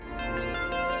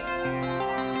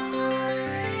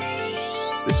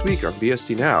This week on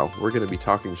BSD Now, we're going to be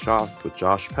talking shop with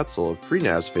Josh Petzel of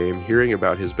FreeNAS fame, hearing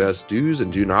about his best do's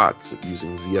and do-nots of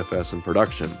using ZFS in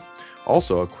production.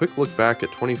 Also, a quick look back at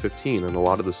 2015 and a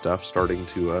lot of the stuff starting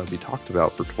to be talked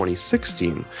about for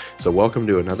 2016. So welcome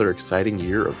to another exciting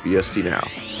year of BSD Now.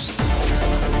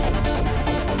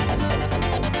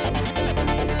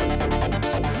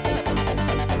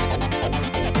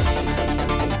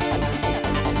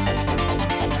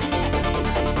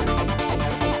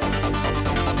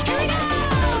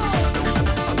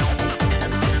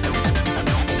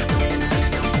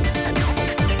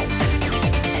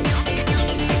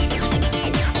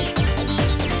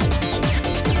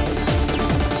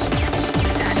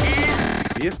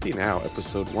 BSD Now,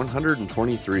 episode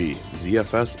 123,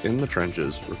 ZFS in the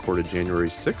Trenches, recorded January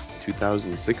 6th,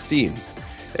 2016.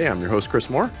 Hey, I'm your host, Chris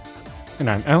Moore. And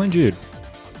I'm Alan Jude.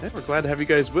 And we're glad to have you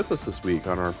guys with us this week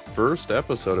on our first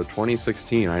episode of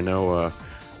 2016. I know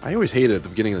I always hate it at the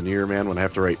beginning of the new year, man, when I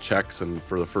have to write checks, and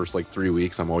for the first 3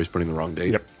 weeks, I'm always putting the wrong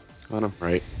date on them,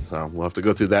 right? So we'll have to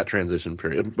go through that transition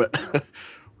period. But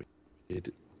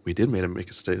we did make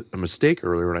a mistake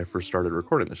earlier when I first started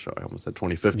recording the show. I almost said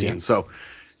 2015. Yeah. So,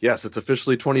 yes, it's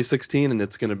officially 2016, and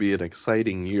it's going to be an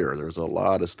exciting year. There's a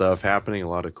lot of stuff happening, a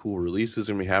lot of cool releases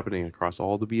going to be happening across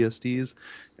all the BSDs.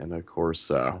 And, of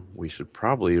course, we should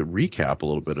probably recap a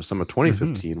little bit of some of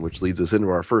 2015, which leads us into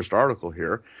our first article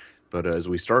here. But as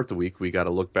we start the week, we got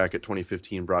to look back at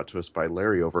 2015 brought to us by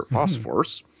Larry over at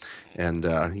Phosphorus. And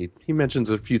he mentions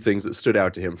a few things that stood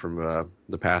out to him from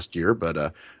the past year.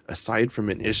 But aside from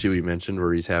an issue he mentioned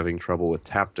where he's having trouble with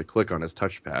tap to click on his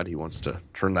touchpad, he wants to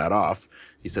turn that off.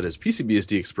 He said his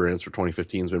PCBSD experience for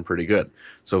 2015 has been pretty good.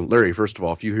 So Larry, first of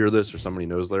all, if you hear this or somebody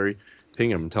knows Larry,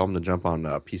 ping him and tell him to jump on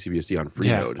PCBSD on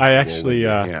Freenode. I actually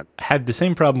had the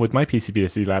same problem with my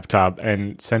PCBSD laptop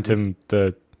and sent him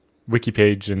the wiki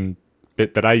page and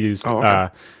bit that I used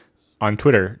on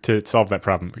Twitter to solve that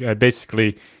problem.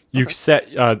 Basically, you set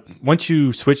once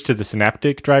you switch to the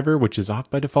Synaptic driver, which is off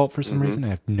by default for some reason. I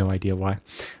have no idea why.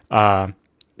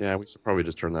 Yeah, we should probably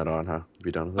just turn that on, huh?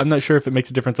 Be done with it. I'm not sure if it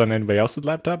makes a difference on anybody else's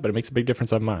laptop, but it makes a big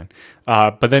difference on mine.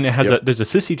 But then it has there's a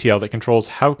sysctl that controls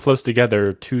how close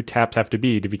together two taps have to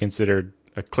be considered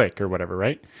a click or whatever,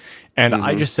 right? And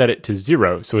I just set it to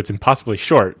 0, so it's impossibly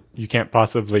short. You can't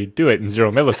possibly do it in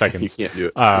 0 milliseconds. You can't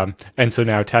do it. And so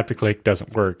now tap to click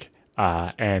doesn't work,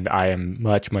 and I am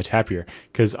much, much happier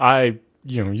because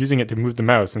using it to move the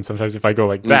mouse, and sometimes if I go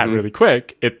like that really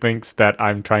quick, it thinks that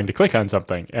I'm trying to click on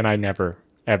something, and I never,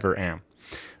 ever am.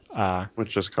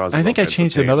 Which just causes I think I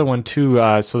changed another one too,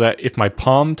 so that if my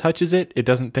palm touches it, it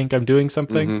doesn't think I'm doing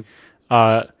something.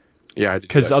 Yeah,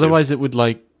 because otherwise it would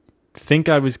think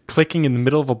I was clicking in the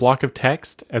middle of a block of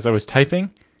text as I was typing,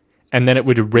 and then it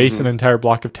would erase an entire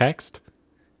block of text,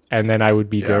 and then I would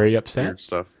be very upset. Weird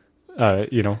stuff. I'm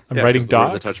writing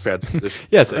docs. The touchpad's position.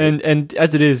 Yes, right? and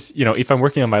as it is, if I'm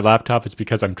working on my laptop, it's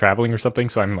because I'm traveling or something,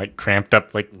 so I'm cramped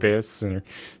up like this or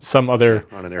some other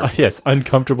on an airplane.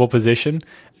 Uncomfortable position,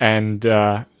 and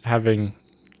having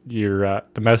your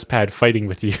the mouse pad fighting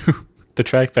with you, the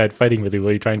trackpad fighting with you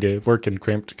while you're trying to work in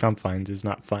cramped confines is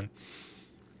not fun.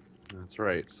 That's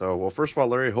right. So, well, first of all,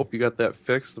 Larry, I hope you got that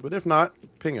fixed. But if not,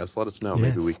 ping us. Let us know. Yes.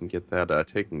 Maybe we can get that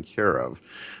taken care of.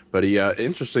 But he,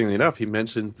 interestingly enough, he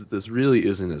mentions that this really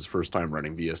isn't his first time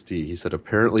running BSD. He said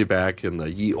apparently back in the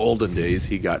ye olden days,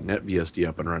 he got NetBSD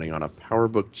up and running on a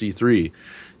PowerBook G3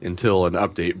 until an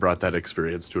update brought that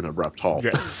experience to an abrupt halt.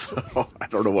 Yes. So I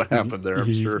don't know what happened there.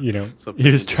 I'm sure. He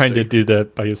was trying to do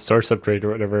that by his source upgrade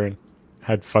or whatever and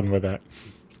had fun with that.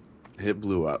 It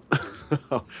blew up.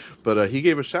 But he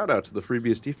gave a shout out to the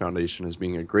FreeBSD Foundation as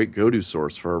being a great go-to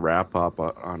source for a wrap-up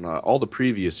on all the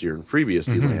previous year in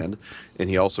FreeBSD land. And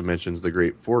he also mentions the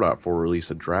great 4.4 release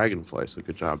of Dragonfly. So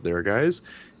good job there, guys.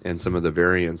 And some of the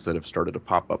variants that have started to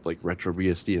pop up, like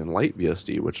RetroBSD and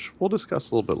LightBSD, which we'll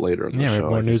discuss a little bit later in the show. Yeah,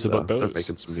 more news about those. They're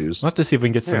making some news. We'll have to see if we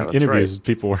can get some interviews with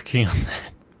people working on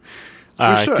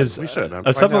that. We should.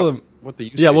 A couple of them, what the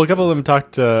use a couple of them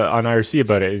talked on IRC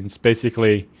about it. It's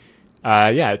basically,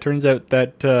 it turns out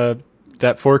that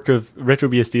that fork of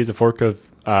RetroBSD is a fork of,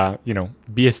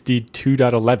 BSD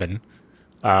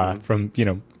 2.11 from,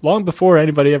 long before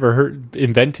anybody ever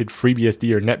invented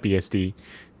FreeBSD or NetBSD.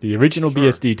 The original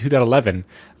BSD 2.11,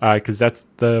 because that's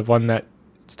the one that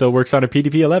still works on a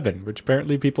PDP 11, which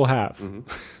apparently people have.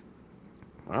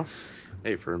 Well,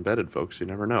 hey, for embedded folks, you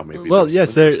never know. Maybe. Well,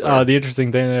 yes. The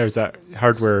interesting thing there is that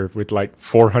hardware with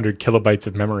 400 kilobytes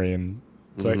of memory, and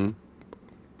it's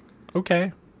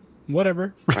okay,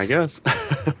 whatever. I guess.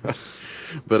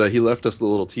 But he left us a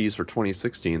little tease for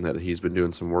 2016 that he's been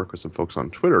doing some work with some folks on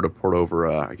Twitter to port over,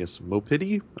 I guess,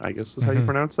 Mopidi, I guess is how you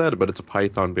pronounce that. But it's a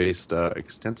Python-based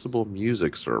extensible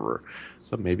music server.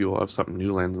 So maybe we'll have something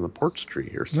new lands in the ports tree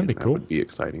here soon. That'd be cool. That would be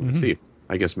exciting to see.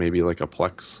 I guess maybe like a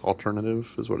Plex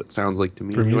alternative is what it sounds like to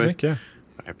me. For anyway. music, yeah.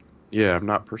 Yeah, I've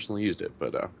not personally used it,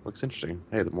 but looks interesting.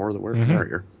 Hey, the more the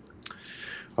merrier.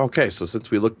 Okay, so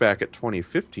since we look back at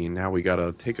 2015, now we got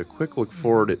to take a quick look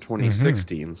forward at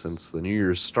 2016. Since the new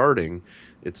year's starting,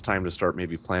 it's time to start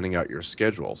maybe planning out your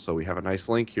schedule. So we have a nice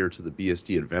link here to the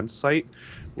BSD events site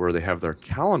where they have their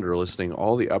calendar listing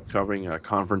all the upcoming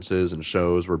conferences and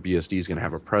shows where BSD is going to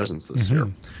have a presence this year.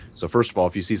 So first of all,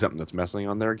 if you see something that's messing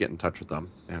on there, get in touch with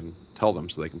them and tell them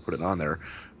so they can put it on there.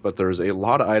 But there's a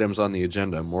lot of items on the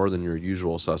agenda, more than your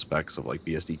usual suspects of like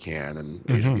BSD Can and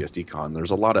Asia BSD Con. There's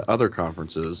a lot of other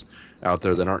conferences out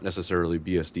there that aren't necessarily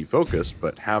BSD focused,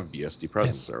 but have BSD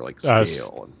presence there, like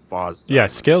Scale and FOSDEM. Yeah,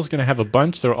 Scale's going to have a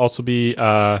bunch. There will also be,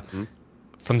 from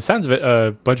the sounds of it,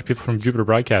 a bunch of people from Jupiter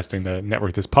Broadcasting, the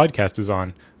network this podcast is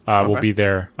on, will be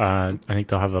there. I think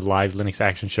they'll have a live Linux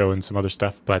action show and some other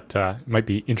stuff, but it might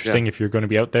be interesting if you're going to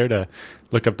be out there to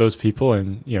look up those people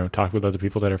and talk with other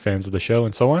people that are fans of the show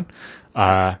and so on.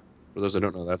 For those that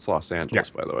don't know, that's Los Angeles,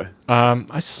 by the way.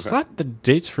 I thought the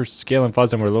dates for Scale and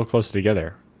FOSDEM were a little closer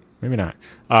together. Maybe not.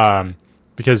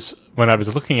 Because when I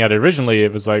was looking at it originally,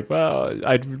 it was like, well,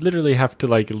 I'd literally have to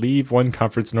like leave one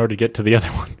conference in order to get to the other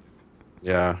one.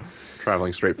 Yeah.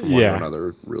 Traveling straight from one to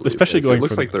another, really. Especially going it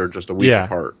looks like they're just a week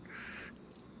apart.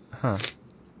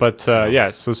 But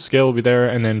so Scale will be there,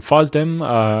 and then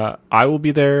FOSDEM, I will be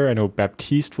there. I know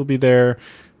Baptiste will be there.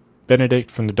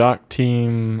 Benedict from the doc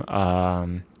team,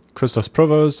 Christos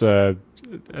Provos,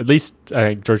 at least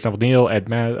George Neville Neal, Ed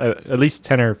Maz, at least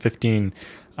 10 or 15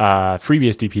 free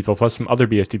BSD people, plus some other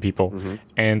BSD people.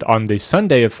 And on the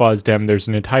Sunday of FOSDEM, there's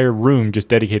an entire room just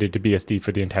dedicated to BSD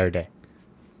for the entire day.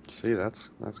 See, that's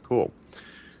cool.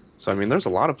 So, I mean, there's a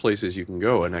lot of places you can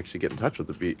go and actually get in touch with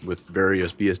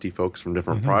various BSD folks from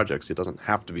different projects. It doesn't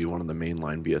have to be one of the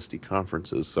mainline BSD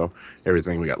conferences. So,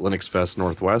 everything, we got Linux Fest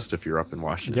Northwest if you're up in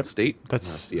Washington State. That's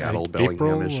Seattle, like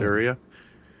Bellingham-ish area.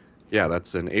 Yeah,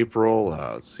 that's in April.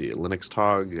 Let's see, Linux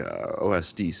Tog,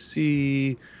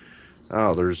 OSDC.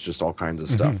 Oh, there's just all kinds of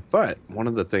stuff. But one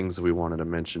of the things that we wanted to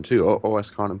mention too,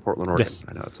 OSCon in Portland, Oregon. Yes.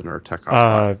 I know it's another tech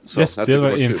hotspot. So yes, that's a good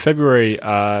one in too. February,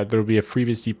 there will be a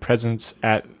FreeBSD presence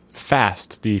at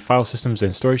FAST, the File Systems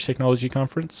and Storage Technology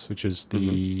Conference, which is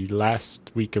the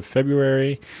last week of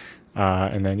February.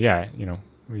 And then, like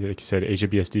you said, Asia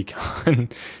BSD Con.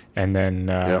 And then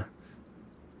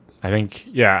I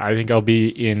think I'll be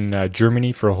in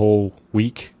Germany for a whole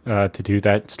week to do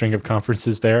that string of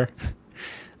conferences there.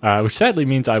 Which sadly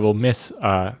means I will miss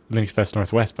Linux Fest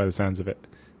Northwest by the sounds of it.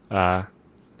 Oh,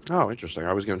 interesting.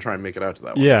 I was going to try and make it out to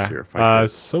that one this year.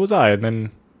 So was I. And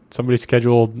then somebody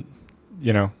scheduled,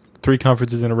 3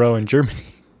 conferences in a row in Germany.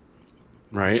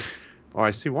 Right. Well,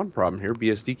 I see one problem here.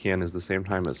 BSD Can is the same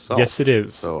time as South. Yes, it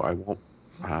is. So I won't.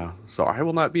 So I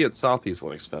will not be at Southeast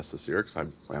Linux Fest this year because I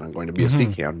plan on going to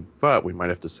BSD Can, but we might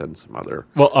have to send some other.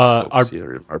 Well,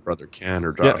 either our brother Ken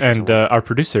or Josh. Yeah, and our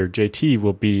producer JT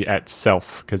will be at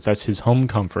Self because that's his home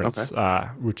conference,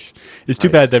 which is too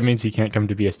bad. That means he can't come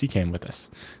to BSD Can with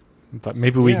us. But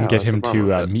maybe we can get him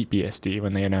to meet BSD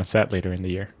when they announce that later in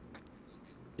the year.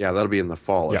 Yeah, that'll be in the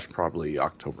fall-ish, probably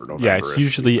October, November. Yeah, it's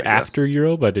usually after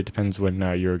Euro, but it depends when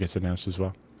Euro gets announced as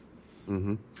well.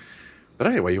 But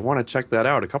anyway, you want to check that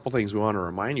out. A couple things we want to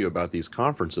remind you about these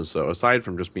conferences. So aside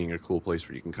from just being a cool place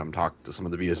where you can come talk to some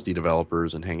of the BSD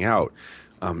developers and hang out,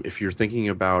 if you're thinking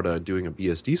about doing a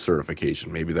BSD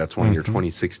certification, maybe that's one of your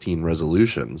 2016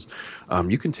 resolutions,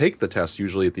 you can take the test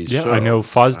usually at these shows. Yeah, I know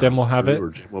FOSDEM will have it.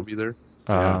 Or Jim will be there.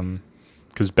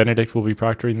 Because Benedict will be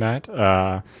proctoring that.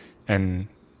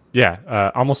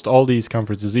 Almost all these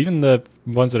conferences, even the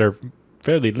ones that are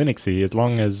fairly Linuxy, as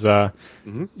long as one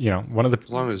of the, as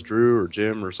long as Drew or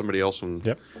Jim or somebody else from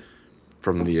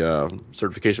the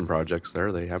certification projects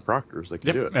there, they have proctors, they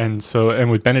can do it.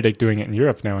 And with Benedict doing it in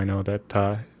Europe now, I know that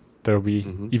there will be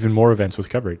even more events with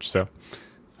coverage. So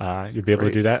you'll be able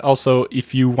to do that. Also,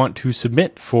 if you want to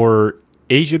submit for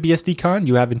Asia BSD Con,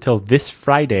 you have until this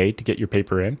Friday to get your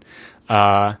paper in.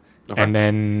 And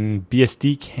then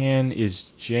BSD Can is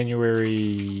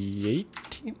January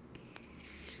 18th.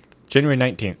 January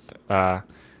 19th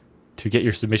to get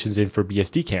your submissions in for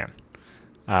BSD Can.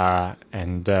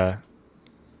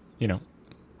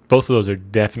 Both of those are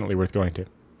definitely worth going to.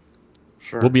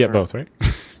 Sure. We'll be at both, right?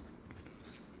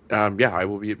 I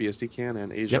will be at BSD Can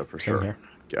and Asia for sure. Here.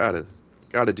 Got it.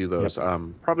 got to do those.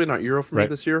 Probably not Euro for me Right.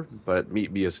 this year, but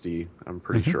Meet BSD, I'm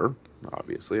pretty Mm-hmm. sure.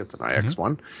 Obviously, it's an Mm-hmm. IX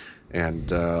one. And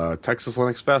Texas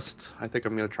Linux Fest, I think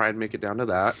I'm going to try and make it down to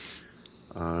that.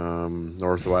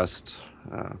 Northwest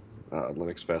uh,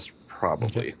 Linux Fest, Okay.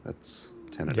 probably. That's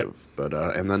Yep. tentative. But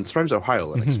and then sometimes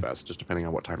Ohio Linux Mm-hmm. Fest, just depending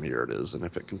on what time of year it is and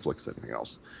if it conflicts with anything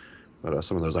else. But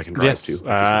some of those I can drive to, Yes, which is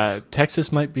nice.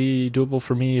 Texas might be doable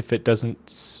for me if it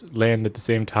doesn't land at the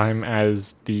same time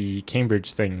as the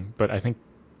Cambridge thing. But I think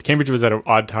Cambridge was at an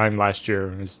odd time last year,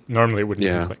 and normally it wouldn't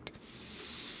Yeah. conflict.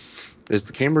 Is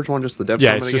the Cambridge one just the Dev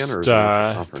Yeah, Summit it's again, or just is it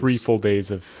an actual 3 full conference?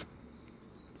 days of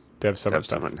Dev Summit Dev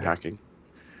stuff. Summit and Yeah. hacking.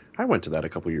 I went to that a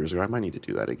couple years ago. I might need to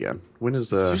do that again.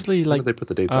 It's usually When did like they put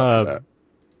the dates out for uh, that?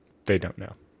 they don't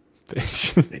know.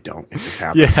 They don't. It just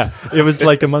happens. Yeah, it was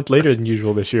like a month later than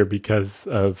usual this year because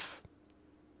of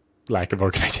lack of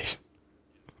organization.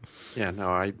 Yeah, no,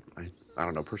 I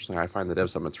don't know. Personally, I find the Dev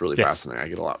Summit's really Yes. fascinating. I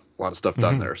get a lot of stuff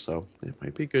done Hmm. there, so it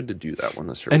might be good to do that one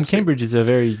this year. We'll And see. Cambridge is a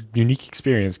very unique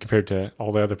experience compared to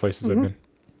all the other places I've Hmm. been.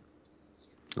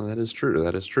 Well, that is true.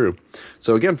 That is true.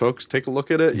 So again, folks, take a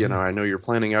look at it. Hmm. I know you're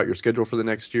planning out your schedule for the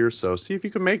next year, so see if you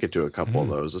can make it to a couple of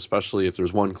Hmm. those. Especially if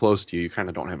there's one close to you, you kind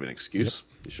of don't have an Yep. excuse.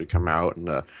 You should come out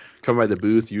and come by the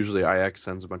booth. Usually, IX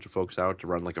sends a bunch of folks out to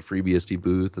run like a free BSD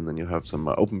booth, and then you'll have some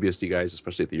open BSD guys,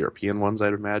 especially at the European ones,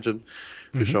 I'd imagine,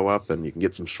 who Hmm. show up, and you can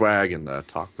get some swag and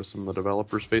talk with some of the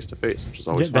developers face to face, which is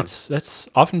Yeah, always fun. that's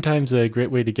oftentimes a great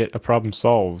way to get a problem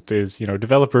solved. Is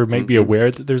developer might be Hmm.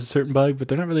 aware that there's a certain bug, but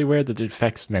they're not really aware that it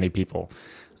affects many people.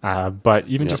 But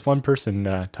even Yep, just one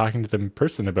person talking to them in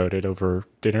person about it over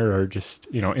dinner or just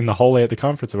in the hallway at the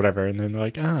conference or whatever, and then they're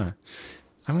like, I'm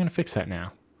gonna fix that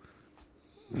now.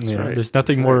 that's right. There's That's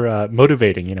nothing right. more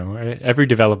motivating. Every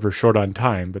developer's short on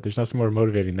time, but there's nothing more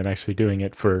motivating than actually doing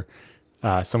it for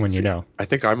someone you See, know. I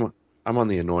think I'm on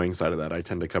the annoying side of that. I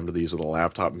tend to come to these with a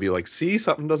laptop and be like, "See,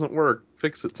 something doesn't work.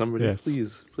 Fix it, somebody, Yes.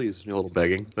 please, please." A little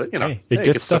begging, but Hey, it hey, gets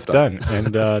get stuff stuff done. done,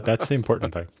 and that's the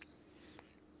important thing.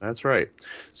 That's right.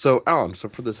 So, Alan, so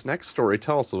for this next story,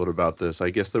 tell us a little about this. I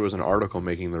guess there was an article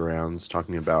making the rounds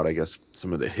talking about, I guess,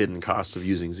 some of the hidden costs of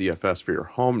using ZFS for your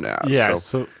home NAS. Yeah,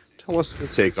 So, so tell us your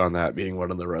take on that, being one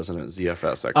of the resident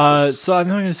ZFS experts. So I'm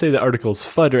not going to say the article's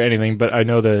FUD or anything, but I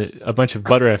know that a bunch of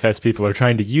ButterFS people are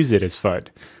trying to use it as FUD.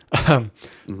 Um,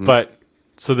 Hmm. but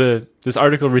so this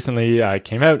article recently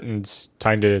came out and it's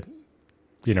trying to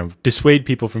dissuade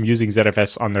people from using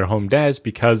ZFS on their home NAS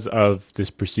because of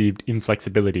this perceived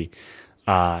inflexibility.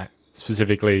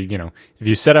 Specifically, if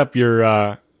you set up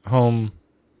your home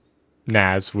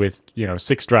NAS with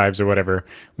 6 drives or whatever,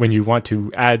 when you want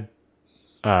to add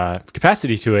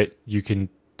capacity to it,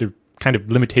 there are kind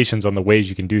of limitations on the ways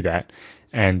you can do that,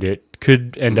 and it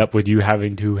could end up with you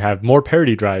having to have more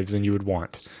parity drives than you would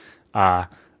want.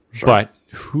 Sure. But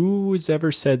who's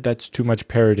ever said that's too much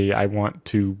parity? I want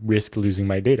to risk losing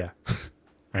my data,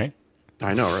 right?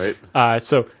 I know, right?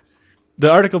 So the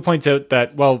article points out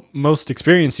that, well, most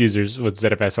experienced users with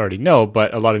ZFS already know,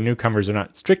 but a lot of newcomers are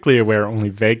not strictly aware, only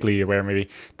vaguely aware, maybe,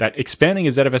 that expanding a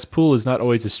ZFS pool is not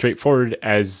always as straightforward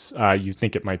as you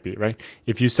think it might be, right?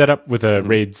 If you set up with a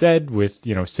RAID Z with,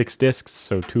 6 disks,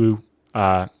 so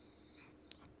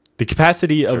the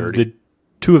capacity of Parity. the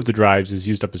 2 of the drives is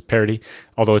used up as parity,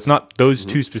 although it's not those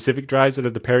 2 specific drives that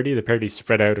are the parity is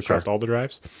spread out across Sure. all the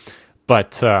drives.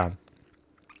 But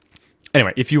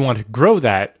anyway, if you want to grow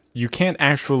that, you can't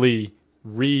actually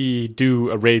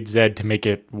redo a RAID Z to make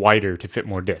it wider to fit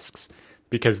more disks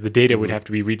because the data would have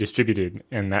to be redistributed,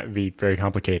 and that would be very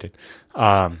complicated.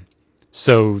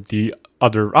 So the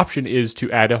other option is to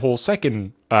add a whole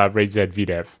second RAID Z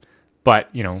VDEV, but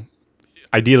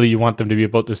ideally you want them to be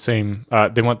about the same.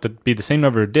 They want to be the same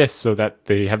number of disks so that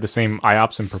they have the same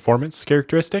IOPS and performance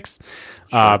characteristics.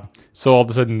 So all of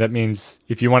a sudden that means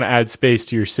if you want to add space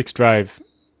to your 6-drive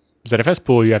ZFS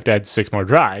pool, you have to add 6 more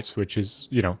drives, which is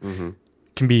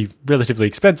can be relatively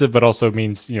expensive, but also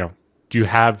means do you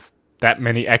have that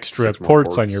many extra 6 more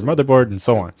ports on your ports and motherboard and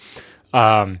so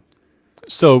on.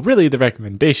 So really the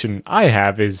recommendation I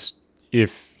have is,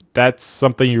 if that's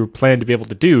something you plan to be able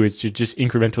to do, is to just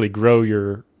incrementally grow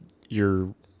your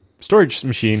storage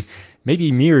machine.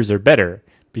 Maybe mirrors are better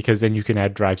because then you can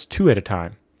add drives 2 at a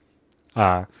time.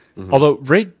 Although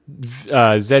RAID Z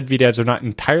VDEVs are not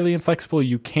entirely inflexible,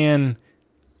 you can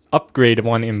upgrade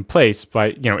one in place by,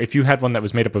 if you had one that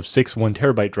was made up of 6 1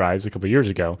 terabyte drives a couple of years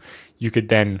ago, you could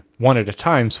then one at a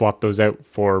time swap those out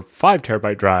for 5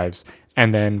 terabyte drives.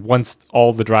 And then once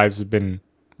all the drives have been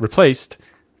replaced,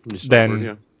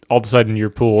 then all of a sudden your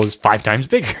pool is 5 times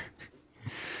bigger.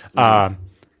 But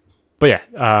yeah,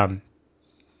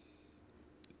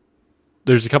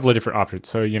 there's a couple of different options.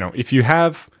 So, if you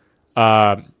have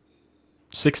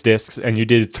 6 disks and you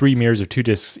did 3 mirrors of 2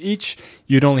 disks each,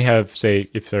 you'd only have, say,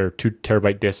 if they're 2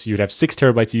 terabyte disks, you'd have 6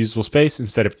 terabytes of usable space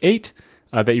instead of 8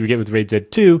 that you would get with RAID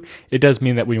Z2. It does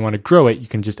mean that when you want to grow it, you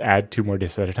can just add 2 more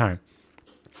disks at a time.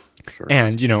 Sure.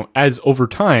 And, as over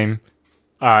time,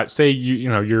 say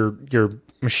your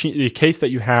machine, the case that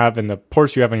you have and the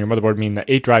ports you have on your motherboard mean that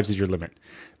 8 drives is your limit.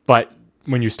 But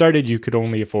when you started, you could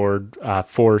only afford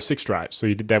 4 6 drives. So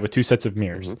you did that with 2 sets of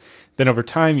mirrors. Then over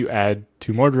time, you add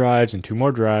 2 more drives and 2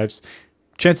 more drives.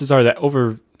 Chances are that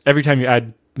every time you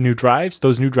add new drives,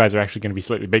 those new drives are actually going to be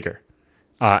slightly bigger.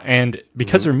 And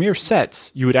because they're mirror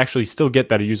sets, you would actually still get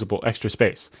that usable extra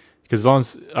space. Because as long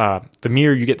as the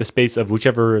mirror, you get the space of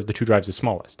whichever of the 2 drives is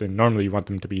smallest. And normally you want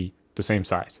them to be the same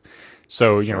size.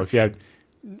 So, if you had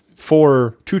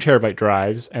 4 2 terabyte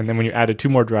drives, and then when you added 2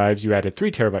 more drives, you added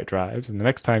 3 terabyte drives, and the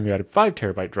next time you added 5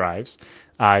 terabyte drives,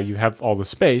 you have all the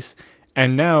space,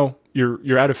 and now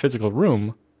you're out of physical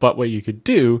room. But what you could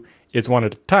do is one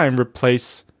at a time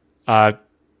replace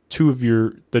 2 of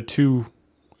the 2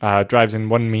 drives in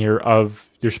one mirror of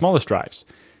your smallest drives.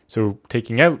 So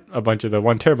taking out a bunch of the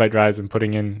 1 terabyte drives and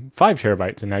putting in 5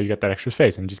 terabytes, and now you got that extra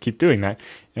space, and just keep doing that.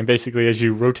 And basically, as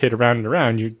you rotate around and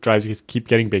around, your drives just keep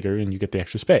getting bigger, and you get the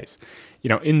extra space.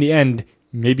 In the end,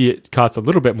 maybe it costs a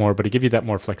little bit more, but it gives you that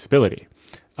more flexibility.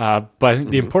 But I think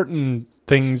the important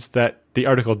things that the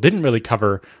article didn't really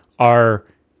cover are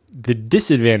the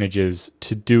disadvantages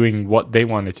to doing what they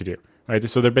wanted to do. Right?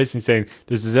 So they're basically saying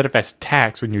there's a ZFS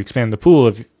tax when you expand the pool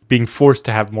of being forced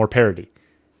to have more parity.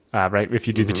 Right, if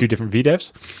you do the 2 different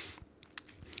VDEVs.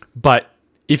 But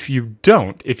if you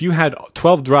don't, if you had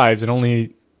 12 drives and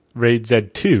only RAID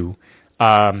Z2,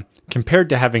 compared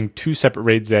to having 2 separate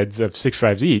RAID Zs of 6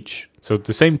 drives each, so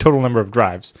the same total number of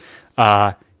drives,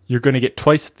 you're going to get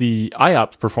twice the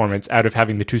IOPS performance out of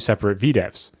having the 2 separate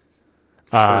VDEVs.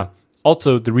 Sure.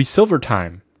 Also, the resilver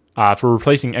time for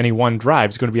replacing any one drive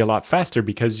is going to be a lot faster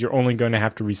because you're only going to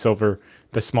have to resilver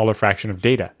the smaller fraction of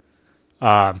data.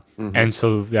 And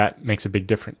so that makes a big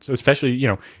difference, especially,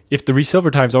 if the resilver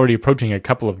time is already approaching a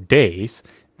couple of days,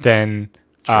 then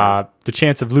the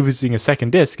chance of losing a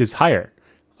second disk is higher.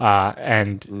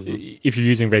 And if you're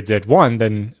using RAID Z1,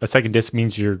 then a second disk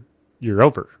means you're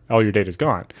over. All your data is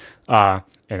gone. And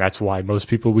that's why most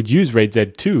people would use RAID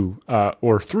Z2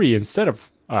 or 3 instead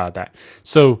of that.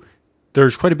 So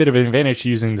there's quite a bit of an advantage to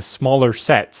using the smaller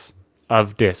sets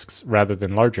of disks rather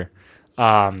than larger.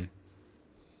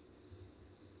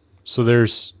 So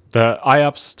there's the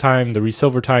IOPS time, the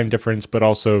resilver time difference, but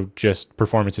also just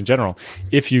performance in general.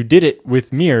 If you did it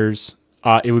with mirrors,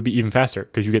 it would be even faster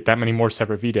because you get that many more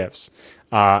separate VDEVs.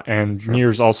 And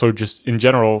mirrors also just in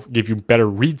general give you better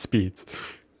read speeds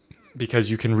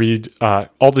because you can read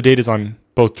all the data's on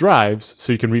both drives,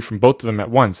 so you can read from both of them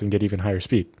at once and get even higher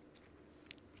speed.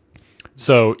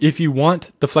 So if you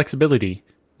want the flexibility,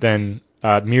 then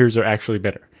mirrors are actually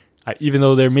better. Even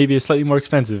though they're maybe slightly more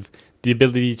expensive, the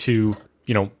ability to,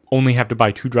 only have to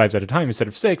buy 2 drives at a time instead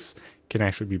of 6 can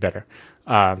actually be better.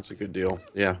 That's a good deal.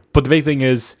 Yeah. But the big thing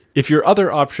is, if your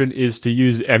other option is to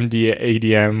use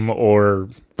MD-ADM or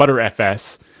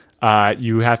ButterFS,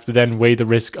 you have to then weigh the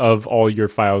risk of all your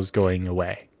files going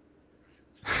away.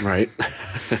 Right.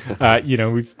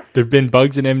 There've been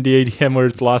bugs in MD-ADM where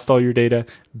it's lost all your data.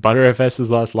 ButterFS has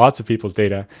lost lots of people's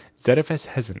data. ZFS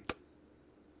hasn't.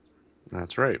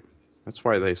 That's right. That's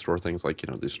why they store things like,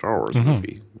 the Star Wars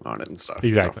movie on it and stuff.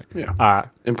 Exactly. So, yeah.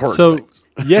 Important so, things.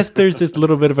 Yes, there's this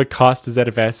little bit of a cost to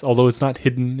ZFS, although it's not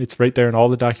hidden. It's right there in all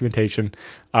the documentation.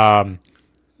 It's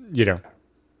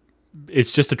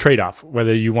just a trade-off,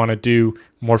 whether you want to do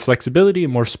more flexibility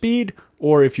and more speed,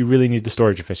 or if you really need the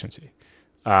storage efficiency.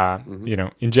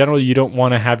 In general, you don't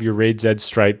want to have your RAID Z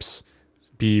stripes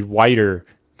be wider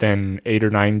than 8 or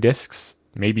 9 disks,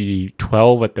 maybe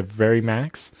 12 at the very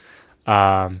max.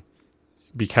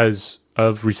 Because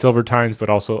of resilver times, but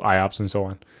also IOPS and so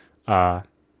on.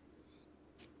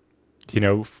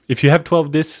 If you have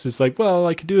 12 disks, it's like, well,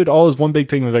 I could do it all as one big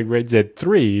thing with like RAID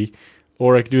Z3,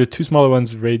 or I could do it 2 smaller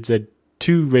ones, RAID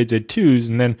Z2, RAID Z2s,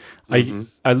 and then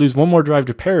I lose 1 more drive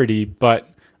to parity, but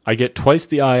I get twice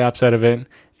the IOPS out of it,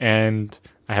 and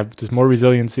I have just more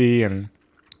resiliency. And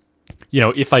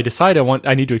if I decide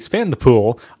I need to expand the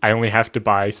pool, I only have to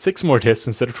buy 6 more disks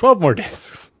instead of 12 more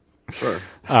disks. Sure.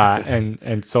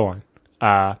 And so on.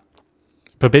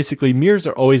 But basically, mirrors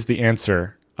are always the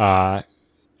answer,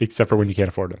 except for when you can't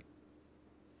afford them.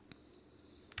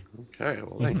 Okay.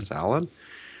 Well, thanks, Alan.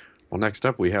 Well, next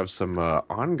up, we have some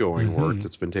ongoing work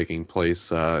that's been taking place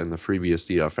in the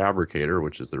FreeBSD Fabricator,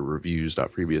 which is the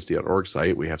reviews.freebsd.org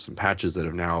site. We have some patches that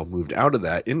have now moved out of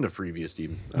that into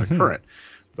FreeBSD Current.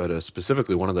 but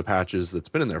specifically one of the patches that's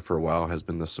been in there for a while has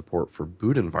been the support for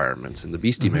boot environments in the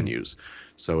BSD menus.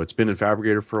 So it's been in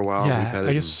Fabricator for a while. We've Yeah, had I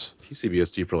it guess in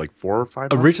PCBSD for like 4 or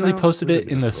 5 months originally now. posted We've it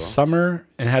been in doing the for a while. summer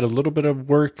and had a little bit of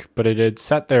work, but it had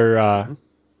sat there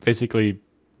basically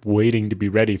waiting to be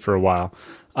ready for a while.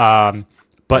 But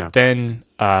Yeah. then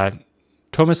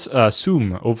Thomas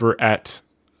Soom over at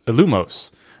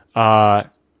Illumos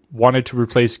wanted to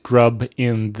replace Grub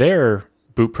in their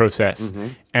boot process.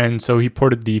 And so he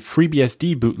ported the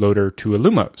FreeBSD bootloader to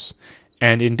Illumos.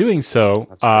 And in doing so,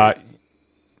 That's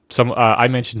great. I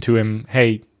mentioned to him,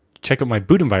 hey, check out my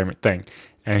boot environment thing.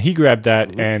 And he grabbed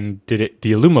that and did it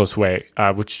the Illumos way,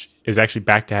 which is actually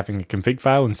back to having a config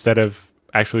file instead of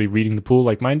actually reading the pool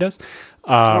like mine does.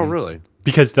 Oh, really?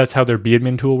 Because that's how their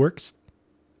beadmin tool works.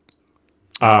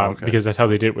 Okay. Because that's how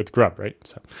they did it with Grub, right?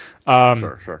 So,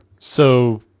 Sure.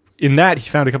 so in that, he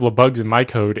found a couple of bugs in my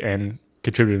code and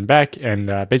contributed them back. And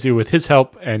basically, with his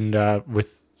help and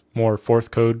with more Forth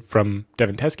code from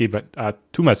Devin Teskey, but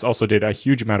Tumas also did a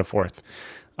huge amount of Forth,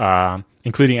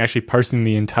 including actually parsing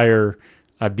the entire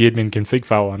beadmin config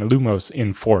file on Illumos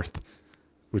in Forth,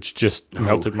 which just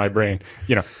melted my brain.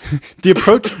 You know, the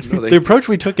approach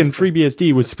we took in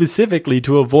FreeBSD was specifically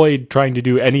to avoid trying to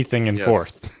do anything in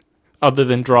Forth other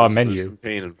than draw a menu. There's some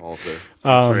pain involved there.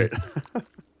 That's right.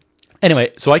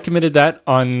 Anyway, so I committed that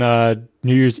on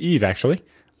New Year's Eve, actually,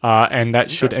 and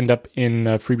that should end up in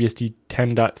FreeBSD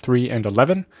 10.3 and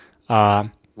 11.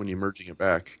 When you're merging it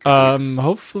back.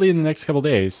 Hopefully in the next couple of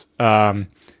days.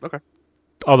 Okay.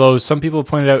 Although some people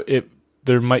pointed out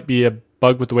there might be a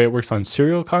bug with the way it works on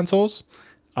serial consoles.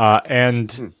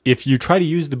 And if you try to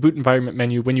use the boot environment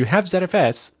menu when you have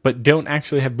ZFS, but don't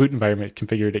actually have boot environment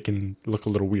configured, it can look a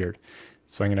little weird.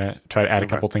 So I'm going to try to add a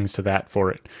couple things to that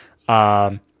for it.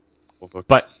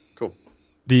 But cool.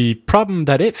 The problem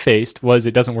that it faced was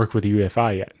it doesn't work with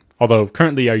UEFI yet. Although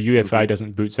currently our UEFI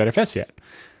doesn't boot ZFS yet.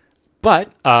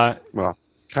 But well,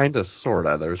 kind of, sort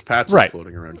of. There's patches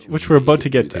floating around, which we're about to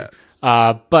get to.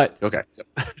 But okay.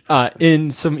 in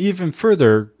some even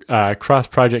further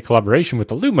cross-project collaboration with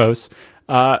Illumos,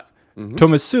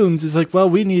 Thomas Sooms is like, well,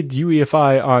 we need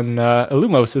UEFI on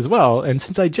Illumos as well. And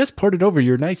since I just ported over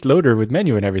your nice loader with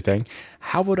menu and everything,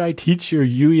 how would I teach your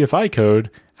UEFI code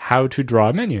how to draw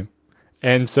a menu?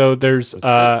 And so there's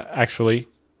actually...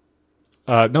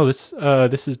 no,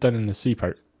 this is done in the C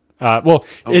part.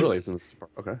 Really? It's in the C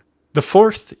part. Okay. The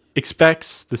Forth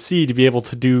expects the C to be able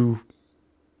to do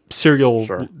serial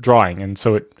drawing, and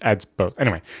so it adds both.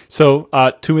 Anyway, so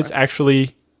Tumas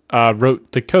actually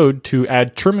wrote the code to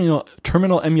add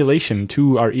terminal emulation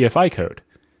to our EFI code.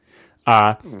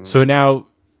 So now,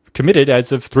 committed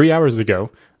as of 3 hours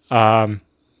ago,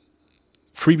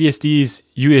 FreeBSD's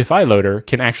UEFI loader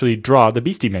can actually draw the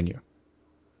BSD menu.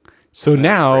 So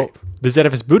now, the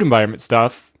ZFS boot environment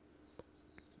stuff,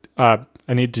 I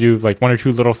need to do like one or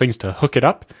two little things to hook it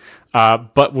up,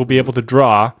 but we'll be able to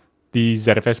draw the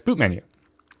ZFS boot menu.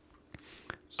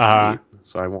 So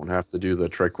I won't have to do the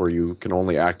trick where you can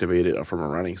only activate it from a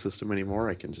running system anymore.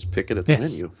 I can just pick it at the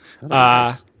menu.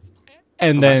 Nice.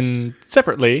 And then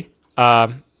separately,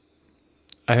 I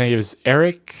think it was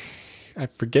Eric. I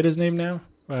forget his name now.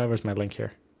 Where's my link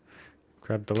here?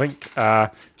 Grab the link.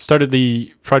 Started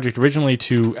the project originally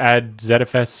to add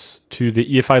ZFS to the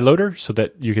EFI loader so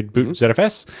that you could boot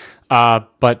ZFS.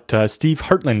 But Steve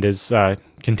Hartland has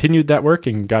continued that work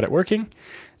and got it working.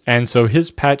 And so his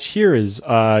patch here is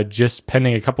just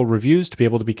pending a couple reviews to be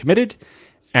able to be committed.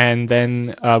 And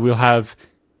then we'll have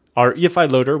our EFI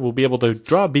loader will be able to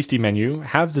draw a BSD menu,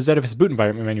 have the ZFS boot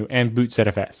environment menu, and boot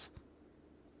ZFS.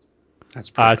 That's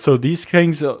perfect. So these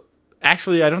things,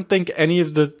 actually, I don't think any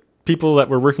of the people that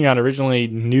were working on originally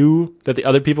knew that the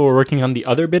other people were working on the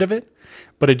other bit of it,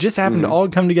 but it just happened to all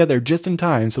come together just in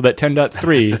time so that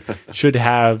 10.3 should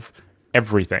have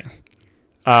everything.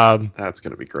 That's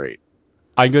going to be great.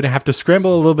 I'm going to have to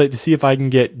scramble a little bit to see if I can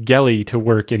get Gelly to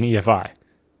work in EFI.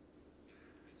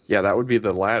 Yeah, that would be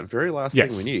the very last thing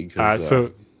we need.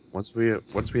 So once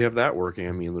we have that working,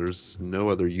 I mean, there's no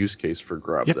other use case for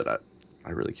Grub that I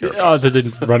really care about. Other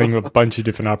than running a bunch of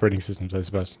different operating systems, I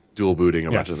suppose. Dual booting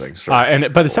a bunch of things. Sure.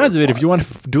 And by the sounds of it, if you want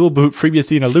to dual boot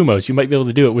FreeBSD and Illumos, you might be able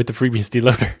to do it with the FreeBSD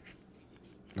loader.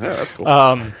 Yeah, that's cool.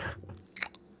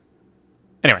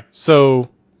 Anyway, so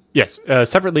yes,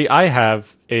 separately, I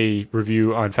have a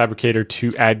review on Fabricator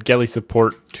to add Gelly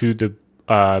support to the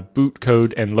boot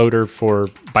code and loader for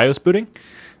BIOS booting.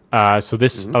 So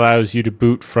this allows you to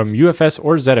boot from UFS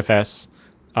or ZFS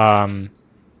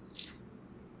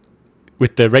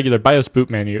with the regular BIOS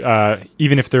boot menu,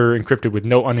 even if they're encrypted with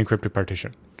no unencrypted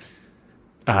partition.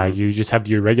 You just have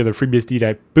your regular FreeBSD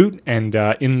type boot, and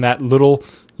in that little,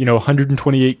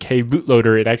 128K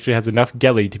bootloader, it actually has enough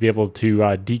Geli to be able to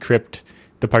decrypt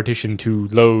the partition to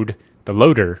load the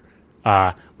loader,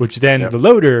 which then the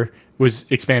loader was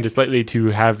expanded slightly to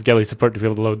have Geli support to be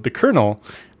able to load the kernel,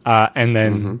 and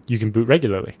then you can boot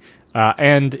regularly.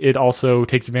 And it also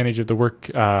takes advantage of the work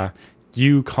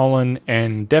you, Colin,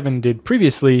 and Devin did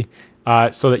previously,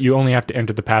 so that you only have to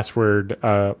enter the password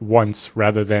once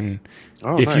rather than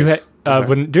you had.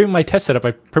 When during my test setup,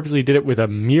 I purposely did it with a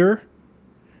mirror,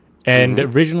 and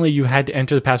originally you had to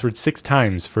enter the password 6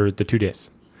 times for the 2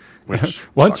 disks.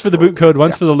 Once for the boot code,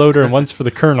 once for the loader, and once for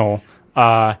the kernel.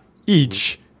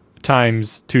 Each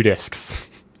times 2 disks.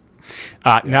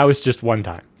 Now it's just 1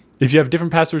 time. If you have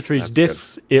different passwords for each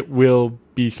disk, it will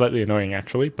be slightly annoying,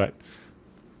 actually, but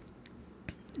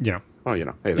Well,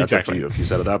 hey, that's up to you. If you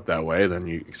set it up that way, then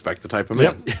you expect to type them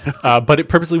in. But it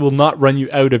purposely will not run you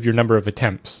out of your number of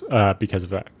attempts because of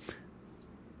that.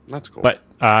 That's cool. But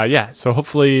so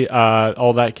hopefully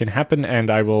all that can happen, and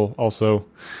I will also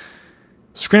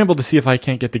scramble to see if I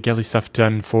can't get the Geli stuff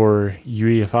done for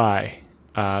UEFI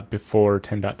before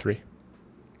 10.3.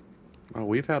 Well,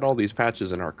 we've had all these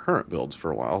patches in our current builds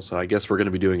for a while, so I guess we're going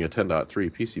to be doing a 10.3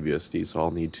 PCBSD, so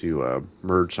I'll need to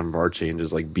merge some of our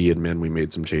changes. Like badmin, we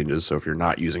made some changes, so if you're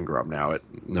not using Grub now, it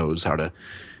knows how to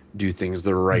do things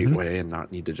the right way and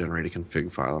not need to generate a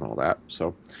config file and all that.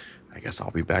 So I guess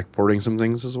I'll be backporting some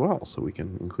things as well, so we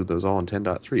can include those all in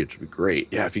 10.3. It should be great.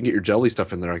 Yeah, if you can get your Geli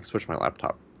stuff in there, I can switch my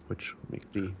laptop, which would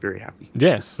make me very happy.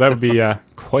 Yes, that would be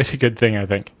quite a good thing, I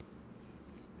think.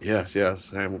 Yes.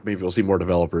 And maybe we'll see more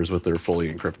developers with their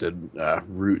fully encrypted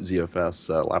root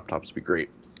ZFS laptops. Would be great.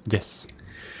 Yes.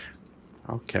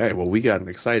 Okay, well, we got an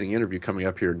exciting interview coming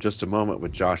up here in just a moment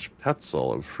with Josh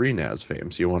Petzel of FreeNAS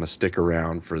fame, so you'll want to stick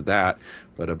around for that.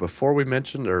 But before we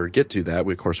mention or get to that,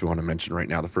 we want to mention right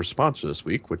now the first sponsor this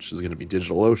week, which is going to be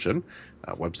DigitalOcean.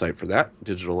 Website for that,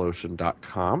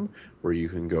 digitalocean.com, where you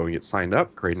can go and get signed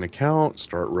up, create an account,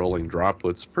 start rolling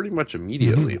droplets pretty much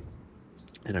immediately.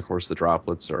 And, of course, the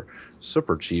droplets are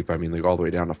super cheap. I mean, they go all the way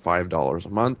down to $5 a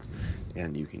month,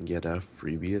 and you can get a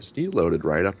FreeBSD loaded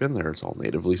right up in there. It's all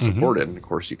natively supported. And, of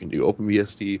course, you can do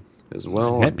OpenBSD as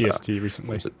well. NetBSD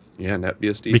recently.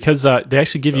 NetBSD. Because they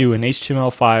actually give you an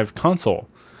HTML5 console.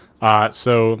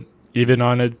 So even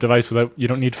on a device you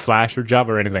don't need Flash or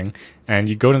Java or anything, and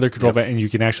you go into their control vent and you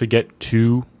can actually get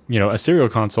to, a serial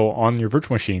console on your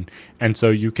virtual machine. And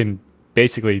so you can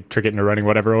basically trick it into running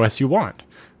whatever OS you want.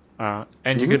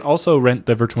 And you can also rent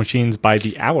the virtual machines by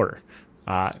the hour,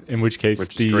 in which case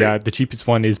the cheapest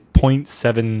one is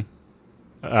 0.7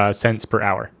 cents per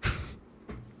hour.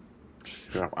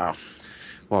 Wow.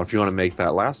 Well, if you want to make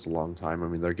that last a long time, I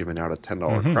mean, they're giving out a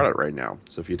 $10 credit right now.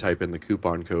 So if you type in the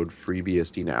coupon code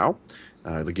FreeBSD Now,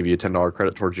 it'll give you a $10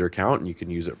 credit towards your account, and you can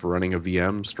use it for running a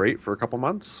VM straight for a couple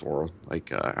months. Or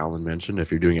like Alan mentioned,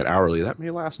 if you're doing it hourly, that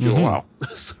may last you a while.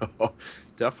 So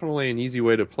definitely an easy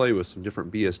way to play with some different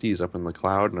BSDs up in the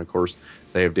cloud. And, of course,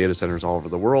 they have data centers all over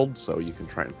the world, so you can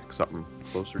try and pick something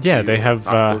closer to you. Yeah, they have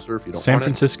San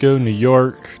Francisco, New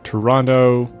York,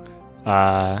 Toronto,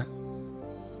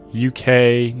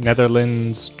 UK,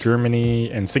 Netherlands, Germany,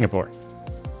 and Singapore.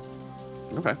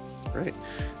 Okay, great.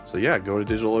 So, yeah, go to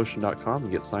digitalocean.com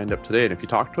and get signed up today. And if you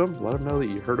talk to them, let them know that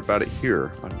you heard about it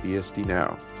here on BSD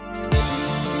Now.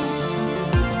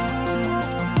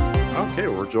 Okay,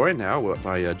 we're joined now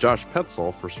by Josh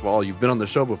Petzel. First of all, you've been on the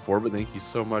show before, but thank you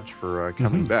so much for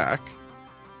coming back.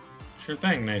 Sure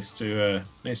thing. Nice to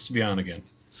be on again.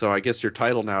 So I guess your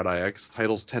title now at IX,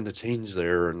 titles tend to change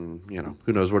there, and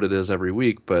who knows what it is every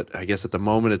week. But I guess at the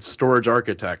moment it's storage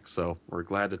architect. So we're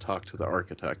glad to talk to the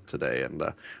architect today, and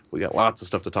we got lots of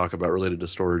stuff to talk about related to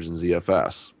storage and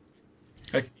ZFS.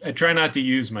 I try not to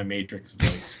use my Matrix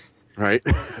voice. Right.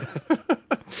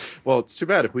 Well, it's too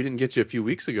bad. If we didn't get you a few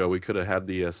weeks ago, we could have had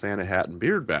the Santa hat and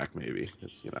beard back, maybe.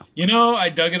 I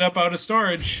dug it up out of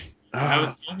storage. I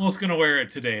was almost going to wear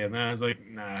it today, and then I was like,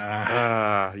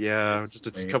 nah. Yeah, just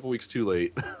a couple weeks too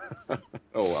late.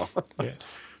 Oh, well.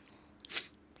 Yes.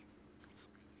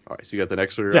 All right, so you got the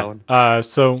next one, Alan?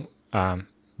 So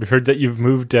we've heard that you've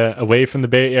moved away from the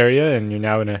Bay Area, and you're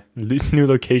now in a new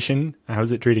location.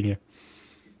 How's it treating you?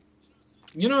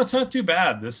 It's not too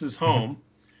bad. This is home.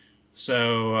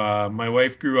 So my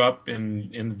wife grew up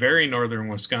in very northern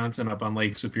Wisconsin up on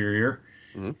Lake Superior.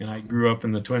 And I grew up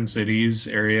in the Twin Cities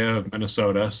area of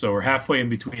Minnesota. So we're halfway in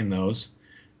between those.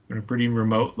 We're in a pretty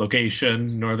remote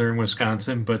location, northern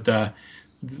Wisconsin. But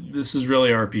this is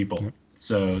really our people.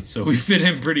 So we fit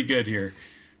in pretty good here.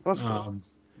 That's cool.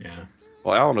 Yeah.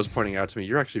 Well, Alan was pointing out to me,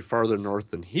 you're actually farther north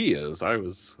than he is. I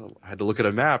had to look at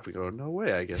a map and go, no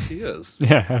way, I guess he is.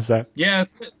 Yeah, how's that? Yeah,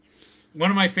 it's one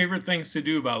of my favorite things to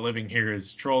do about living here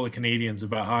is troll the Canadians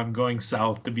about how I'm going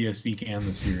south to BSD Can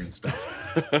this year and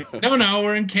stuff. Like, no,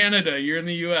 we're in Canada. You're in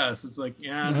the U.S. It's like,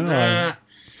 yeah, nah.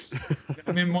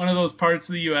 I'm in one of those parts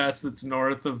of the U.S. that's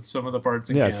north of some of the parts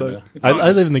in Canada. So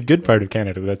I live in the good part of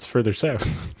Canada. That's further south.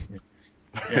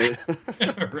 Yeah.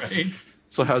 Right.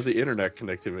 So how's the internet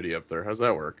connectivity up there? How's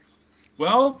that work?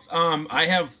 Well, I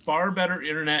have far better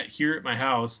internet here at my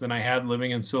house than I had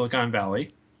living in Silicon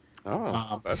Valley.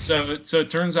 Oh, So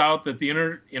it turns out that the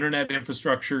internet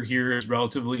infrastructure here is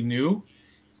relatively new,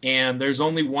 and there's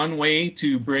only one way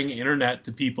to bring internet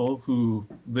to people who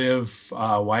live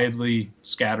widely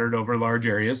scattered over large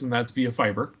areas, and that's via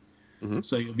fiber.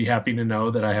 So you'll be happy to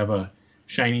know that I have a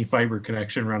shiny fiber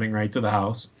connection running right to the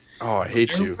house. Oh, I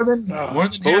hate you. More than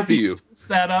Both of happy you. to set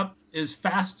that up as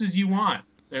fast as you want.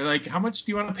 They're like, how much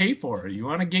do you want to pay for it? You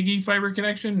want a giggy fiber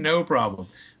connection? No problem.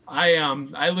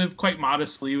 I live quite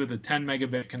modestly with a 10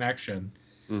 megabit connection.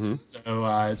 So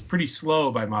it's pretty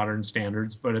slow by modern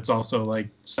standards, but it's also like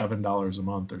 $7 a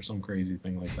month or some crazy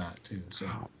thing like that too. So,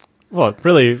 well,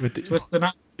 really, twist the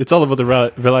knot. it's all about the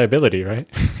reliability, right?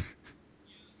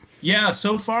 Yeah,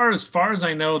 so far as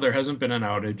I know, there hasn't been an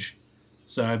outage.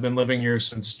 So I've been living here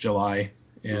since July,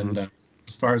 and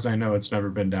as far as I know, it's never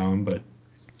been down. But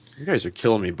You guys are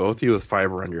killing me, both of you with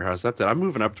fiber on your house. That's it. I'm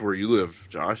moving up to where you live,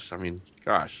 Josh. I mean,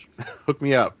 gosh, hook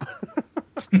me up.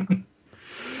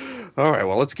 All right,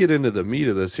 well, let's get into the meat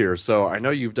of this here. So I know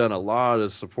you've done a lot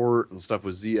of support and stuff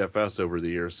with ZFS over the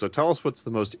years. So tell us what's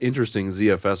the most interesting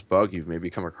ZFS bug you've maybe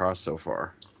come across so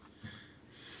far.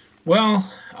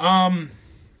 well, I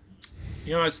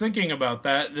was thinking about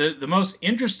that. The most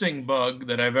interesting bug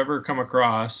that I've ever come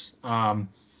across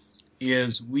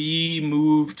is we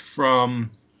moved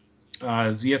from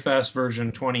ZFS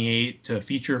version 28 to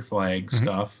feature flag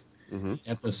stuff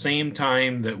at the same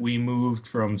time that we moved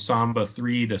from Samba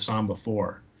 3 to Samba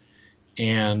 4.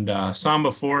 And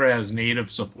Samba 4 has native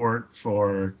support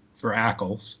for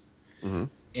ACLs,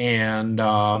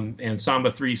 and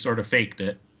Samba 3 sort of faked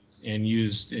it and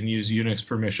used Unix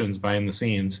permissions behind the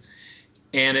scenes.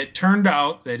 And it turned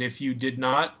out that if you did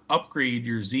not upgrade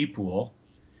your Z-pool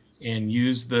and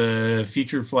use the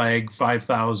feature flag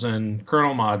 5000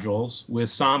 kernel modules with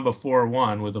Samba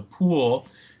 4.1 with a pool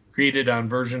created on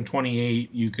version 28,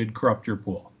 you could corrupt your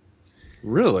pool.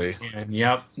 Really? And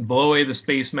blow away the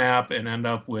space map and end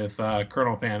up with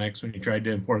kernel panics when you tried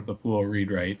to import the pool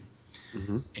read-write.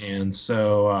 And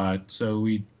so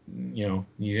we,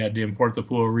 you had to import the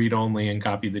pool read-only and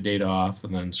copy the data off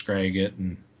and then scrag it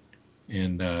and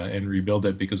rebuild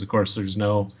it, because of course there's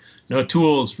no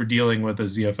tools for dealing with a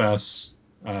ZFS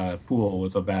pool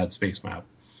with a bad space map.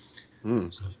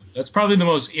 So that's probably the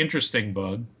most interesting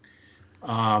bug.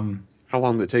 How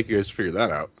long did it take you guys to figure that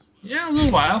out? Yeah, a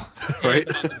little while. Right.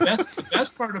 The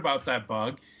best part about that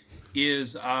bug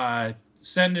is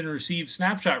send and receive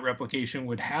snapshot replication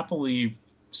would happily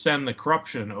send the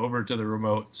corruption over to the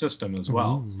remote system as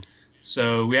well.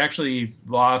 So we actually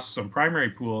lost some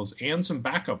primary pools and some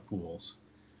backup pools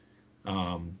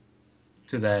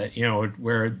to that,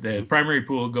 where the primary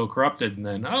pool would go corrupted, and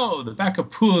then, the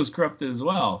backup pool is corrupted as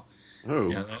well.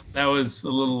 Yeah, that was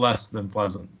a little less than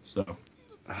pleasant. So,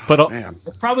 But Man.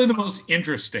 that's probably the most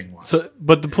interesting one.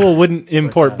 but the pool wouldn't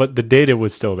import, but the data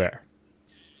was still there.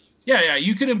 Yeah,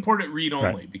 you could import it read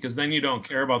only, because then you don't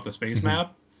care about the space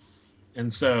map.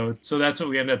 And so that's what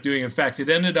we ended up doing. In fact, it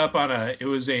ended up we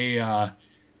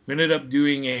ended up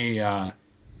doing a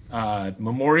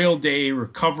Memorial Day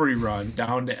recovery run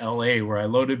down to LA, where I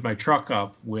loaded my truck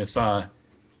up with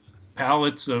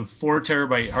pallets of 4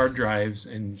 terabyte hard drives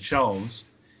and shelves,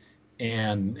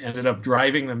 and ended up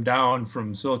driving them down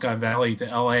from Silicon Valley to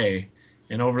LA,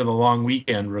 and over the long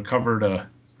weekend recovered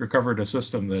a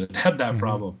system that had that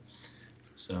problem.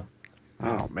 So,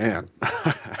 oh man.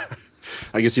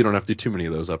 I guess you don't have to do too many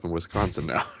of those up in Wisconsin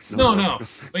now. No.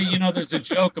 But there's a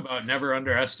joke about never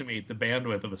underestimate the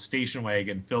bandwidth of a station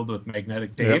wagon filled with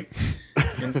magnetic tape,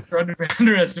 and never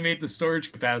underestimate the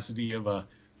storage capacity of a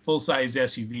full-size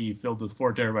SUV filled with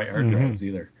 4 terabyte hard drives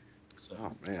either. So,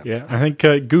 Oh man. Yeah, I think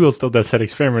Google still does that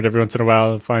experiment every once in a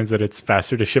while and finds that it's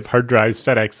faster to ship hard drives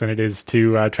FedEx than it is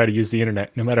to try to use the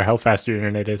internet, no matter how fast your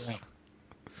internet is.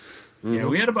 Yeah,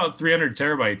 we had about 300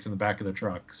 terabytes in the back of the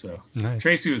truck, so Nice.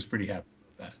 Tracy was pretty happy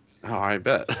with that. Oh, I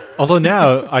bet. Although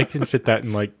now I can fit that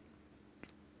in like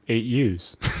 8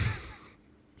 U's.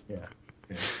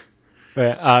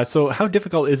 Yeah. So how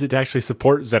difficult is it to actually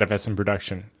support ZFS in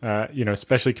production,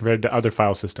 especially compared to other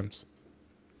file systems?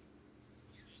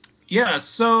 Yeah,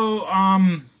 so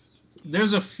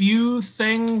there's a few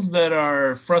things that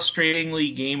are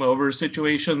frustratingly game over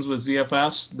situations with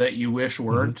ZFS that you wish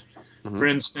weren't. For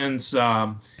instance,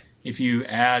 if you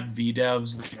add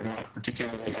VDEVs that you're not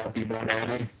particularly happy about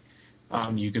adding,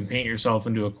 you can paint yourself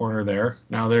into a corner there.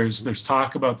 Now there's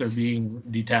talk about there being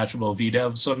detachable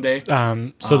VDEVs someday.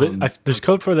 There's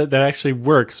code for that actually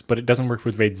works, but it doesn't work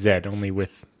with RAID Z, only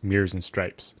with mirrors and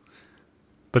stripes.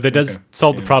 But that does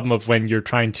solve the problem of when you're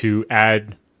trying to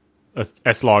add a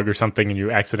S-log or something and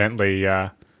you accidentally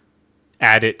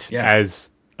add it as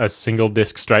a single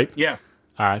disk stripe. Yeah.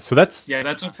 So that's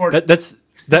unfortunate.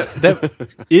 That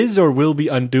is or will be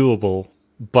undoable,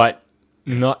 but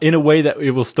not in a way that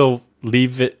it will still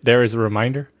leave it there as a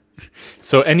reminder.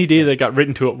 So any data that got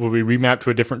written to it will be remapped to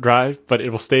a different drive, but it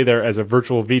will stay there as a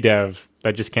virtual VDEV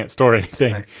that just can't store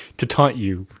anything to taunt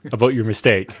you about your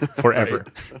mistake forever.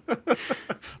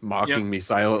 Mocking me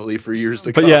silently for years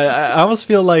to come. But yeah, I almost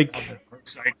feel like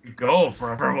go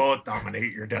forever won't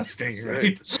dominate your destiny,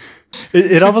 right?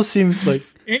 It almost seems like.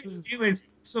 Anyways,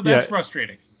 so that's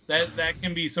frustrating. That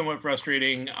can be somewhat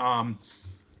frustrating,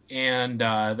 and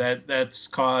that's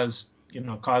caused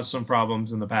some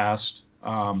problems in the past.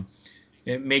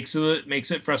 It makes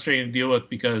it frustrating to deal with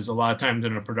because a lot of times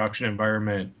in a production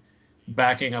environment,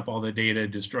 backing up all the data,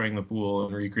 destroying the pool,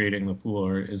 and recreating the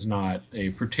pool is not a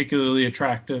particularly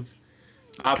attractive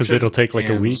option. Because it'll take like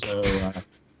a week. So,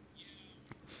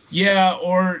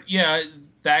 there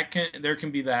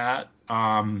can be that.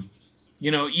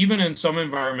 Even in some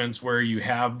environments where you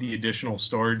have the additional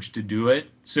storage to do it,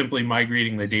 simply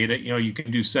migrating the data, you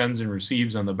can do sends and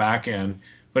receives on the back end,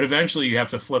 but eventually you have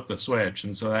to flip the switch.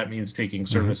 And so that means taking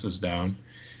services down.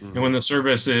 And when the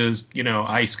service is,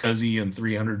 iSCSI and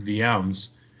 300 VMs,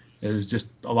 it is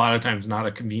just a lot of times not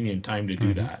a convenient time to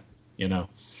do that,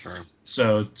 Sure.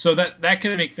 So that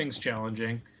can make things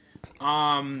challenging.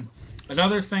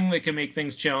 Another thing that can make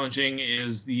things challenging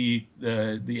is the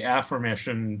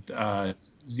aforementioned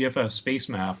ZFS space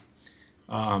map.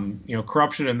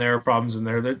 Corruption in there, problems in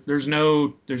there. There's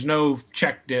no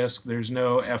check disk, there's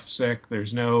no FSIC,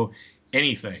 there's no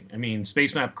anything. I mean,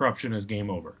 space map corruption is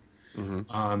game over.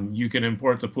 You can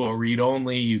import the pool read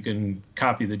only, you can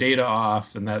copy the data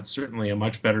off, and that's certainly a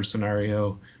much better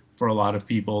scenario for a lot of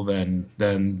people than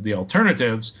the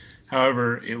alternatives.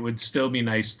 However, it would still be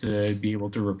nice to be able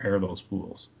to repair those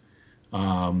pools.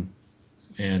 And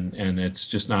it's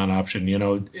just not an option,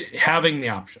 having the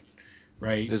option,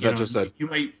 right? Is that just that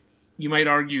you might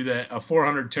argue that a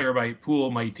 400 terabyte pool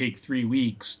might take 3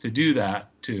 weeks to do that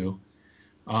too.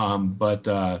 But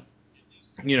at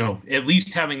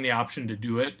least having the option to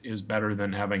do it is better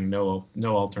than having no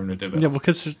alternative. Yeah,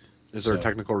 because is there a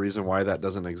technical reason why that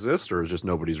doesn't exist, or is just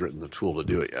nobody's written the tool to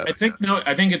do it yet? I think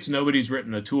it's nobody's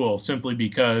written the tool simply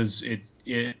because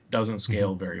it doesn't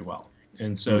scale very well,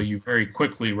 and so you very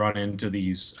quickly run into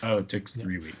these it takes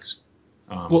 3 weeks,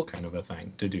 kind of a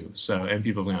thing to do. So and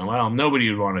people go, well, nobody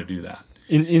would want to do that.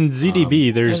 In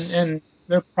ZDB, there's and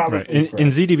they're probably in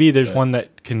ZDB there's one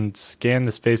that can scan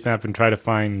the space map and try to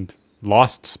find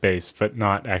lost space, but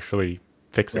not actually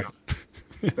fix it.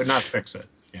 But not fix it.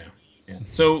 Yeah.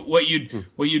 So what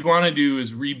you'd want to do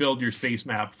is rebuild your space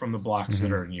map from the blocks that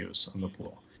are in use on the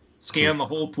pool. Scan the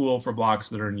whole pool for blocks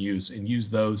that are in use and use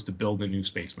those to build a new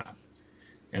space map.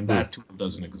 And that tool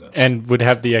doesn't exist. And would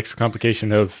have the extra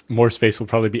complication of more space will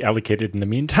probably be allocated in the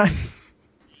meantime.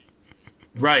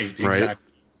 Right,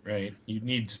 exactly. Right. You'd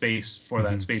need space for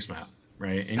that space map,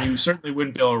 right? And you certainly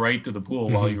wouldn't be able to write to the pool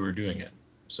while you were doing it.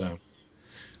 So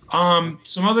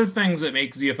some other things that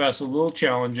make ZFS a little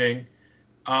challenging.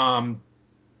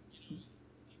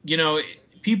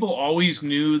 People always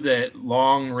knew that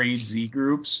long RAID Z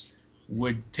groups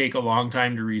would take a long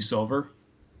time to resilver,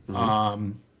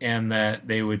 and that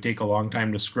they would take a long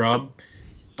time to scrub,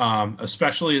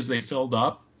 especially as they filled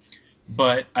up.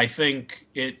 But I think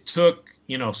it took,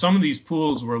 some of these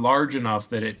pools were large enough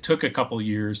that it took a couple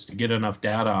years to get enough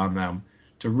data on them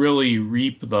to really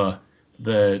reap the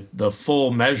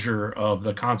full measure of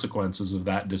the consequences of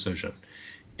that decision.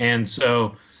 And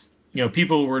so,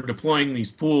 people were deploying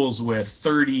these pools with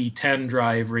 30 10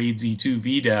 drive RAID Z2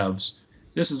 VDEVs.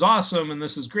 This is awesome and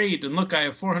this is great. And look, I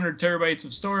have 400 terabytes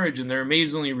of storage and they're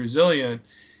amazingly resilient.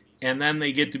 And then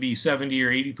they get to be 70 or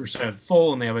 80%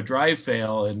 full and they have a drive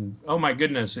fail. And oh my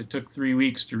goodness, it took 3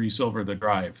 weeks to resilver the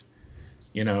drive,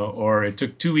 or it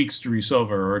took 2 weeks to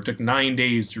resilver, or it took 9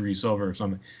 days to resilver or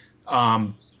something.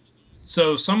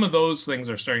 So some of those things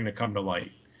are starting to come to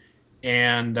light.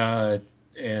 And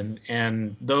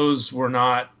those were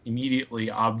not immediately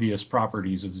obvious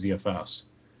properties of ZFS.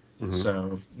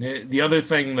 So the other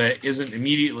thing that isn't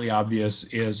immediately obvious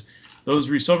is those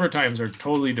resilver times are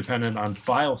totally dependent on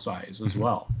file size as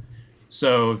well.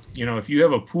 So, if you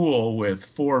have a pool with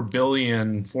 4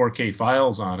 billion 4K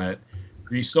files on it,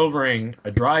 resilvering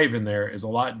a drive in there is a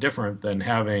lot different than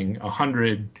having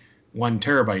 100 1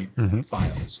 terabyte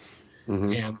files.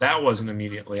 And that wasn't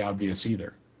immediately obvious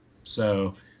either.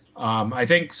 So I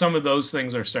think some of those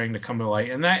things are starting to come to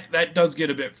light. And that does get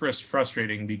a bit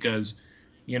frustrating because,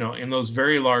 in those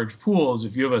very large pools,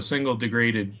 if you have a single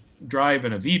degraded drive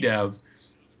in a VDEV,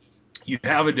 you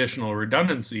have additional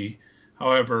redundancy.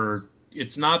 However,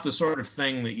 it's not the sort of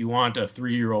thing that you want a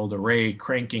 3-year-old array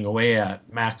cranking away at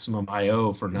maximum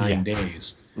I/O for 9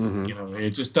 days. It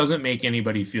just doesn't make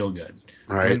anybody feel good.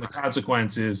 Right. And the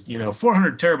consequence is,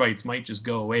 400 terabytes might just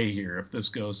go away here if this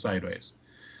goes sideways.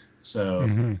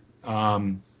 So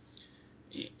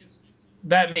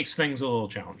that makes things a little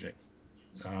challenging.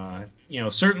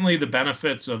 Certainly the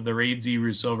benefits of the RAID Z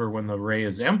resilver when the array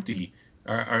is empty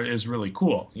is really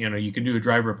cool. You can do a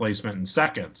drive replacement in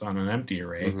seconds on an empty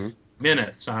array,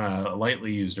 minutes on a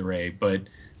lightly used array, but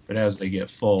as they get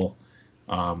full,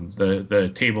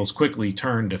 the tables quickly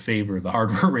turn to favor the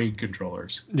hardware RAID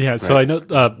controllers. Yeah, so I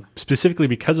know specifically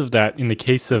because of that, in the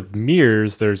case of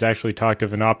mirrors, there's actually talk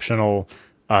of an optional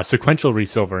sequential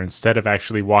resilver instead of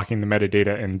actually walking the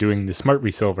metadata and doing the smart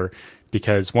resilver,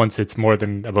 because once it's more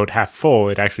than about half full,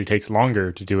 it actually takes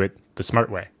longer to do it the smart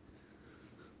way.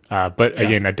 But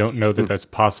again, I don't know that that's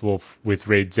possible with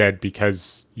RAID Z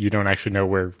because you don't actually know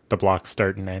where the blocks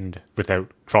start and end without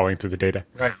crawling through the data.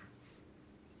 Right.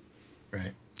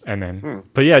 And then,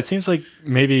 but yeah, it seems like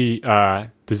maybe the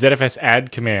ZFS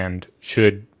add command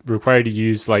should require you to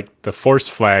use like the force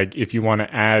flag if you want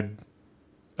to add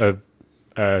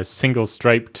a single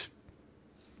striped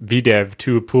VDEV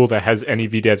to a pool that has any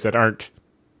VDEVs that aren't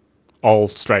all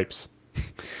stripes,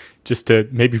 just to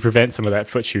maybe prevent some of that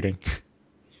foot shooting.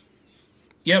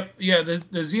 Yep. Yeah. The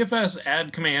ZFS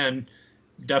add command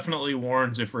definitely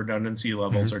warns if redundancy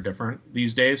levels are different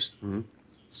these days.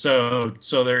 So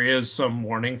there is some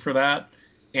warning for that,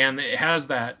 and it has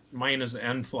that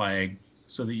 -n flag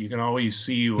so that you can always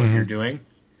see what you're doing.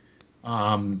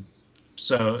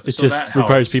 So it so just that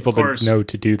requires helps. people Of course, to know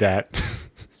to do that,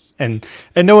 and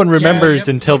no one remembers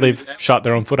until they've shot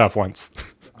their own foot off once.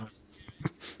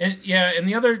 And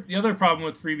the other problem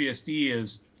with FreeBSD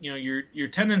is your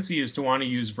tendency is to want to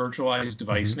use virtualized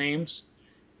device names,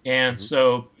 and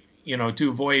so to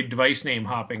avoid device name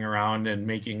hopping around and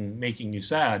making you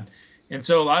sad. And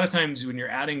so a lot of times when you're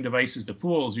adding devices to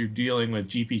pools, you're dealing with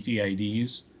GPT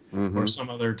IDs or some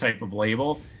other type of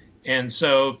label, and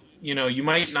so you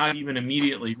might not even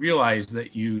immediately realize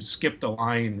that you skipped a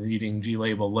line reading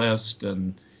glabel list,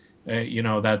 and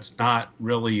that's not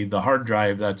really the hard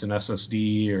drive, that's an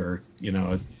SSD, or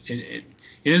it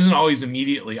isn't always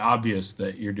immediately obvious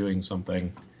that you're doing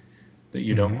something that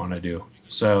you don't want to do.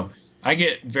 So I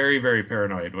get very, very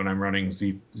paranoid when I'm running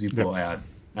zpool add.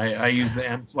 I use the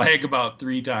M flag about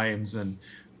 3 times, and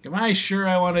am I sure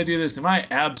I want to do this? Am I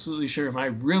absolutely sure? Am I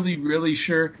really, really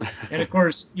sure? And of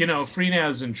course,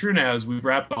 FreeNAS and TrueNAS, we've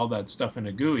wrapped all that stuff in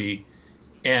a GUI,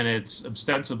 and it's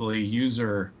ostensibly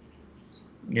user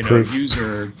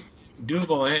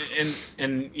doable,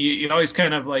 and you always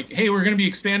kind of like, hey, we're going to be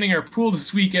expanding our pool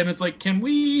this weekend. It's like, can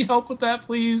we help with that,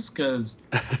 please? Because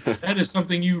that is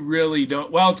something you really don't.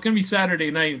 Well, it's going to be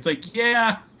Saturday night. It's like,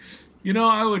 yeah,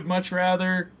 I would much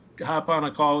rather hop on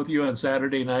a call with you on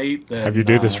Saturday night than have you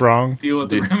do this wrong? Deal with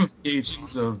the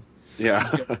ramifications of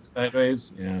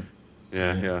sideways.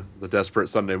 Yeah. The desperate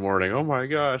Sunday morning. Oh my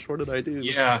gosh, what did I do?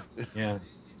 Yeah.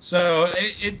 So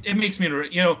it makes me,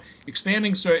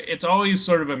 expanding storage, it's always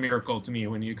sort of a miracle to me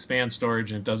when you expand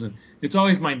storage and it doesn't, it's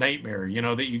always my nightmare,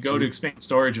 that you go to expand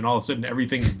storage and all of a sudden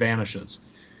everything vanishes.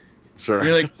 Sure. And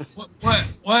you're like,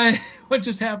 what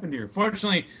just happened here?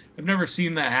 Fortunately, I've never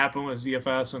seen that happen with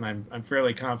ZFS, and I'm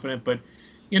fairly confident, but,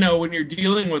 when you're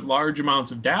dealing with large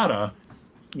amounts of data,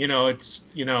 it's,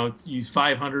 use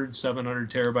 500,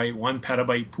 700 terabyte, 1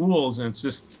 petabyte pools, and it's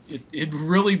just, it'd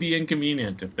really be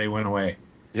inconvenient if they went away.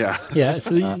 Yeah.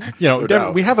 So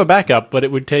we have a backup, but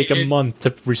it would take a month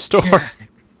to restore.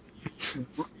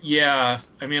 Yeah,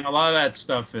 I mean, a lot of that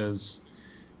stuff is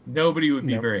nobody would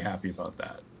be very happy about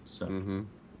that. So,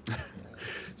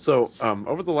 So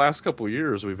over the last couple of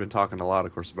years, we've been talking a lot,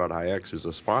 of course, about IX, who's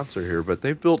a sponsor here, but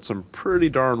they've built some pretty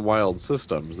darn wild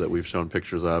systems that we've shown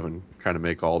pictures of and kind of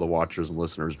make all the watchers and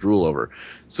listeners drool over.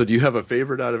 So, do you have a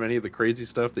favorite out of any of the crazy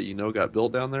stuff that got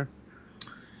built down there?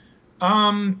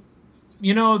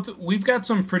 We've got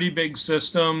some pretty big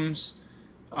systems.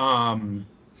 Some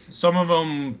of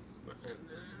them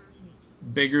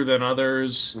bigger than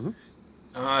others.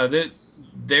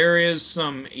 There is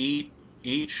some 8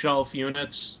 8 shelf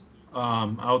units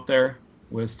out there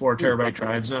with 4 terabyte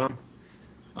drives in them.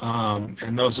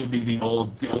 And those would be the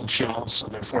old shelves, so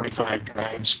they're 45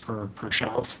 drives per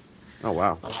shelf. Oh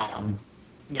wow.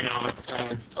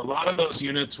 A lot of those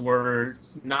units were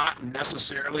not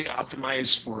necessarily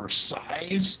optimized for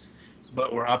size,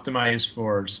 but were optimized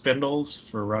for spindles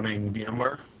for running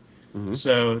VMware. Hmm.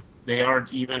 So they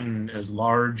aren't even as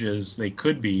large as they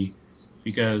could be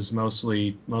because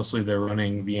mostly they're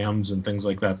running VMs and things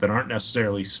like that aren't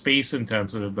necessarily space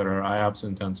intensive but are IOPS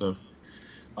intensive.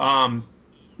 Um,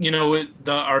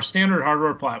 our standard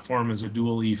hardware platform is a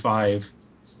dual E5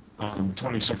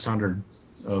 2600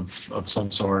 of some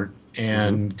sort, Hmm.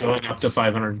 and going up to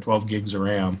 512 gigs of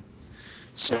RAM.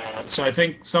 So I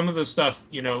think some of the stuff,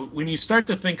 when you start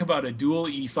to think about a dual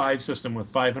E5 system with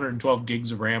 512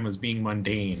 gigs of RAM as being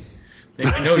mundane,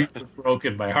 then you know you're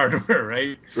broken by hardware,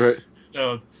 right? Right.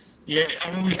 So, yeah,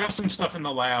 I mean, we have some stuff in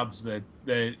the labs that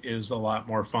is a lot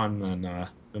more fun than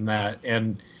that.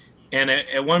 And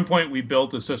at one point, we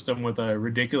built a system with a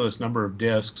ridiculous number of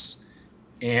disks,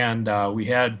 and we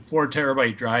had 4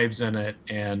 terabyte drives in it,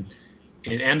 and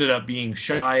it ended up being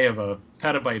shy of a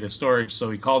petabyte of storage, so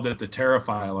we called it the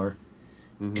Terafiler,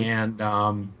 Hmm. and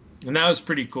that was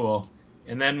pretty cool.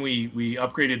 And then we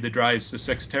upgraded the drives to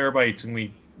 6 terabytes, and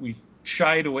we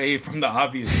shied away from the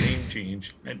obvious name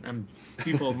change, and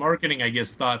people marketing, I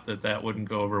guess, thought that wouldn't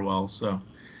go over well. So,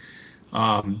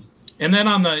 um, and then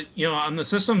on the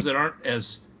systems that aren't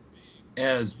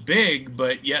as big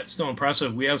but yet still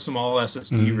impressive, we have some all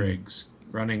SSD Mm. rigs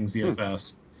running Hmm.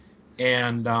 ZFS,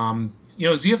 and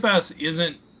ZFS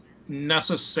isn't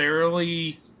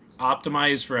necessarily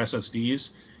optimized for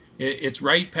SSDs. Its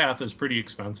write path is pretty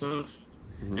expensive,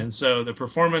 Hmm. and so the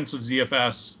performance of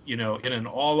ZFS, in an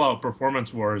all-out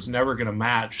performance war, is never going to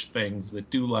match things that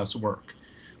do less work.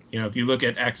 If you look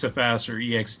at XFS or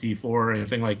EXT4 or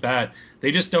anything like that,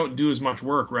 they just don't do as much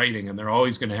work writing, and they're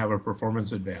always going to have a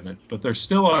performance advantage. But there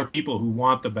still are people who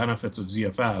want the benefits of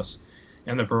ZFS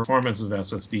and the performance of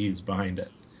SSDs behind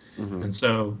it. Hmm. And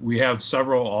so we have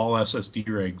several all SSD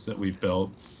rigs that we've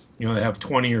built. They have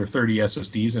 20 or 30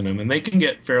 SSDs in them, and they can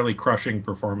get fairly crushing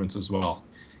performance as well,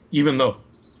 even though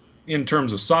in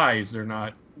terms of size, they're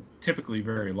not typically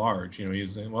very large. You're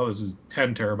saying, well, this is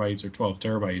 10 terabytes or 12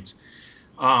 terabytes.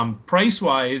 Price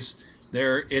wise,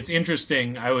 it's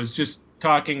interesting. I was just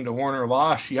talking to Warner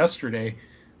Losh yesterday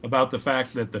about the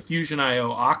fact that the Fusion IO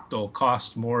Octal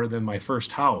cost more than my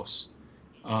first house.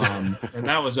 And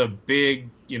that was a big,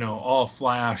 all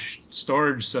flash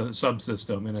storage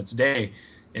subsystem in its day.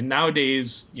 And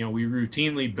nowadays, we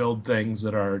routinely build things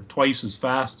that are twice as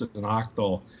fast as an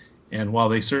Octal. And while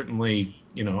they certainly,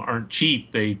 aren't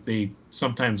cheap, they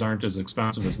sometimes aren't as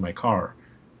expensive as my car.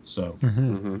 So,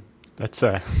 Hmm. Hmm. That's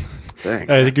Dang.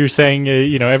 I think you're saying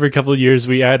every couple of years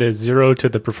we add a zero to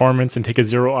the performance and take a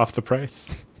zero off the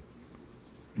price.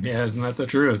 yeah, isn't that the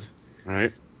truth?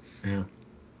 Right.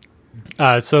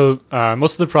 Yeah. So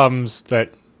most of the problems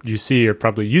that you see are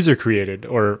probably user created,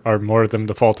 or are more of them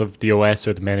the fault of the OS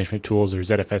or the management tools or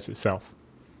ZFS itself?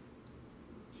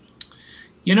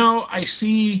 I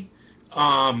see,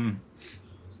 um,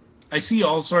 I see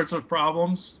all sorts of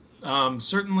problems.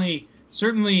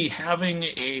 Certainly having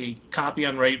a copy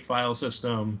on write file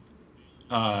system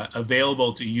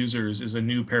available to users is a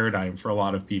new paradigm for a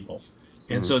lot of people.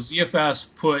 And Hmm. so ZFS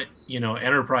put,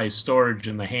 enterprise storage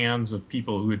in the hands of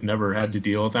people who had never had to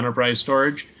deal with enterprise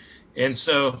storage. And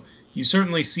so you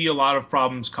certainly see a lot of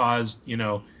problems caused,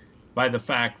 by the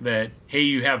fact that, hey,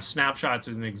 you have snapshots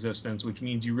in existence, which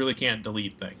means you really can't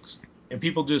delete things. And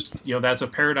people just, that's a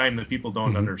paradigm that people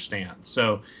don't Hmm. understand.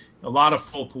 So a lot of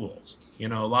full pools, a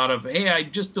lot of, hey, I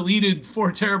just deleted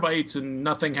 4 terabytes and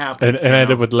nothing happened. And I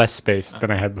ended up with less space than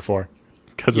I had before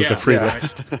because of the Yeah, free Yeah. right.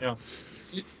 list. Yeah.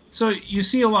 So you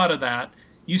see a lot of that.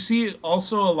 You see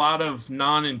also a lot of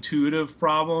non-intuitive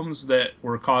problems that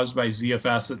were caused by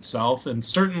ZFS itself, and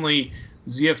certainly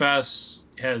ZFS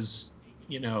has,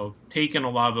 taken a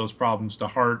lot of those problems to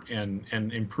heart and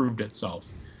improved itself,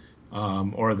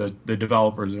 or the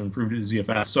developers have improved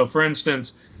ZFS. So, for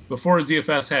instance, before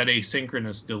ZFS had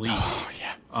asynchronous delete, Oh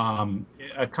yeah,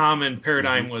 a common Hmm.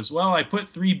 paradigm was, well, I put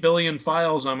 3 billion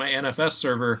files on my NFS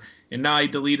server, and now I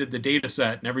deleted the data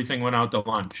set and everything went out to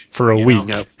lunch, for a you know?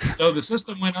 Yep. week. So the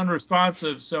system went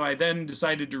unresponsive, so I then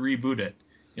decided to reboot it.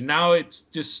 And now it's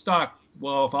just stuck,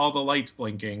 well, with all the lights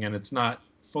blinking and it's not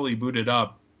fully booted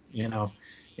up, you know?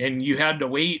 And you had to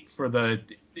wait for the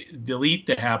delete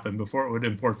to happen before it would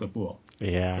import the pool,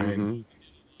 Yeah. right? Hmm.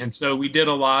 And so we did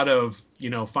a lot of,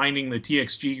 finding the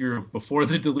TXG group before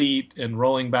the delete and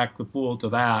rolling back the pool to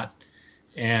that,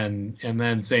 and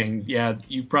then saying, yeah,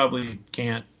 you probably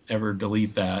can't ever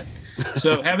delete that.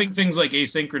 So having things like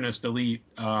asynchronous delete,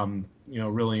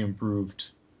 really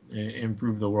improved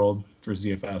the world for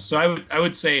ZFS. So I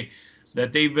would say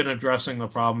that they've been addressing the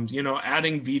problems.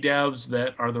 Adding VDEVs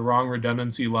that are the wrong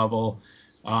redundancy level.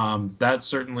 That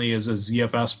certainly is a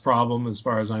ZFS problem as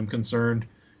far as I'm concerned.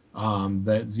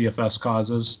 That ZFS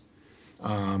causes.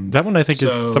 That one I think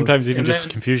is sometimes even just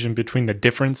confusion between the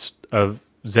difference of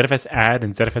ZFS add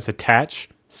and ZFS attach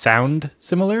sound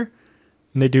similar,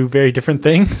 and they do very different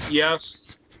things.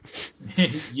 Yes.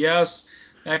 Yes,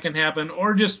 that can happen.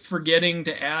 Or just forgetting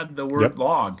to add the word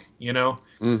log,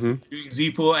 Mm-hmm. Doing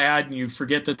zpool add and you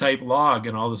forget to type log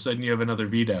and all of a sudden you have another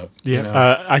VDEV.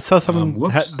 Yeah, I saw someone,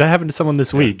 that happened to someone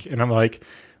this week, and I'm like,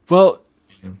 well,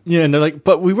 and they're like,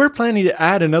 but we were planning to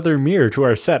add another mirror to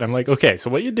our set. I'm like, okay, so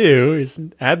what you do is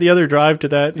add the other drive to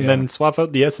that and then swap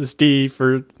out the SSD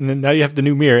and then now you have the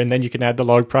new mirror and then you can add the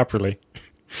log properly.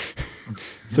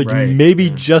 So you maybe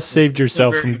just saved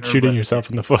yourself from shooting yourself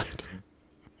in the foot.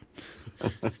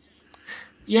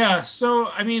 Yeah,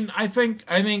 so I think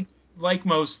like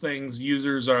most things,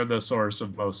 users are the source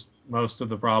of most of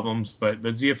the problems, but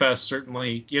ZFS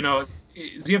certainly,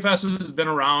 ZFS has been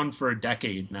around for a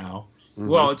decade now. Mm-hmm.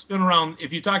 Well, it's been around.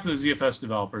 If you talk to the ZFS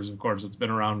developers, of course, it's been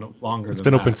around longer. It's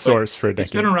been open source for a decade.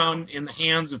 It's been around in the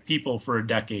hands of people for a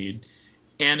decade,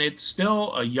 and it's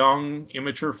still a young,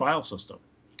 immature file system.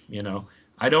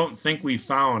 I don't think we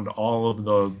found all of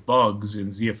the bugs in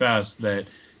ZFS that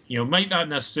might not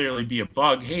necessarily be a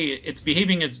bug. Hey, it's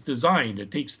behaving as designed. It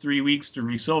takes 3 weeks to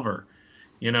resilver,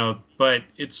 but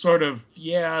it's sort of,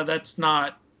 that's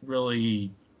not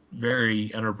really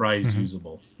very enterprise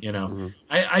usable.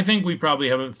 I think we probably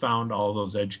haven't found all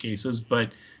those edge cases,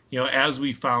 but as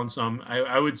we found some,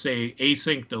 I would say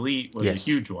async delete was a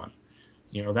huge one.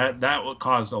 That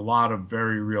caused a lot of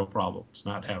very real problems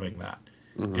not having that.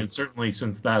 Mm-hmm. And certainly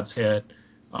since that's hit,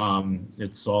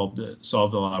 it solved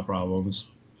a lot of problems.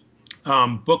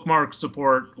 Bookmark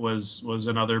support was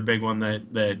another big one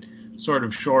that sort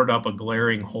of shored up a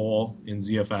glaring hole in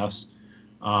ZFS.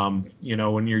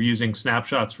 When you're using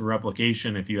snapshots for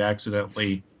replication, if you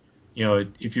accidentally,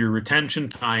 if your retention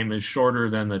time is shorter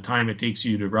than the time it takes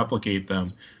you to replicate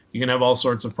them, you can have all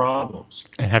sorts of problems.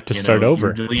 And have to start over.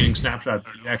 You're deleting snapshots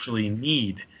that you actually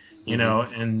need,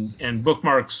 and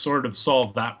bookmarks sort of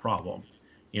solve that problem,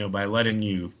 by letting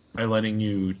you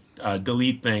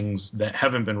delete things that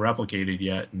haven't been replicated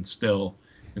yet and still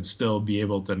be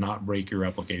able to not break your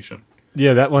replication.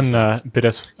 Yeah, that one bit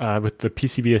us with the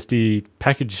PCBSD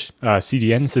package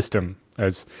CDN system,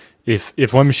 as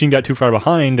if one machine got too far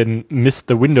behind and missed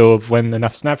the window of when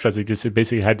enough snapshots existed, it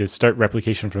basically had to start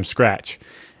replication from scratch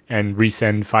and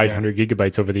resend 500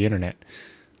 gigabytes over the internet.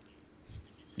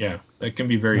 Yeah, that can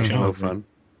be very challenging. Fun.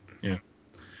 Yeah.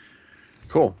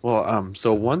 Cool. Well,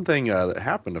 so one thing that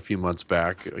happened a few months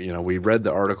back, we read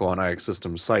the article on IX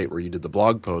Systems site where you did the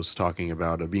blog post talking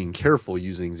about being careful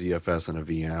using ZFS in a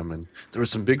VM, and there was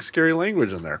some big scary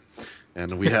language in there.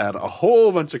 And we had a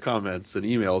whole bunch of comments and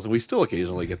emails, and we still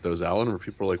occasionally get those, Alan, where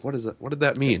people are like, what is that? What did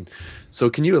that mean? So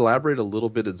can you elaborate a little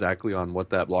bit exactly on what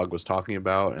that blog was talking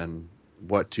about and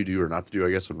what to do or not to do,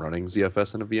 I guess, when running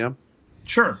ZFS in a VM?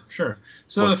 Sure.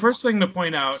 So the first thing to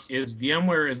point out is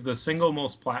VMware is the single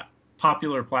most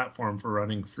popular platform for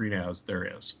running FreeNAS there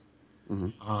is.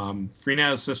 Mm-hmm.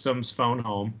 FreeNAS systems phone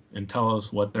home and tell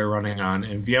us what they're running on,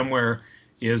 and VMware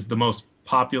is the most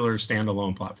popular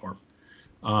standalone platform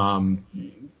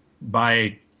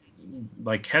by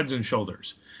like heads and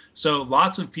shoulders. So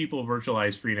lots of people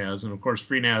virtualize FreeNAS, and of course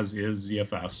FreeNAS is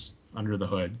ZFS under the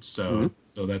hood. So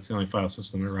that's the only file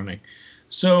system they're running.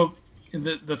 So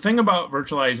the thing about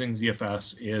virtualizing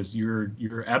ZFS is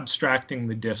you're abstracting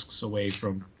the disks away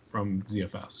from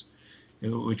ZFS,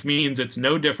 which means it's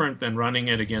no different than running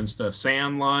it against a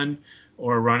SAN LUN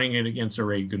or running it against a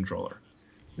RAID controller.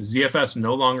 ZFS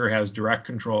no longer has direct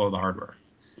control of the hardware.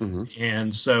 Mm-hmm.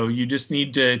 And so you just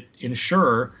need to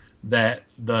ensure that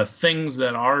the things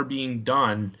that are being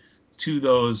done to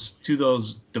those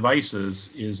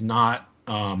devices is not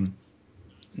something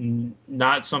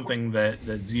that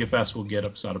ZFS will get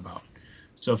upset about.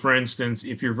 So for instance,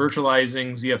 if you're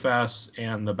virtualizing ZFS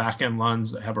and the backend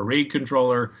LUNs have a RAID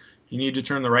controller, you need to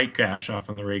turn the write cache off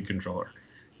on the RAID controller.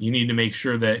 You need to make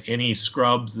sure that any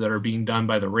scrubs that are being done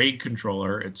by the RAID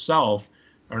controller itself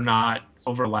are not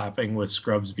overlapping with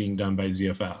scrubs being done by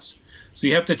ZFS. So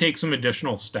you have to take some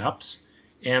additional steps,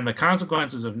 and the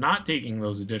consequences of not taking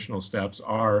those additional steps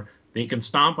are they can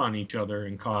stomp on each other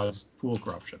and cause pool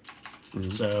corruption. Mm-hmm.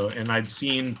 So, and I've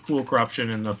seen pool corruption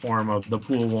in the form of the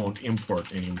pool won't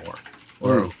import anymore,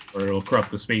 or it'll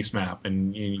corrupt the space map,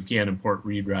 and you can't import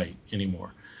read-write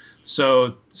anymore.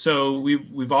 So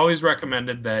we've always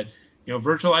recommended that,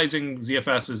 virtualizing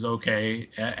ZFS is okay,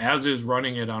 as is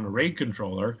running it on a RAID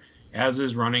controller, as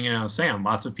is running it on SAN.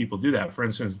 Lots of people do that. For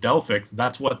instance, Delphix,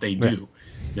 that's what they Yeah. do.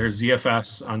 There's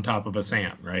ZFS on top of a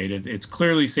SAN, right? It's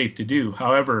clearly safe to do.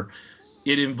 However,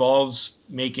 it involves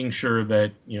making sure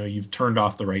that you've turned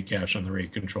off the write cache on the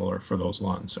RAID controller for those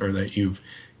LUNs, or that you've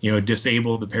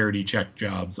disabled the parity check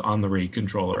jobs on the RAID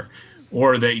controller,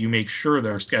 or that you make sure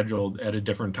they're scheduled at a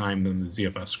different time than the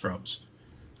ZFS scrubs.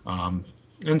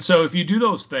 And so if you do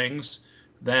those things,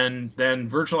 then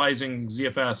virtualizing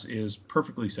ZFS is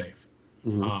perfectly safe.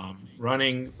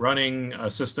 Running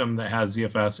a system that has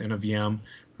ZFS in a VM,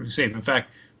 pretty safe. In fact,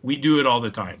 we do it all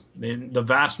the time. The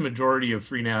vast majority of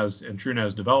FreeNAS and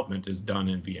TrueNAS development is done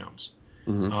in VMs.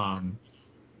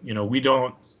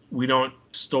 We don't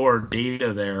store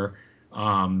data there,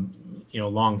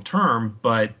 long term.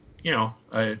 But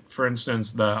for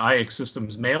instance, the IX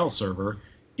Systems mail server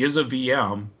is a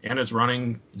VM and it's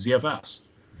running ZFS,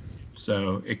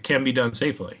 so it can be done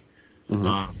safely.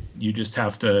 You just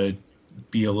have to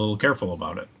be a little careful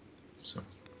about it. So.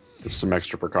 There's some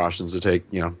extra precautions to take,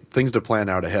 things to plan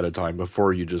out ahead of time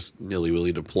before you just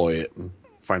nilly-willy deploy it and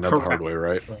find out the hard way,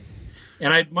 right?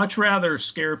 And I'd much rather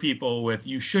scare people with,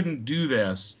 you shouldn't do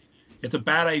this. It's a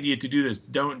bad idea to do this.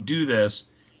 Don't do this.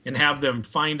 And have them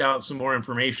find out some more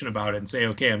information about it and say,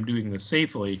 okay, I'm doing this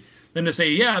safely. Than to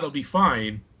say, yeah, it'll be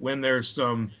fine, when there's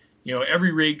some,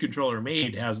 every RAID controller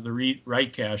made has the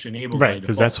write cache enabled. Right,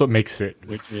 because that's what makes it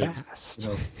which fast. Is,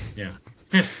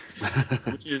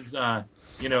 which is, a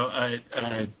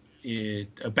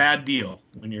bad deal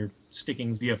when you're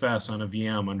sticking ZFS on a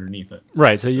VM underneath it.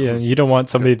 Right. So yeah, you don't want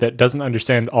somebody that doesn't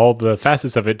understand all the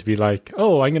facets of it to be like,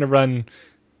 oh, I'm going to run,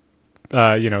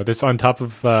 this on top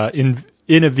of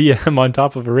in a VM on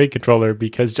top of a RAID controller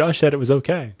because Josh said it was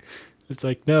okay. It's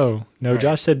like, no. Right.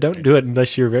 Josh said don't do it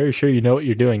unless you're very sure you know what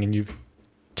you're doing and you've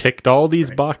ticked all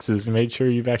these boxes and made sure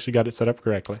you've actually got it set up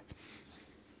correctly.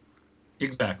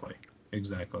 Exactly.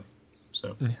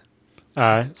 So.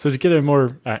 Yeah. So to get a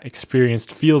more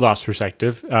experienced field ops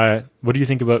perspective, what do you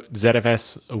think about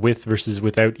ZFS with versus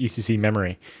without ECC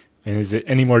memory? And is it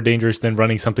any more dangerous than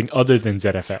running something other than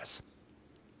ZFS?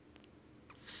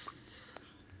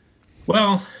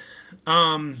 Well,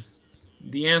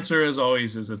 the answer, as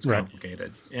always, is it's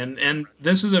complicated. Right. And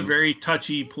this is a very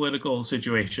touchy political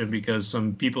situation because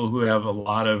some people who have a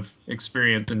lot of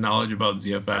experience and knowledge about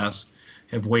ZFS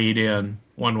have weighed in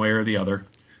one way or the other.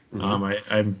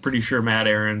 I'm pretty sure Matt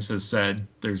Ahrens has said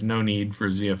there's no need for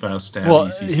ZFS to have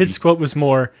ECC. His quote was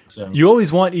more, you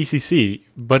always want ECC,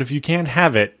 but if you can't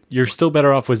have it, you're still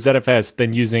better off with ZFS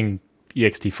than using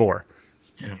ext4.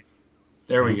 Yeah,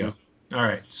 there we go. All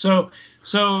right, so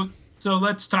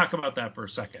let's talk about that for a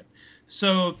second.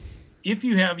 So if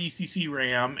you have ECC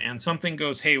RAM and something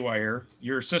goes haywire,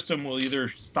 your system will either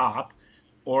stop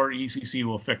or ECC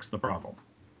will fix the problem.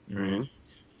 Right?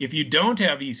 If you don't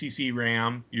have ECC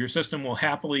RAM, your system will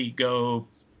happily go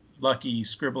lucky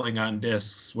scribbling on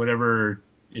disks, whatever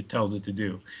it tells it to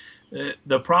do.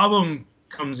 The problem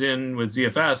comes in with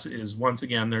ZFS is, once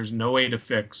again, there's no way to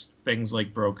fix things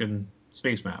like broken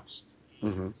space maps.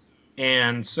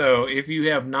 And so if you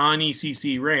have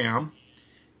non-ECC RAM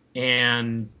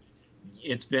and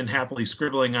it's been happily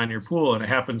scribbling on your pool and it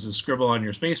happens to scribble on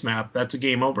your space map, that's a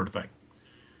game over thing.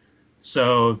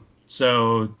 So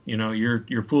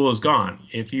your pool is gone.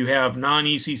 If you have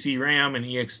non-ECC RAM and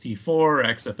ext4 or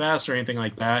XFS or anything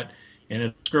like that, and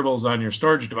it scribbles on your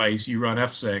storage device, you run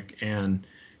fsic and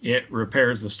it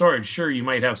repairs the storage. Sure, you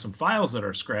might have some files that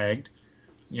are scragged,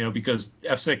 because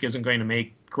fsic isn't going to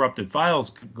make corrupted files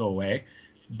go away.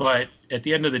 But at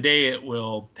the end of the day, it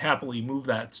will happily move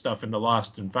that stuff into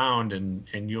lost and found, and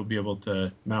you'll be able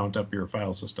to mount up your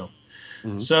file system.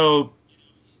 So,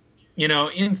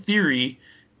 in theory,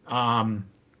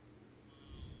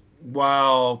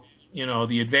 while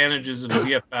the advantages of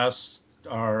ZFS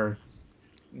are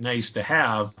nice to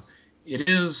have, it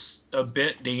is a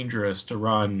bit dangerous to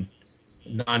run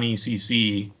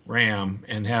non-ECC RAM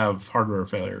and have hardware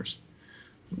failures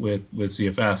with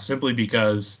ZFS, simply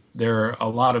because there are a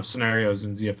lot of scenarios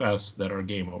in ZFS that are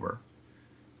game over.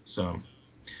 So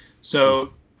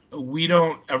we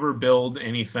don't ever build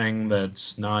anything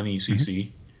that's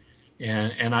non-ECC.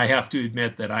 And I have to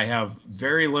admit that I have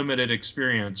very limited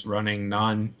experience running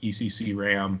non-ECC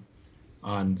RAM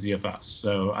on ZFS.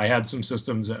 So I had some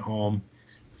systems at home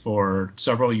for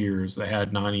several years that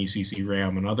had non-ECC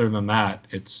RAM, and other than that,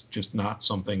 it's just not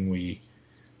something we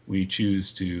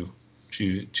choose to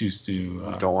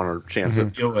don't want to chance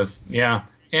it. Deal with. Yeah,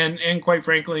 and quite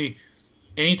frankly,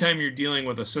 anytime you're dealing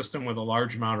with a system with a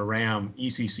large amount of RAM,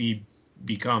 ECC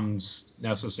becomes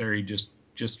necessary just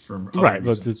from other Right.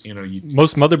 Well, reasons. You know,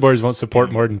 most motherboards won't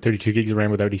support more than 32 gigs of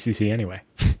RAM without ECC anyway.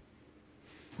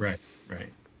 right,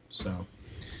 right. So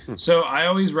I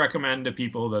always recommend to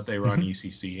people that they run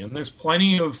ECC, and there's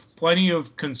plenty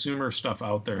of consumer stuff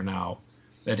out there now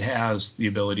that has the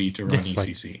ability to run Yes,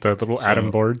 ECC. like the little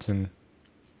atom boards and.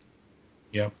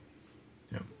 Yep.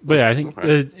 But yeah, I think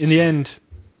in the end,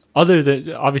 other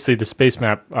than obviously the space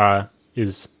map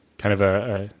is kind of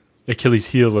a Achilles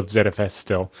heel of ZFS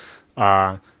still.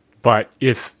 But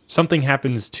if something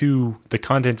happens to the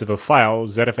contents of a file,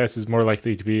 ZFS is more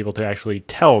likely to be able to actually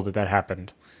tell that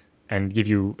happened and give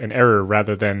you an error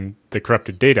rather than the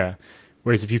corrupted data.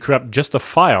 Whereas if you corrupt just a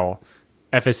file,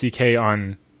 FSCK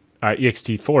on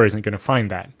ext4 isn't going to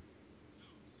find that.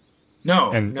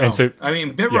 No, And no. so, I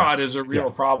mean, bit rot is a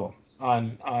real problem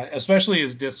on, especially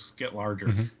as disks get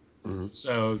larger.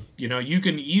 So you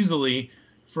can easily,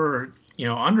 for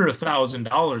under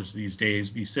 $1,000 these days,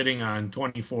 be sitting on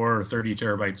 24 or 30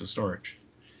 terabytes of storage.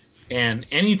 And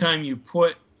anytime you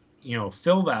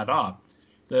fill that up,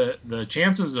 the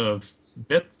chances of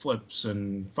bit flips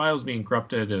and files being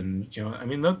corrupted, and I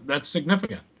mean that's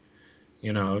significant.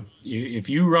 If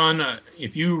you run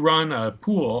a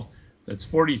pool that's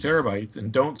 40 terabytes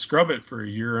and don't scrub it for a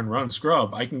year and run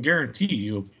scrub, I can guarantee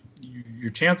your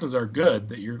chances are good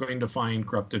that you're going to find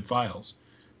corrupted files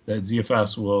that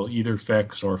ZFS will either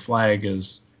fix or flag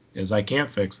as I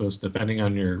can't fix this, depending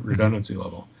on your redundancy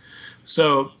level.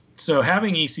 So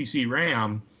having ECC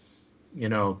RAM,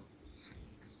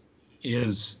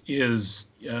 is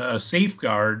a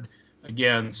safeguard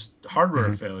against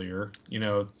hardware failure.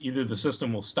 Either the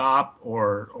system will stop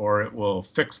or it will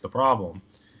fix the problem.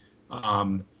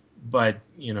 But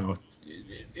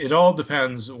it all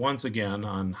depends once again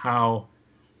on how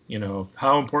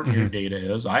important your data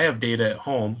is. I have data at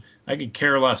home. I could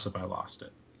care less if I lost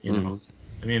it. I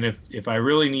mean, if I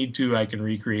really need to, I can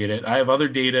recreate it. I have other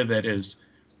data that is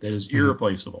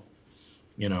irreplaceable.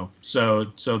 So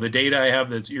the data I have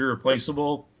that's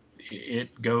irreplaceable,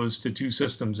 it goes to two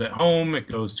systems at home, it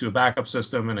goes to a backup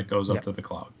system, and it goes up to the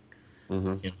cloud.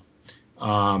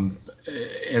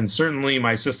 And certainly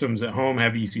my systems at home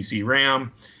have ECC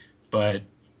RAM, but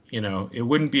it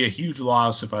wouldn't be a huge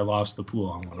loss if I lost the pool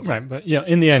on one of them. Right, but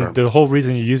in the end, the whole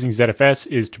reason you're using ZFS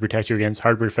is to protect you against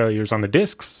hardware failures on the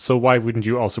disks. So why wouldn't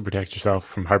you also protect yourself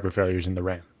from hardware failures in the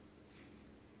RAM?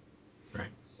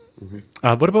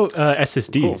 Right. What about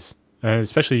SSDs? Cool.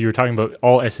 Especially you were talking about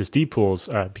all SSD pools,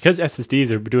 because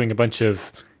SSDs are doing a bunch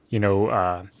of,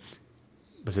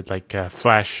 was it like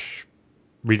flash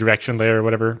redirection layer or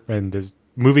whatever, and there's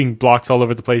moving blocks all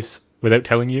over the place without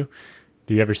telling you.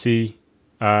 Do you ever see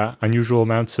unusual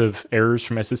amounts of errors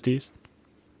from SSDs?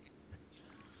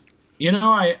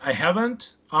 I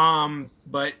haven't,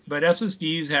 but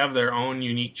SSDs have their own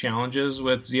unique challenges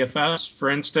with ZFS. For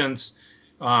instance,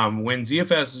 when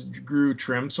ZFS grew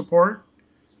trim support,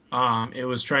 it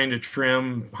was trying to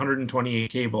trim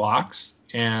 128K blocks,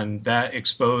 and that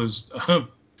exposed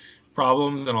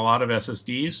problems in a lot of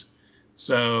SSDs.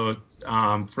 So,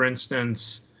 for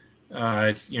instance,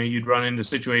 you'd run into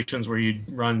situations where you'd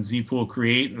run zpool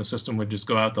create, and the system would just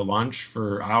go out to lunch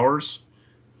for hours,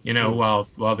 while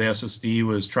the SSD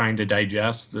was trying to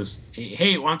digest this.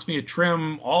 Hey, it wants me to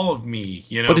trim all of me,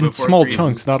 but in small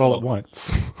chunks, not all at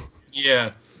once.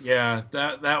 Yeah,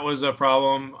 that was a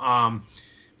problem.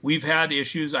 We've had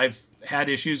issues. I've had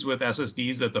issues with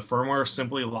SSDs that the firmware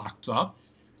simply locks up.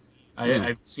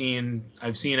 I've seen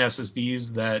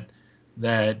SSDs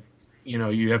that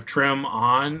you have trim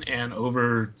on, and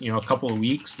over a couple of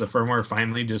weeks, the firmware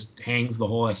finally just hangs the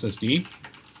whole SSD.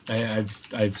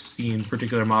 I've seen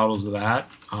particular models of that.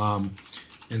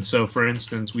 And so, for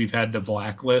instance, we've had to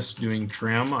blacklist doing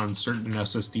trim on certain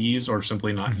SSDs or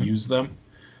simply not use them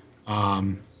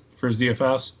for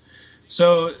ZFS.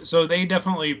 So they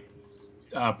definitely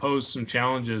pose some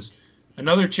challenges.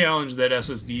 Another challenge that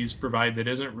SSDs provide that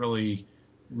isn't really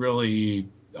related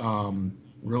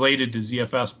to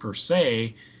ZFS per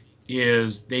se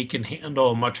is they can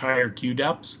handle much higher queue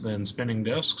depths than spinning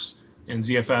disks, and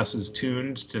ZFS is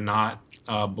tuned to not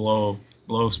blow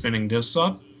spinning disks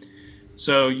up.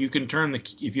 So you can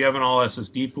if you have an all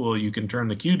SSD pool, you can turn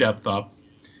the queue depth up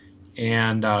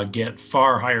and get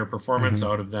far higher performance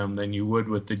out of them than you would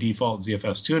with the default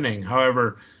ZFS tuning.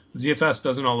 However, ZFS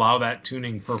doesn't allow that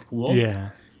tuning per pool. Yeah.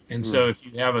 And so if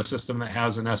you have a system that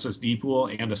has an SSD pool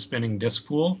and a spinning disk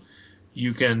pool,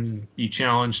 you can be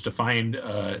challenged to find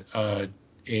a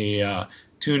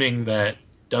tuning that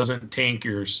doesn't tank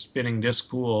your spinning disk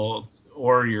pool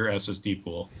or your SSD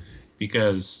pool,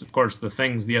 because of course the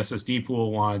things the SSD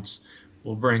pool wants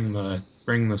will bring the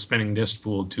bring the spinning disk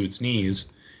spool to its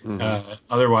knees.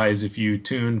 Otherwise, if you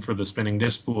tune for the spinning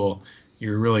disk spool,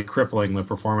 you're really crippling the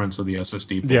performance of the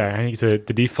SSD pool. Yeah, I think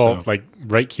the default like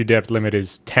write queue depth limit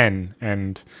is 10,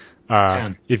 and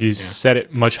 10. if you set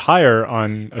it much higher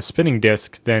on a spinning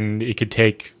disk, then it could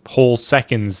take whole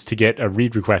seconds to get a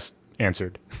read request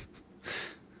answered.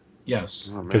 Yes.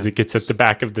 Because it gets at the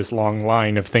back of this long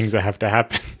line of things that have to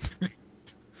happen.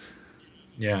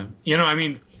 Yeah. I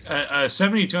mean, a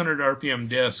 7200 RPM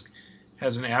disk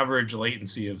has an average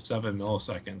latency of 7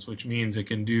 milliseconds, which means it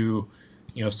can do,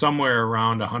 somewhere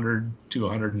around 100 to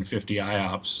 150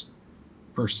 IOPS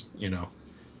per,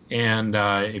 and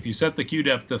if you set the queue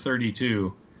depth to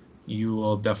 32, you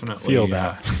will definitely feel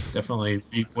that. Definitely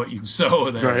reap what you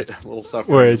sow there. Right, a little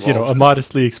suffering. Whereas, a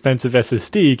modestly expensive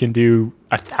SSD can do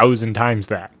 1,000 times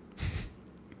that.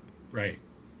 Right.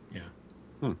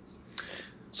 Yeah.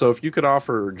 So if you could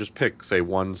offer, just pick, say,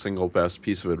 one single best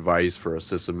piece of advice for a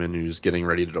sysadmin who's getting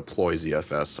ready to deploy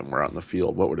ZFS somewhere out in the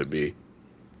field, what would it be?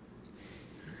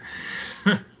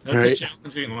 That's a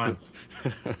challenging one.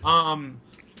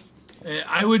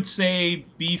 I would say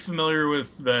be familiar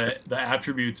with the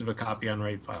attributes of a copy on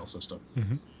write file system.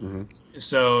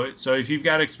 So if you've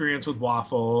got experience with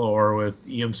Waffle or with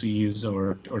EMCs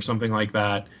or something like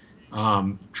that,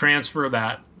 transfer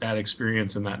that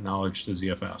experience and that knowledge to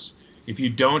ZFS. If you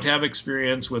don't have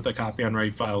experience with a copy on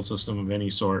write file system of any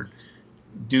sort,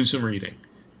 do some reading,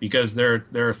 because there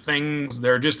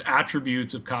are just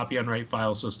attributes of copy on write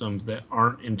file systems that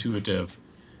aren't intuitive.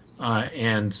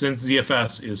 And since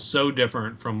ZFS is so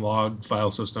different from log file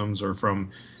systems or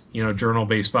from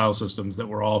journal-based file systems that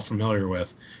we're all familiar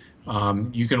with,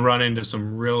 you can run into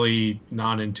some really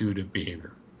non-intuitive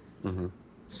behavior.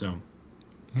 So.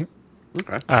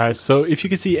 Okay. So if you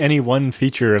could see any one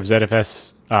feature of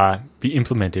ZFS be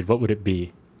implemented, what would it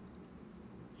be?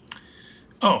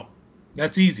 Oh,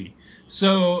 that's easy.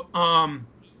 So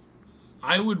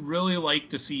I would really like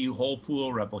to see whole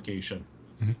pool replication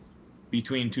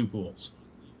between two pools.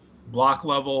 Block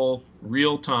level,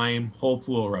 real time, whole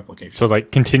pool replication. So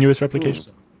like continuous replication?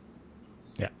 So,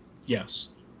 yeah. Yes.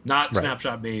 Not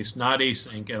snapshot based, not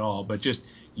async at all, but just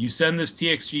you send this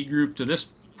TXG group to this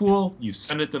pool, you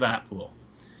send it to that pool.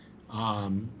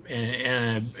 And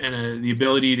the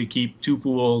ability to keep two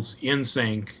pools in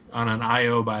sync on an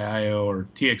IO by IO or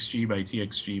TXG by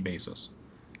TXG basis.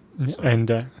 So.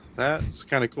 And that's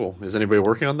kind of cool. Is anybody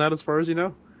working on that as far as you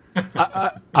know?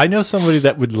 I know somebody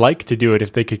that would like to do it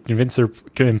if they could convince their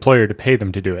employer to pay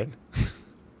them to do it.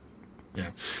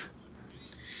 Yeah.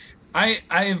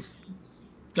 I've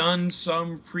done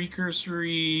some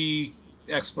precursory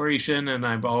exploration, and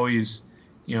I've always,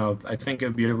 I think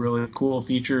it'd be a really cool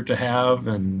feature to have,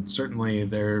 and certainly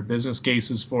there are business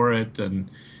cases for it, and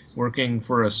working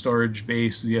for a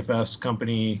storage-based ZFS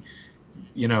company,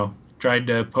 tried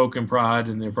to poke and prod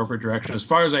in the appropriate direction. As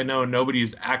far as I know, nobody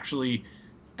is actually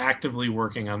actively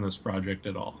working on this project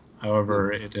at all.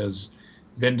 However, it has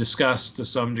been discussed to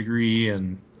some degree,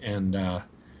 and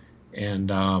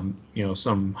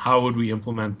some how would we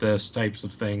implement this types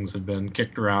of things have been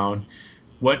kicked around.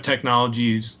 What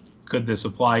technologies could this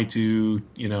apply to?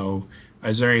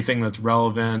 Is there anything that's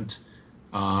relevant?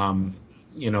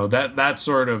 That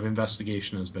sort of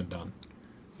investigation has been done.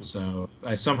 So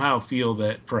I somehow feel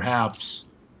that perhaps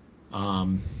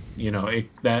that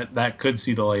could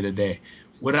see the light of day.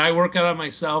 Would I work on it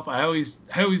myself? I always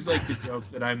like to joke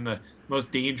that I'm the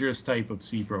most dangerous type of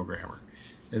C programmer.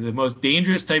 The most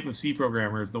dangerous type of C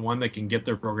programmer is the one that can get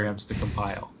their programs to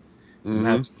compile. And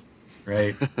that's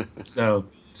right. So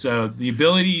the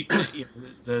ability,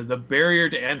 the barrier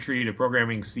to entry to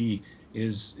programming C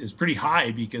is pretty high,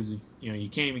 because if you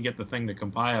can't even get the thing to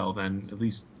compile, then at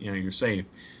least you're safe.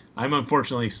 I'm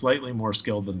unfortunately slightly more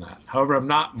skilled than that. However, I'm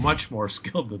not much more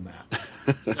skilled than that.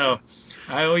 So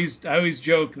I always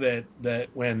joke that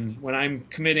when I'm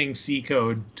committing C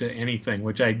code to anything,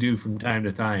 which I do from time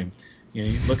to time,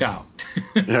 you look out.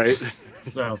 Right.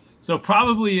 So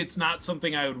probably it's not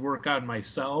something I would work on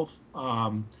myself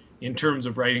in terms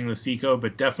of writing the C code,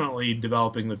 but definitely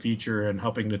developing the feature and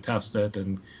helping to test it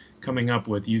and coming up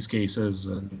with use cases,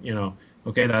 and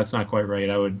okay, that's not quite right.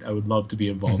 I would love to be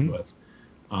involved with.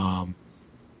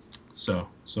 So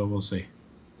we'll see.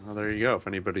 Well, there you go. If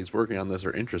anybody's working on this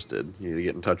or interested, you need to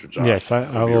get in touch with Josh. Yes,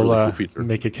 I will really cool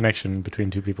make a connection between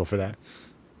two people for that.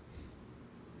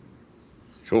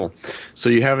 Cool. So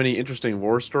you have any interesting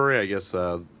war story? I guess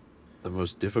the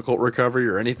most difficult recovery,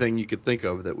 or anything you could think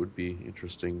of that would be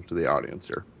interesting to the audience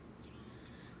here?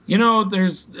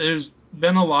 There's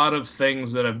been a lot of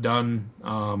things that I've done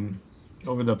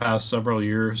over the past several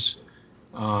years.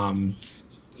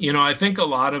 I think a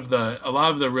lot of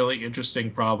the really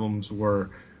interesting problems were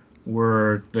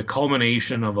the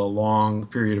culmination of a long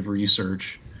period of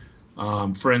research.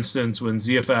 For instance, when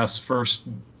ZFS first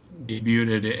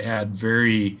debuted, it had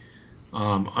very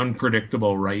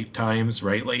unpredictable write times,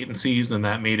 write latencies, and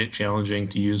that made it challenging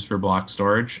to use for block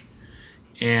storage.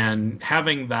 And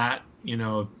having that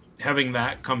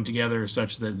come together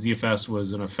such that ZFS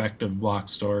was an effective block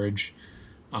storage,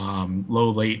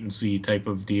 low latency type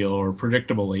of deal or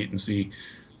predictable latency,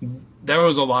 there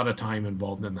was a lot of time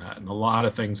involved in that, and a lot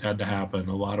of things had to happen.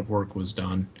 A lot of work was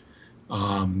done,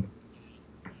 um,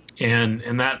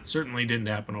 and that certainly didn't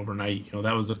happen overnight.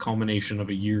 That was the culmination of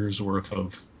a year's worth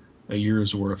of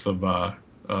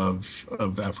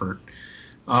effort.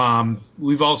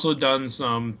 We've also done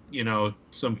some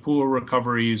pool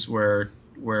recoveries where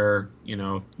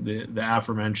the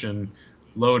aforementioned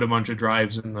load a bunch of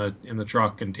drives in the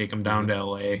truck and take them down to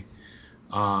LA.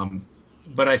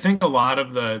 But I think a lot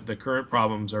of the current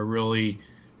problems are really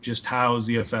just how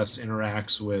ZFS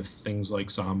interacts with things like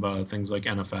Samba, things like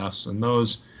NFS, and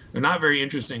those they're not very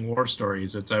interesting war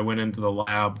stories. It's I went into the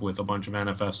lab with a bunch of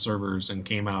NFS servers and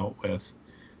came out with,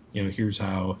 here's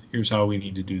how we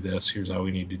need to do this, here's how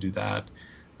we need to do that,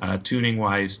 tuning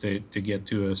wise to get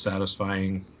to a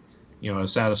satisfying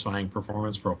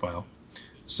performance profile.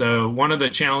 So one of the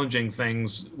challenging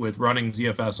things with running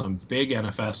ZFS on big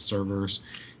NFS servers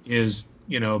is,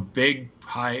 big,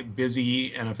 high,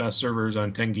 busy NFS servers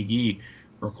on 10 gig E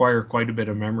require quite a bit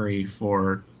of memory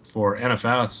for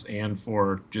NFS and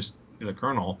for just the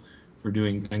kernel for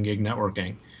doing 10 gig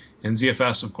networking. And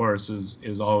ZFS, of course,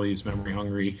 is always memory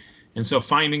hungry. And so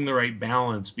finding the right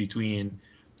balance between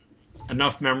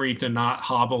enough memory to not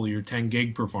hobble your 10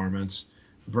 gig performance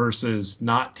versus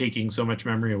not taking so much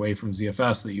memory away from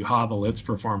ZFS that you hobble its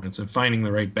performance, and finding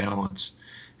the right balance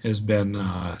has been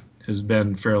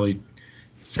fairly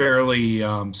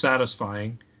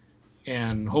satisfying,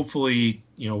 and hopefully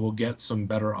we'll get some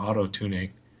better auto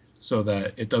tuning so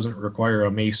that it doesn't require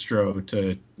a maestro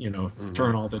to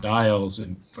turn all the dials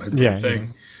and find the right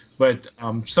thing. But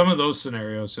some of those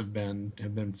scenarios have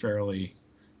been fairly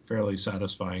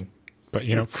satisfying.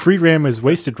 But free RAM is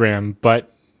wasted RAM,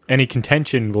 but any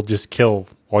contention will just kill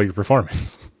all your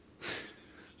performance.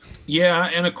 Yeah,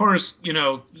 and of course,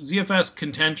 ZFS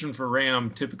contention for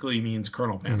RAM typically means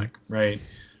kernel panic, right?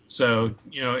 So,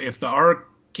 if the ARC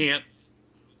can't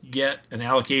get an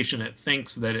allocation it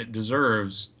thinks that it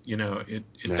deserves, it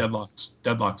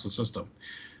deadlocks the system,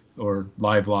 or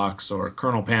live locks, or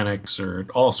kernel panics, or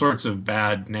all sorts of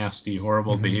bad, nasty,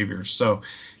 horrible behaviors. So,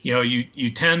 you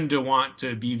tend to want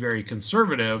to be very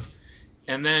conservative,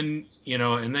 and then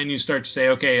you start to say,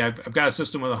 okay, I've got a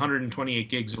system with 128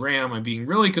 gigs of RAM. I'm being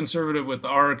really conservative with the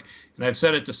ARC, and I've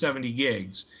set it to 70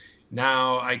 gigs.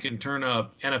 Now I can turn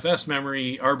up NFS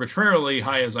memory arbitrarily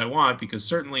high as I want, because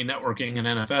certainly networking and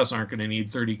NFS aren't going to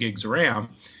need 30 gigs of RAM.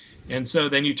 And so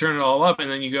then you turn it all up, and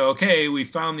then you go, okay, we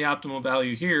found the optimal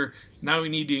value here. Now we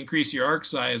need to increase your ARC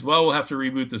size. Well, we'll have to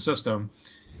reboot the system.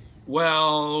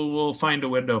 Well, we'll find a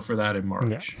window for that in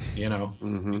March,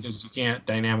 because you can't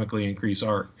dynamically increase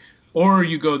ARC. Or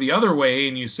you go the other way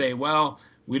and you say, well,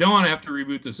 we don't want to have to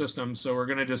reboot the system, so we're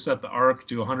going to just set the ARC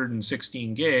to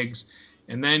 116 gigs.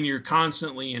 And then you're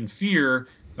constantly in fear,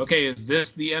 okay, is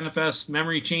this the NFS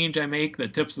memory change I make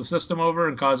that tips the system over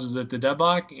and causes it to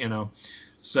deadlock?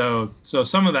 So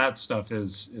some of that stuff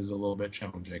is a little bit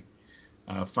challenging,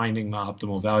 finding the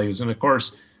optimal values. And of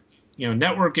course,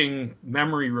 networking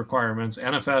memory requirements,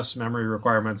 NFS memory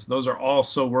requirements, those are all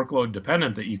so workload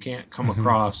dependent that you can't come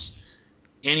across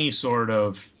any sort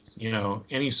of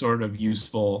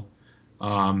useful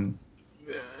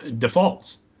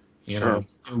defaults.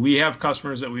 We have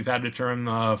customers that we've had to turn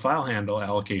the file handle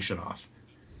allocation off,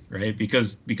 right?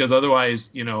 Because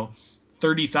otherwise,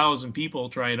 30,000 people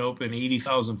try and open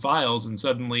 80,000 files, and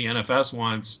suddenly NFS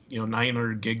wants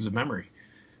 900 gigs of memory.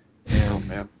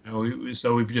 And,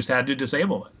 so we've just had to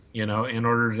disable it, in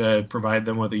order to provide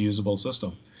them with a usable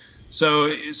system. So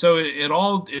it's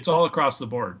all across the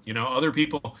board. Other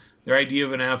people, their idea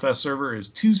of an NFS server is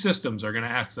two systems are going to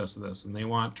access this, and they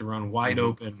want to run wide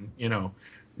open,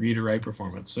 read or write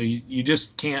performance. So you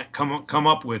just can't come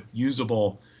up with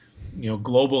usable,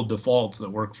 global defaults that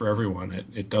work for everyone.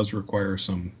 It does require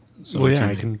some tuning.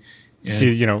 I can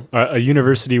see, a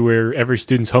university where every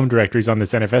student's home directory is on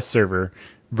this NFS server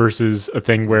versus a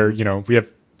thing where, we have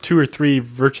 2 or 3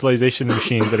 virtualization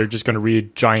machines that are just going to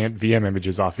read giant VM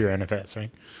images off your NFS,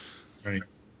 right?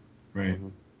 Right.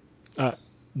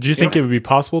 Do you think it would be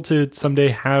possible to someday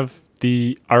have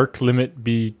the ARC limit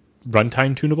be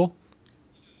runtime tunable?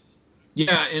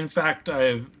 Yeah, in fact,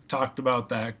 I've talked about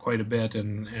that quite a bit,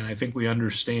 and I think we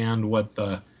understand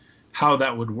how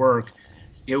that would work.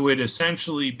 It would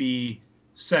essentially be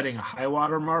setting a high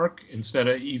water mark instead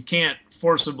of, you can't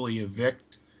forcibly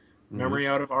evict Hmm. memory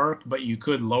out of ARC, but you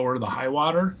could lower the high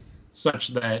water such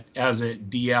that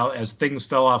as things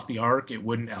fell off the ARC, it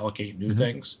wouldn't allocate new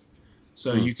things.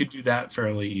 So Hmm. you could do that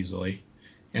fairly easily.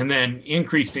 And then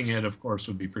increasing it, of course,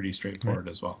 would be pretty Right. straightforward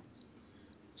as well. Oh,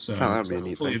 So, that'd be so a neat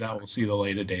hopefully thing. that will see the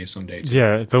light of day someday too.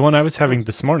 Yeah, the one I was having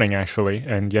this morning actually,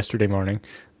 and yesterday morning,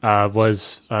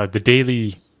 was the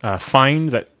daily find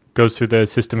that goes through the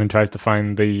system and tries to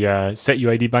find the set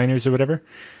UID binaries or whatever.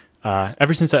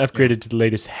 Ever since I Yeah. upgraded to the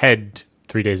latest head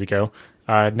 3 days ago,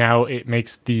 now it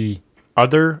makes the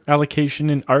other allocation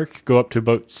in ARC go up to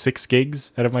about 6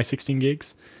 gigs out of my 16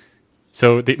 gigs.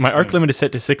 So my ARC Right. limit is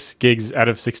set to 6 gigs out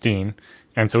of 16,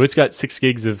 and so it's got 6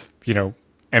 gigs of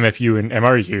MFU and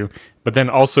MRU, but then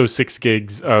also 6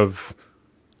 gigs of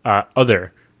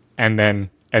other, and then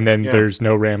Yeah. there's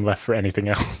no RAM left for anything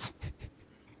else.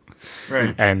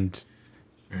 Right. And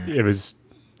Right. it was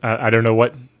I don't know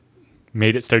what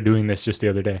made it start doing this just the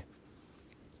other day.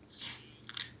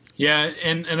 Yeah,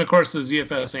 and of course the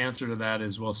ZFS answer to that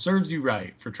is, well, serves you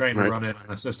right for trying to Right. run it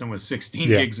on a system with 16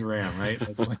 Yeah. gigs of RAM, right?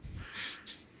 Like,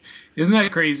 isn't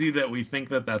that crazy that we think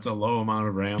that that's a low amount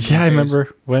of RAM? Yeah, I these days?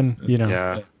 remember when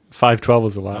Yeah. 512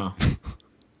 was a lot. Oh,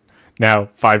 Now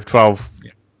 512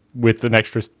 yeah, with an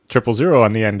extra 000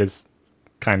 on the end is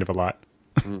kind of a lot.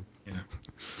 yeah.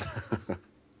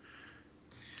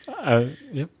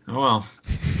 Yep. Oh well.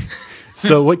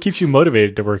 So what keeps you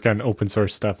motivated to work on open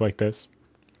source stuff like this?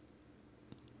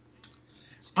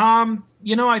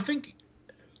 I think,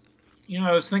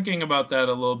 I was thinking about that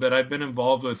a little bit. I've been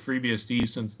involved with FreeBSD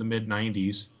since the mid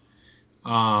 '90s,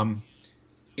 um,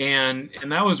 and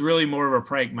that was really more of a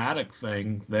pragmatic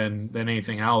thing than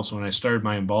anything else. When I started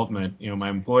my involvement, my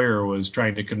employer was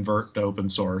trying to convert to open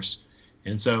source,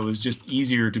 and so it was just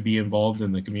easier to be involved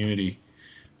in the community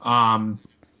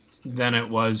than it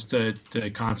was to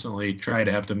constantly try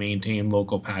to have to maintain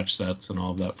local patch sets and all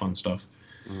of that fun stuff.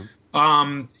 Mhm.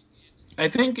 Um, I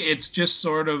think it's just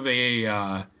sort of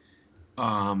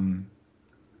um,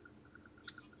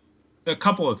 a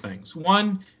couple of things.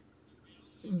 One,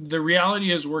 the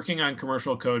reality is working on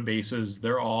commercial code bases,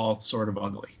 they're all sort of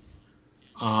ugly.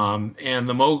 And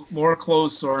the more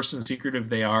closed source and secretive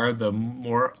they are,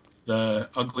 the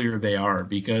uglier they are,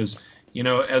 because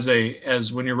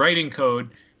as when you're writing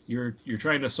code, you're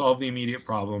trying to solve the immediate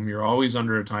problem. You're always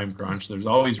under a time crunch. There's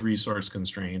always resource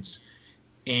constraints,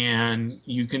 and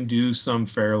you can do some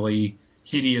fairly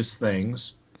hideous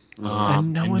things.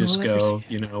 And no And one just will ever go,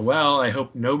 see it. well, I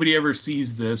hope nobody ever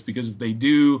sees this, because if they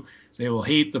do, they will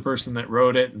hate the person that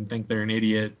wrote it and think they're an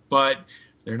idiot, but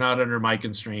they're not under my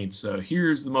constraints. So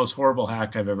here's the most horrible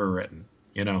hack I've ever written,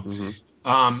 you know.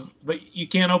 Hmm. But you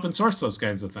can't open source those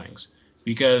kinds of things,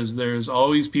 because there's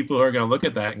always people who are going to look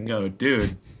at that and go,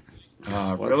 dude,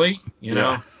 What? really?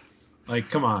 Yeah. Like,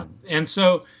 come on. And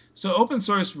so open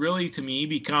source really to me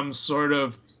becomes sort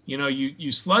of,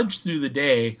 you sludge through the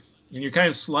day, and you're kind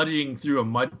of sludging through a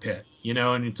mud pit,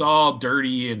 and it's all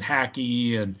dirty and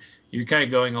hacky, and you're kind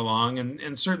of going along.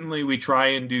 And certainly we try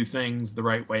and do things the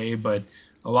right way, but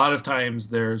a lot of times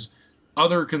there's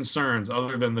other concerns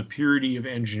other than the purity of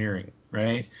engineering,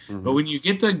 right? But Hmm. when you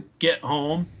get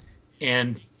home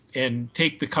and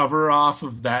take the cover off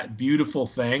of that beautiful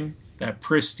thing, that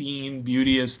pristine,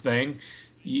 beauteous thing,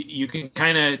 you can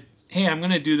kind of, hey, I'm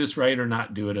going to do this right or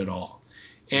not do it at all.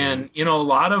 Hmm. And a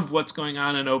lot of what's going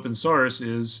on in open source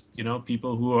is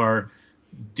people who are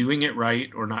doing it right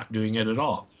or not doing it at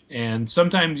all. And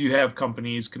sometimes you have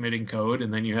companies committing code,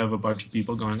 and then you have a bunch of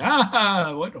people going,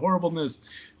 what horribleness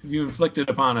have you inflicted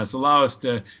upon us? Allow us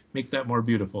to make that more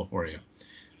beautiful for you.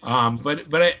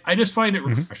 But I just find it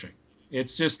Mhm. refreshing.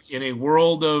 It's just in a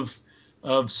world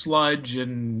of sludge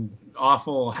and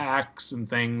awful hacks and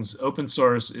things, open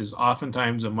source is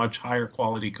oftentimes a much higher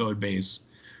quality code base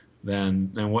than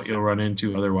what you'll run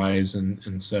into otherwise,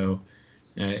 and so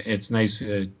it's nice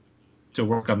to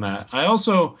work on that. I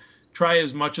also try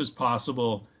as much as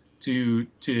possible to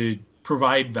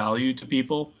provide value to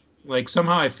people. Like,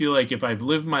 somehow I feel like if I've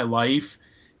lived my life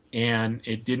and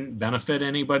it didn't benefit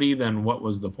anybody, then what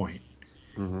was the point?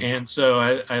 Hmm. And so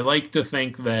I like to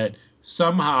think that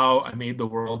somehow I made the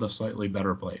world a slightly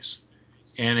better place.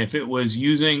 And if it was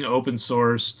using open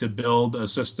source to build a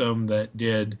system that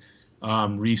did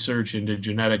research into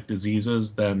genetic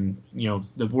diseases, then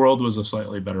the world was a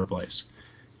slightly better place.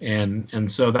 And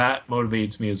so that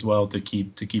motivates me as well to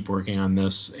keep working on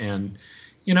this. And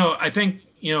I think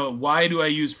why do I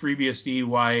use FreeBSD?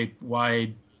 Why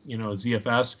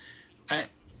ZFS?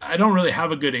 I don't really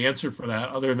have a good answer for that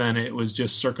other than it was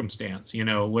just circumstance.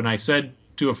 When I said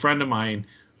to a friend of mine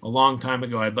a long time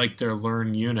ago, I'd like to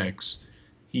learn Unix,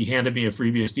 he handed me a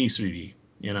FreeBSD CD.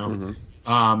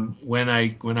 When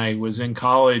I was in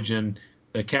college and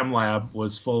the chem lab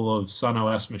was full of Sun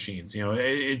OS machines,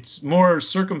 it's more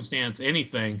circumstance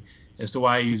anything as to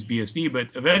why I use BSD. But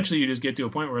eventually, you just get to a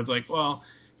point where it's like, well,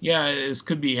 yeah, this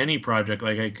could be any project.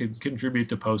 Like I could contribute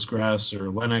to Postgres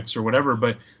or Linux or whatever,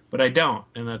 but I don't,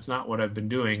 and that's not what I've been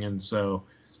doing. And so,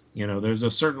 there's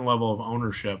a certain level of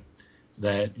ownership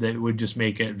that would just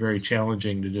make it very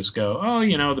challenging to just go,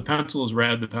 oh, the pencil is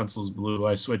red, the pencil is blue.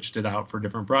 I switched it out for a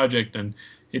different project, and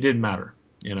it didn't matter.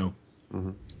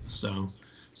 So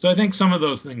I think some of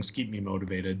those things keep me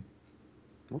motivated.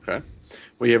 Okay.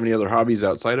 Well, you have any other hobbies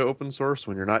outside of open source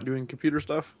when you're not doing computer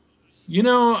stuff?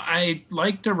 I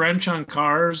like to wrench on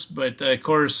cars, but of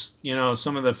course,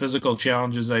 some of the physical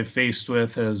challenges I've faced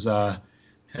with has put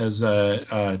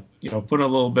a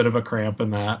little bit of a cramp in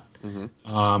that.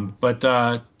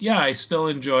 But yeah, I still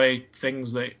enjoy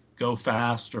things that go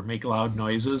fast or make loud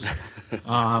noises.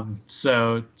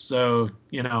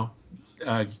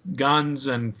 Guns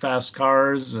and fast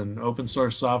cars and open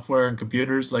source software and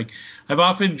computers. Like I've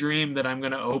often dreamed that I'm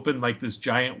going to open like this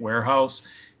giant warehouse,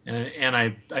 and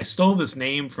I stole this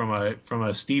name from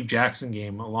a Steve Jackson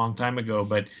game a long time ago.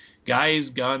 But Guys,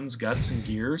 Guns, Guts, and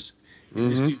Gears. You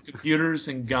just do computers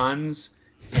and guns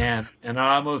and an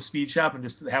auto speed shop and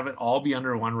just have it all be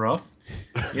under one roof.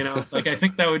 Like I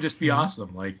think that would just be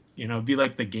awesome. Like, be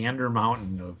like the Gander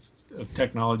Mountain of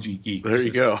technology geeks. There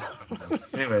you go.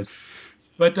 Anyways.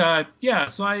 But yeah,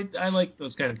 so I like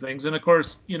those kinds of things. And of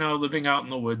course, living out in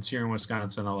the woods here in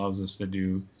Wisconsin allows us to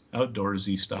do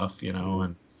outdoorsy stuff,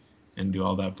 and do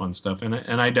all that fun stuff. And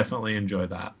I definitely enjoy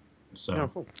that. So oh,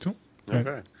 cool.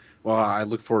 Okay. Well, I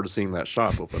look forward to seeing that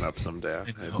shop open up someday. I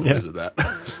have to visit that.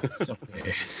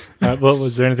 Someday. Well,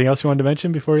 was there anything else you wanted to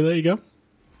mention before we let you go?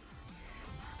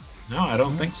 No, I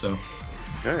don't think so.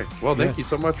 Okay. Well, thank you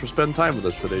so much for spending time with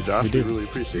us today, Josh. We really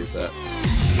appreciate that.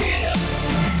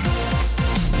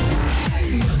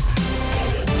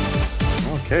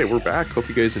 Okay, we're back. Hope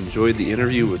you guys enjoyed the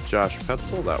interview with Josh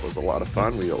Petzel. That was a lot of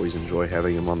fun. We always enjoy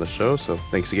having him on the show. So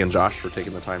thanks again, Josh, for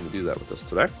taking the time to do that with us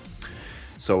today.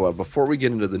 So before we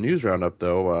get into the news roundup,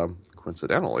 though,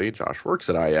 coincidentally, Josh works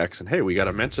at IX, and hey, we got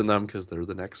to mention them because they're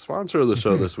the next sponsor of the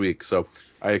show this week. So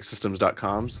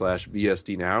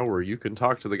ixsystems.com/BSD Now, where you can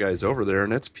talk to the guys over there,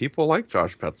 and it's people like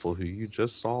Josh Petzel, who you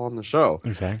just saw on the show.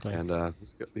 Exactly. And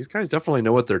these guys definitely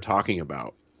know what they're talking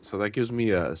about. So that gives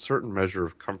me a certain measure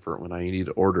of comfort when I need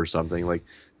to order something. Like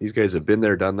these guys have been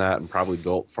there, done that, and probably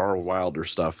built far wilder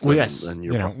stuff than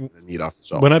you're going to need off the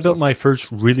shelf. When I built my first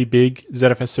really big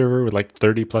ZFS server with like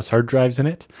 30 plus hard drives in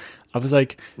it, I was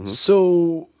like,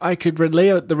 so I could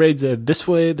lay out the RAIDs this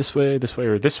way, this way, this way,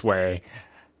 or this way.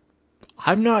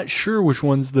 I'm not sure which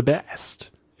one's the best.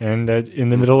 And in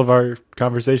the middle of our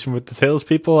conversation with the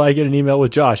salespeople, I get an email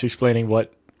with Josh explaining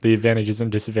what the advantages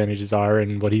and disadvantages are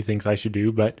and what he thinks I should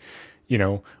do. But,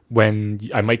 when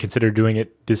I might consider doing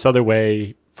it this other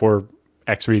way for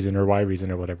X reason or Y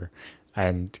reason or whatever,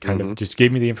 and kind of just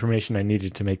gave me the information I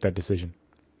needed to make that decision.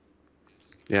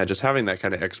 Yeah, just having that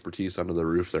kind of expertise under the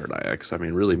roof there at IX,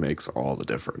 really makes all the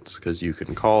difference, because you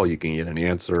can call, you can get an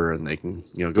answer, and they can,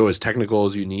 go as technical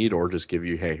as you need, or just give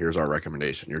you, hey, here's our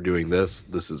recommendation. You're doing this.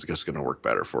 This is just going to work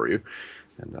better for you.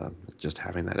 And just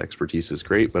having that expertise is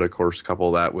great. But of course,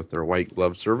 couple that with their white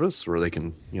glove service, where they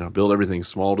can, build everything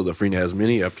small to the FreeNAS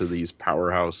Mini up to these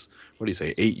powerhouse,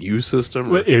 8U system?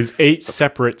 Well, it was 8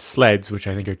 separate sleds, which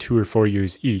I think are 2 or 4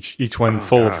 U's each one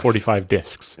full of 45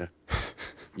 disks.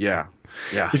 Yeah.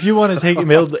 If you want to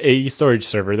build a storage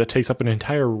server that takes up an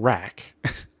entire rack.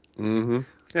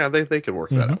 Yeah, they can work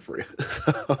that out for you.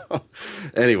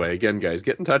 Anyway, again, guys,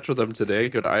 get in touch with them today.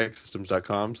 Go to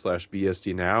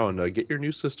ixsystems.com/BSD Now and get your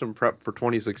new system prep for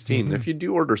 2016. If you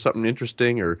do order something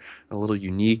interesting or a little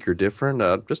unique or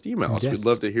different, just email us. We'd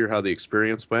love to hear how the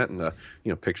experience went, and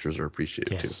pictures are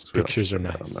appreciated too. So pictures are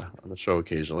nice on the show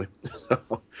occasionally.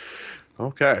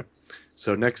 Okay.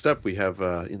 So next up, we have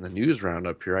in the news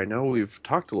roundup here, I know we've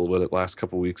talked a little bit the last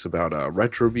couple of weeks about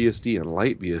retro BSD and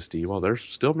light BSD. Well, they're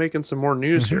still making some more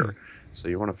news here. So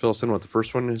you want to fill us in what the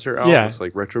first one is here, Al? Yeah. Looks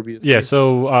like retro BSD. Yeah,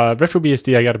 so retro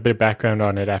BSD, I got a bit of background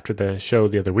on it after the show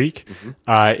the other week,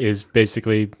 is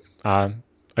basically a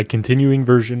continuing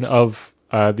version of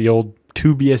the old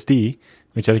 2BSD,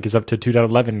 which I think is up to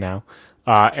 2.11 now.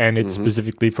 And it's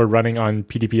specifically for running on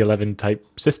PDP-11 type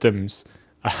systems.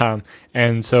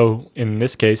 And so in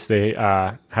this case, they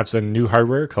have some new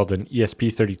hardware called an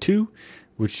ESP32,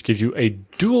 which gives you a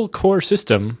dual core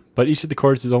system but each of the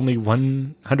cores is only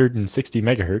 160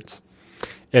 megahertz.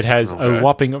 It has a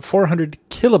whopping 400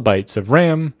 kilobytes of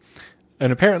RAM,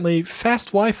 and apparently fast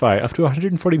Wi-Fi up to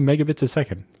 140 megabits a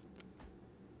second.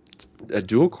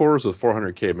 Dual cores with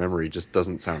 400K memory just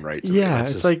doesn't sound right to me.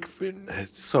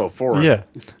 It's so foreign. Yeah.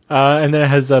 And then it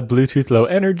has Bluetooth Low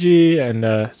Energy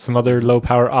and some other low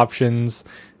power options,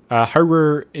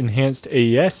 hardware enhanced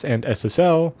AES and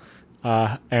SSL,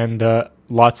 and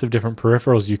lots of different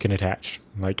peripherals you can attach,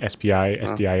 like SPI,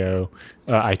 SDIO,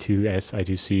 I2S,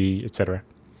 I2C, etc.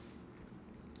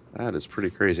 That is pretty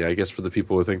crazy. I guess for the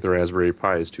people who think the Raspberry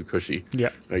Pi is too cushy. Yeah.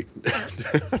 Like,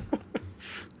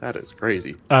 that is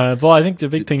crazy. Well, I think the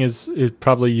big thing is it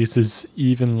probably uses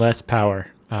even less power.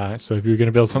 So if you're going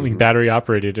to build something battery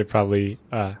operated, it probably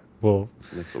will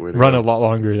run a lot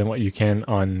longer than what you can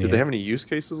on. Did they have any use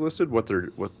cases listed? What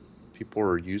people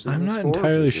are using? I'm this not for?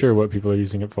 entirely sure what people are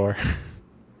using it for.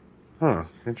 Huh.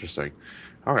 Interesting.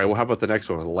 All right. Well, how about the next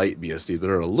one with light BSD?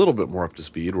 They're a little bit more up to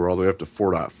speed. We're all the way up to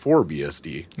 4.4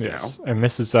 BSD. Yes, now. And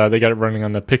this is they got it running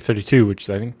on the PIC32, which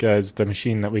I think is the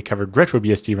machine that we covered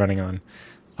RetroBSD running on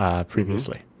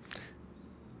previously.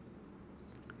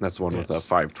 That's the one with a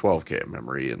 512K of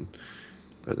memory, and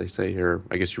what they say here,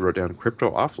 I guess you wrote down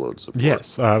crypto offload support.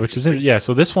 Yes, which is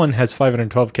so this one has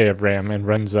 512K of RAM and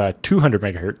runs 200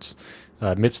 megahertz,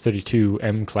 MIPS32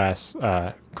 M class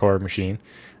core machine.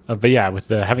 But yeah, with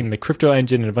having the crypto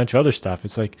engine and a bunch of other stuff,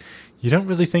 it's like you don't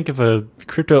really think of a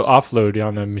crypto offload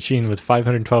on a machine with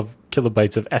 512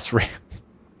 kilobytes of SRAM.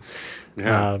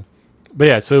 Yeah. But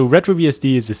yeah, so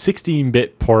RetroBSD is a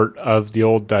 16-bit port of the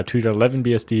old 2.11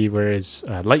 BSD, whereas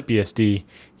LightBSD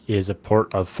is a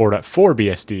port of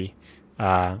 4.4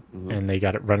 BSD. And they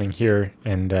got it running here.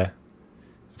 And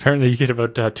apparently you get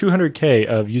about 200K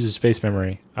of user space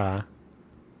memory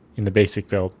in the basic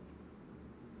build.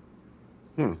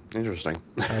 Interesting.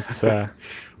 That's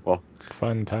well,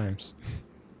 fun times.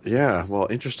 Yeah, well,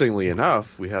 interestingly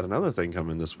enough, we had another thing come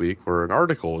in this week where an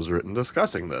article was written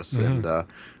discussing this. And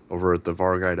over at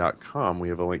thevarguy.com, we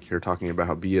have a link here talking about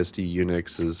how BSD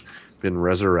Unix has been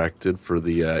resurrected for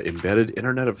the embedded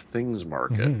Internet of Things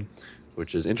market,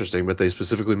 which is interesting. But they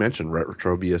specifically mention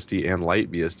RetroBSD and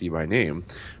LightBSD by name.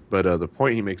 But the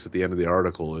point he makes at the end of the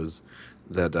article is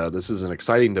that this is an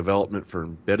exciting development for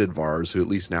embedded VARs who at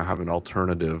least now have an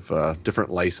alternative,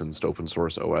 different licensed open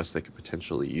source OS they could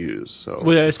potentially use. So,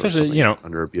 well, yeah, especially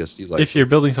under a BSD license. If you're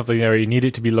building something there, you need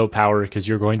it to be low power because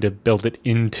you're going to build it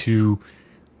into,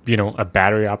 a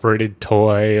battery operated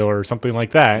toy or something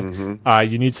like that.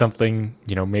 You need something,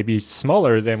 maybe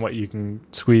smaller than what you can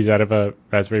squeeze out of a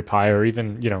Raspberry Pi, or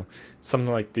even,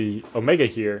 something like the Omega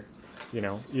here.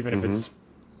 Even if it's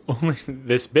only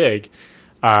this big.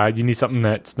 You need something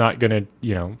that's not going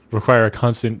to, require a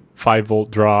constant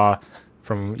 5-volt draw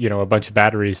from, a bunch of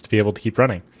batteries to be able to keep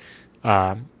running.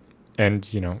 And,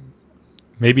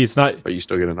 maybe it's not... But you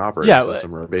still get an operating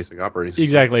system or a basic operating system.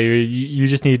 Exactly. You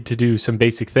just need to do some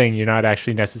basic thing. You're not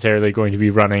actually necessarily going to be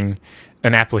running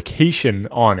an application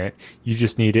on it. You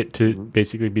just need it to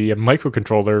basically be a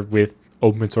microcontroller with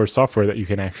open source software that you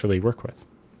can actually work with.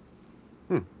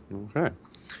 Okay.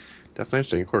 Definitely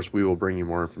interesting. Of course, we will bring you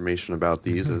more information about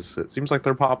these as it seems like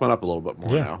they're popping up a little bit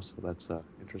more now. So that's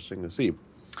interesting to see.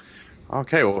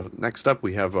 Okay, well, next up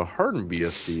we have a Hardened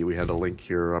BSD. We had a link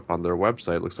here up on their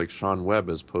website. Looks like Sean Webb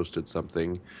has posted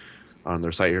something on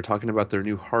their site here talking about their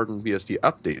new Hardened BSD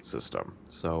update system.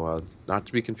 So not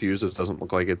to be confused, this doesn't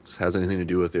look like it has anything to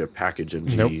do with the package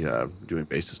NG doing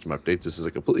base system updates. This is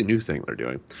a completely new thing they're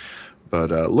doing.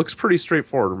 But looks pretty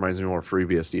straightforward. Reminds me more of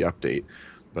FreeBSD update.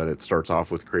 But it starts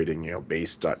off with creating,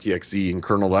 base.txt and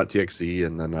kernel.txt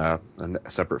and then a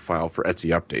separate file for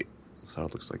etc update. So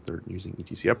it looks like they're using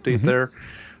etc update there.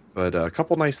 But a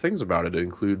couple nice things about it. It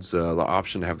includes the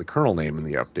option to have the kernel name in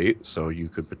the update. So you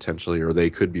could potentially, or they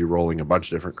could be rolling a bunch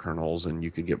of different kernels and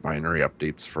you could get binary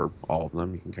updates for all of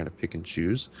them. You can kind of pick and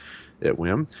choose at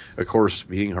whim. Of course,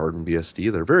 being Hardened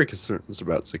BSD, they're very concerned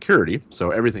about security.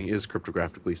 So everything is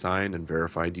cryptographically signed and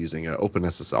verified using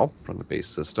OpenSSL from the base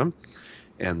system.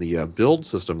 And the build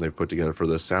system they've put together for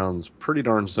this sounds pretty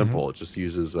darn simple. It just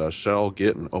uses shell,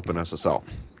 git, and OpenSSL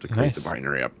to create the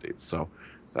binary updates. So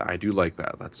I do like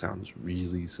that. That sounds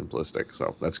really simplistic.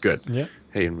 So that's good. Yeah.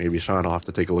 Hey, and maybe Sean will have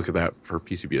to take a look at that for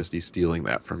PCBSD stealing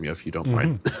that from you if you don't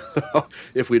mind.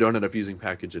 If we don't end up using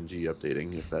package NG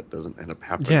updating, if that doesn't end up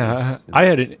happening. Yeah, I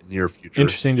had an near future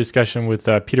interesting discussion with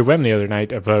Peter Wem the other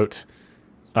night about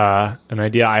an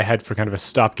idea I had for kind of a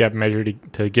stopgap measure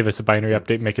to give us a binary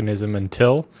update mechanism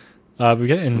until we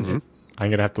get in. I'm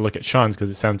going to have to look at Sean's because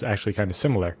it sounds actually kind of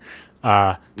similar.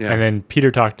 And then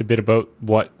Peter talked a bit about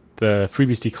what the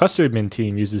FreeBSD cluster admin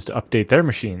team uses to update their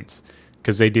machines.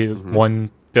 because they did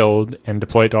one build and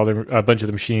deploy it to a bunch of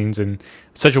the machines in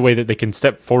such a way that they can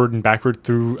step forward and backward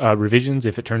through revisions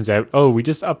if it turns out, oh, we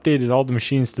just updated all the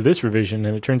machines to this revision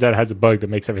and it turns out it has a bug that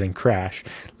makes everything crash.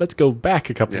 Let's go back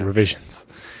a couple of revisions.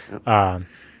 Yep.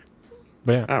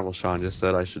 But yeah. Well, Sean just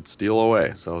said I should steal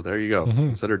away, so there you go.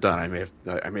 Consider done. I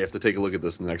may have to take a look at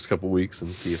this in the next couple of weeks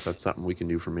and see if that's something we can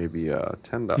do for maybe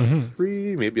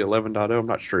 10.3, maybe 11.0. I'm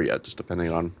not sure yet, just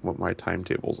depending on what my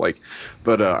timetable's like.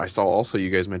 But I saw also you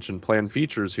guys mentioned planned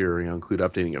features here, include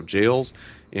updating of jails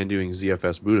and doing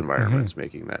ZFS boot environments,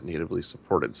 making that natively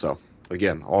supported. So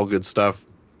again, all good stuff.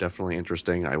 Definitely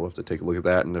interesting. I will have to take a look at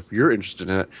that. And if you're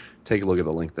interested in it, take a look at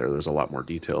the link there. There's a lot more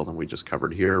detail than we just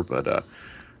covered here, but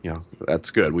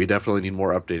that's good. We definitely need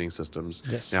more updating systems.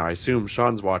 Yes. Now, I assume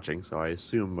Sean's watching, so I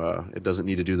assume it doesn't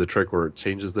need to do the trick where it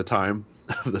changes the time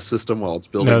of the system while it's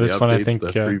building the updates, one, I think,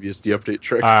 the previous update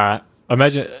trick.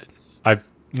 Imagine, I've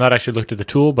not actually looked at the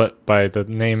tool, but by the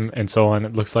name and so on,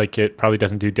 it looks like it probably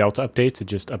doesn't do Delta updates. It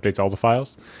just updates all the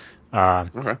files.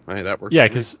 Okay, hey, that works. Yeah,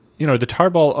 because the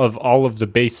tarball of all of the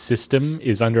base system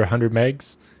is under 100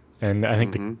 megs, and I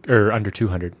think or under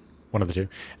 200, one of the two.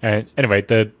 And anyway,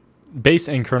 the base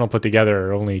and kernel put together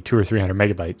are only 200 or 300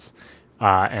 megabytes.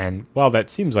 And while that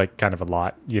seems like kind of a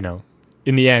lot,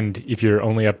 in the end, if you're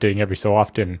only updating every so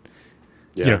often,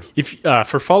 if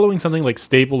for following something like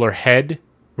stable or head,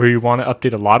 where you want to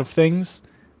update a lot of things,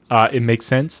 it makes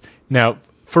sense. Now,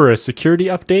 for a security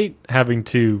update, having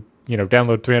to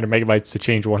download 300 megabytes to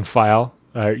change one file,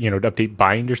 to update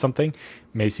bind or something,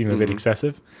 may seem a bit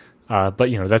excessive. But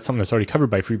that's something that's already covered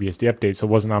by FreeBSD update, so it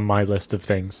wasn't on my list of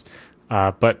things.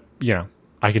 But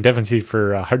I can definitely see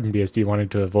for hardened BSD wanting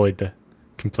to avoid the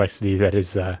complexity that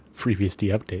is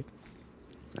FreeBSD update.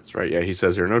 That's right. Yeah, he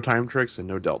says here no time tricks and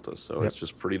no deltas, so it's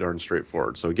just pretty darn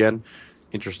straightforward. So again,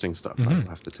 interesting stuff. I'll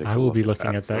have to take. I will be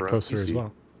looking at that closer as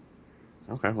well.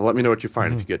 Okay. Well, let me know what you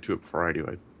find if you get to it before I do.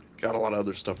 I got a lot of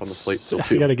other stuff on the plate still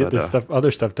too. I got to get this other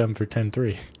stuff done for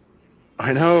 10.3.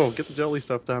 I know. Get the jelly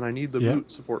stuff done. I need the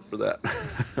boot support for that.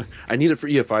 I need it for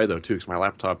EFI, though, too, because my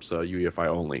laptop's UEFI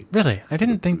only. Really? I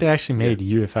didn't think they actually made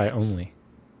UEFI only.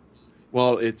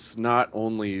 Well, it's not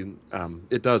only...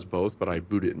 it does both, but I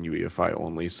boot it in UEFI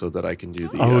only so that I can do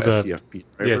the SCFP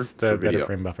driver. Yes, the better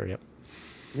frame buffer, yep.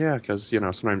 Yeah, because,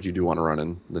 sometimes you do want to run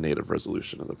in the native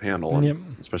resolution of the panel,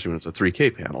 and especially when it's a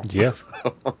 3K panel. Yes.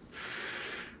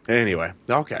 Anyway,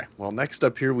 okay. Well, next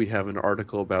up here we have an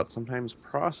article about sometimes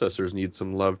processors need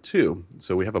some love too.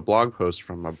 So we have a blog post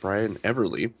from Brian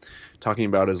Everly talking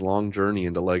about his long journey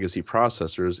into legacy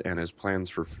processors and his plans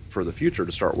for the future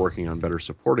to start working on better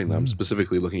supporting them,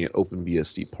 specifically looking at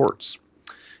OpenBSD ports.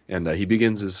 And he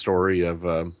begins his story of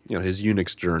his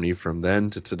Unix journey from then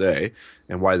to today,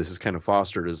 and why this has kind of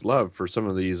fostered his love for some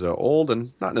of these old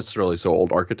and not necessarily so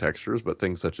old architectures, but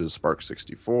things such as SPARC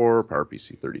 64,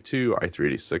 PowerPC 32,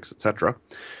 i386, etc.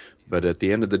 But at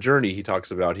the end of the journey, he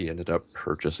talks about he ended up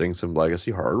purchasing some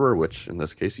legacy hardware, which in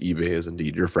this case, eBay is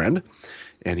indeed your friend.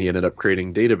 And he ended up creating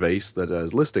a database that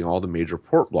is listing all the major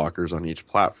port blockers on each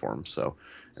platform. So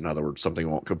in other words, something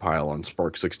won't compile on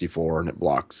SPARC 64 and it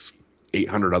blocks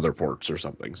 800 other ports or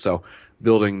something. So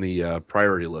building the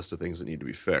priority list of things that need to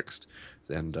be fixed,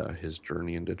 and his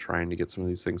journey into trying to get some of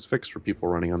these things fixed for people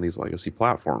running on these legacy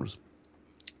platforms.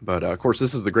 But of course,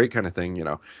 this is the great kind of thing,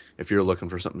 if you're looking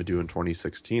for something to do in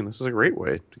 2016, this is a great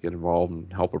way to get involved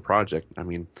and help a project. I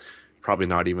mean, probably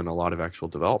not even a lot of actual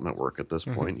development work at this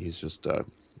point. He's just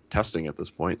testing at this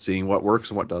point, seeing what works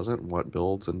and what doesn't, and what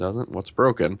builds and doesn't, what's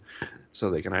broken, so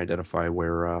they can identify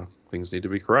where things need to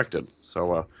be corrected.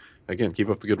 So again, keep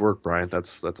up the good work, Brian.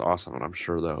 That's awesome, and I'm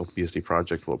sure the OpenBSD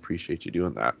project will appreciate you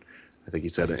doing that. I think he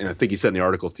said in the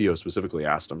article, Theo specifically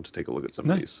asked him to take a look at some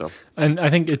of these. So, and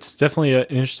I think it's definitely an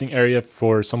interesting area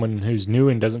for someone who's new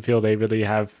and doesn't feel they really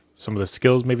have some of the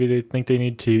skills maybe they think they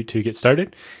need to get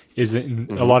started. Is a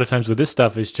lot of times with this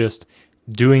stuff is just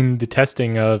doing the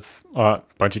testing of a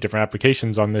bunch of different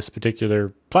applications on this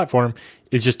particular platform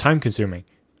is just time consuming.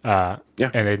 And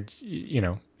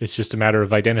it's just a matter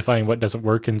of identifying what doesn't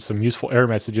work and some useful error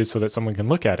messages so that someone can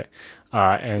look at it.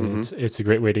 It's a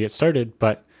great way to get started.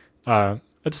 But at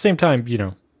the same time,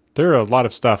 there are a lot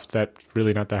of stuff that's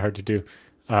really not that hard to do.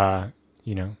 I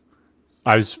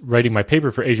was writing my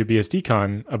paper for Asia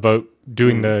BSDCon about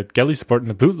doing the Geli support in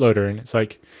the bootloader, and it's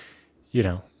like,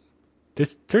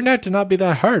 this turned out to not be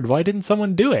that hard. Why didn't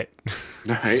someone do it?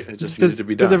 Right, it just needed to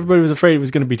be done. Because everybody was afraid it was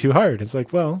going to be too hard. It's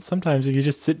like, well, sometimes if you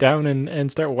just sit down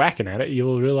and start whacking at it,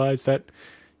 you'll realize that,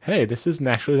 hey, this isn't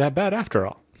actually that bad after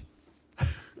all.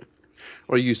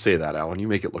 Well, you say that, Alan. You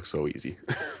make it look so easy.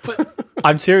 But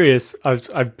I'm serious.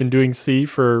 I've been doing C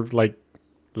for like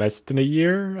less than a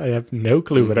year. I have no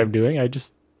clue what I'm doing. I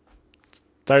just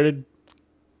started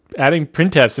adding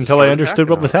printfs until I understood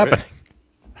what was happening.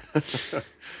 Right?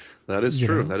 That is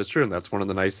true. That is true. And that's one of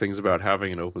the nice things about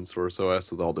having an open source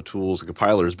OS with all the tools and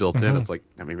compilers built in. It's like,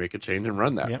 let me make a change and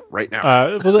run that right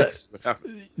now.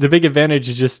 The big advantage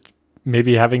is just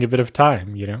maybe having a bit of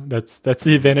time. That's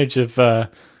the advantage of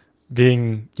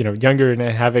being younger and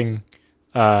having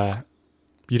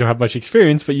you don't have much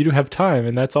experience, but you do have time,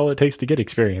 and that's all it takes to get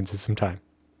experience is some time.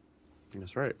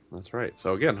 That's right. That's right.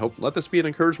 So again, let this be an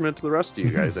encouragement to the rest of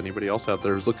you guys. Anybody else out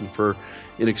there who's looking for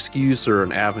an excuse or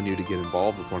an avenue to get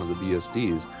involved with one of the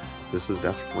BSDs, this is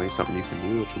definitely something you can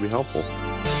do, which will be helpful.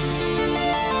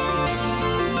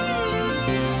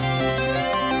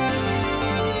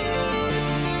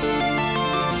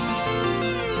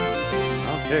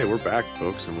 Okay, we're back,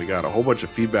 folks, and we got a whole bunch of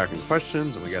feedback and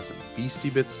questions, and we got some beastie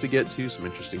bits to get to, some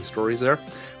interesting stories there.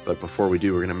 But before we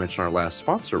do, we're going to mention our last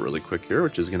sponsor really quick here,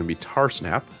 which is going to be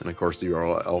Tarsnap. And of course, the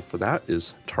URL for that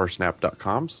is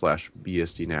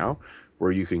tarsnap.com/BSDnow,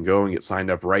 where you can go and get signed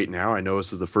up right now. I know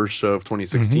this is the first show of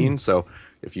 2016, so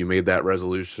if you made that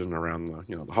resolution around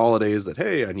the holidays that,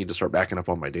 hey, I need to start backing up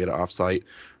on my data offsite,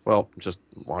 well, just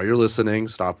while you're listening,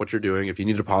 stop what you're doing. If you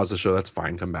need to pause the show, that's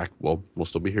fine. Come back. We'll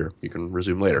still be here. You can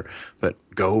resume later. But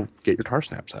go get your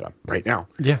Tarsnap set up right now.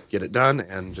 Yeah. Get it done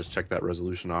and just check that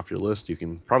resolution off your list. You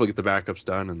can probably get the backups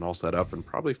done and all set up in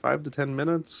probably 5 to 10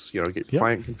 minutes. Get your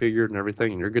client configured and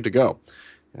everything, and you're good to go.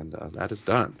 And that is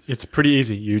done. It's pretty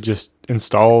easy. You just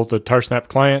install the Tarsnap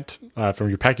client from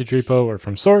your package repo or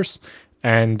from source,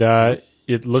 and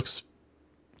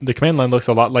the command line looks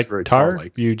a lot like tar.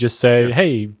 You just say,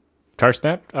 hey,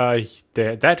 Tarsnap,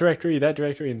 that directory, and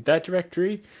that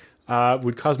directory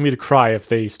would cause me to cry if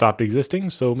they stopped existing,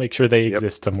 so make sure they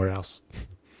exist somewhere else.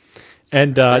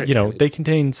 And, they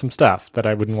contain some stuff that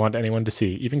I wouldn't want anyone to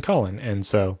see, even Colin. And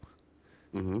so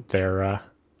they're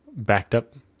backed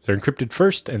up. They're encrypted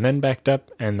first and then backed up,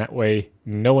 and that way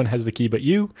no one has the key but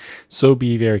you, so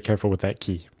be very careful with that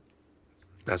key.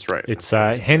 That's right. It's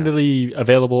handily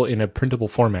available in a printable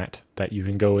format that you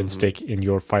can go and stick in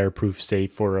your fireproof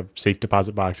safe or a safe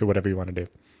deposit box or whatever you want to do.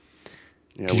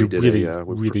 Yeah, we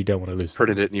really don't want to lose it.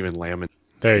 Printed it and even laminated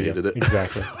you go. it.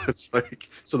 Exactly. So it's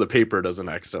so the paper doesn't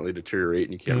accidentally deteriorate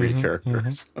and you can't read a character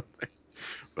or something.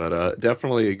 But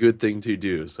definitely a good thing to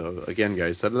do. So again,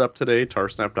 guys, set it up today,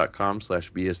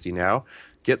 tarsnap.com/BSDnow.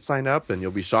 Get signed up, and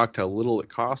you'll be shocked how little it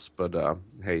costs. But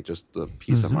hey, just the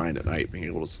peace of mind at night, being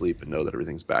able to sleep and know that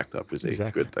everything's backed up is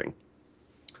a good thing.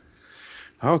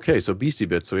 Okay, so Beastie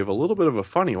Bits. So we have a little bit of a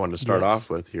funny one to start off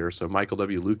with here. So Michael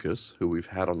W. Lucas, who we've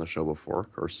had on the show before,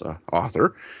 of course,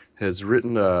 author, has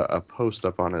written a post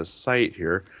up on his site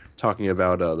here talking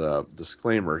about the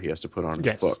disclaimer he has to put on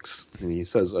his books. And he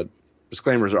says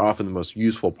disclaimers are often the most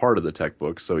useful part of the tech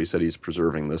books, so he said he's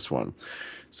preserving this one.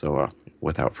 So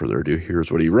without further ado, here's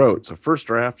what he wrote. So first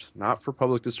draft, not for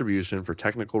public distribution, for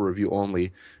technical review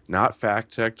only, not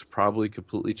fact-checked, probably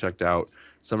completely checked out.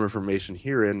 Some information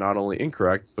herein not only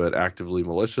incorrect, but actively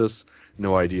malicious.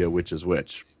 No idea which is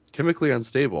which. Chemically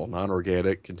unstable,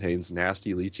 non-organic, contains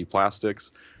nasty, leachy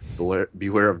plastics.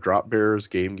 Beware of drop bears,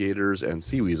 game gators, and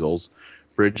sea weasels.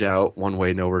 Bridge out, one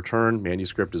way, no return.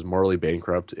 Manuscript is morally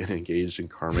bankrupt and engaged in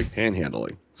karmic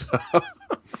panhandling. So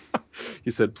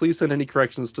he said, please send any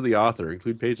corrections to the author,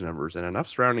 include page numbers, and enough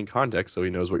surrounding context so he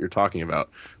knows what you're talking about.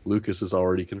 Lucas is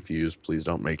already confused. Please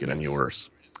don't make it any worse.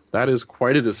 That is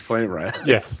quite a disclaimer.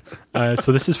 Yes.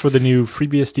 So this is for the new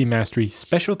FreeBSD Mastery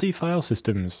Specialty File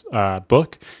Systems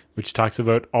book, which talks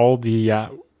about all the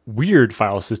weird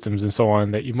file systems and so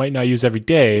on that you might not use every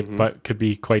day, but could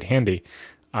be quite handy.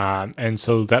 And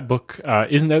so that book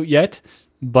isn't out yet,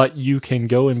 but you can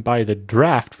go and buy the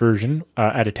draft version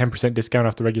at a 10% discount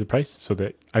off the regular price. So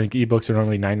that I think ebooks are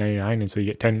normally $9.99, and so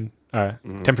you get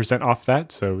 10% off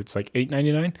that. So it's like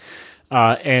 $8.99.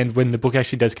 And when the book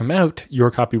actually does come out,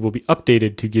 your copy will be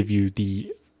updated to give you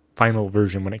the final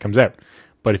version when it comes out.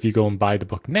 But if you go and buy the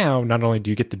book now, not only do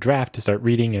you get the draft to start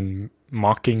reading and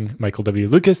mocking Michael W.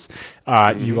 Lucas,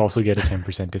 you also get a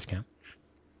 10% discount.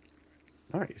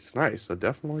 Nice. So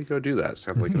definitely go do that.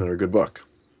 Sounds like another good book.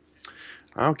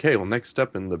 Okay, well, next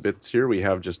up in the bits here, we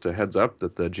have just a heads up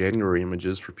that the January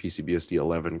images for PCBSD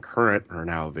 11 current are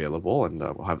now available, and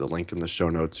we'll have the link in the show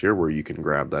notes here where you can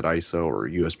grab that ISO or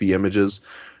USB images.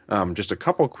 Just a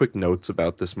couple quick notes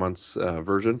about this month's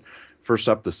version. First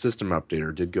up, the system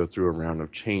updater did go through a round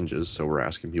of changes, so we're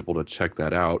asking people to check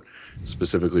that out,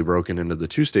 specifically broken into the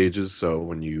two stages. So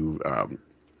when you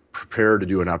prepare to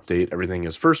do an update, everything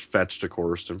is first fetched, of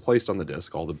course, and placed on the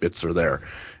disk. All the bits are there.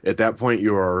 At that point,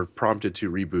 you are prompted to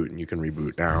reboot, and you can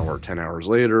reboot now or 10 hours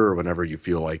later or whenever you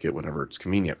feel like it, whenever it's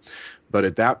convenient. But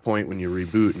at that point, when you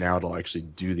reboot, now it'll actually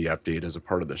do the update as a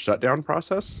part of the shutdown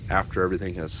process after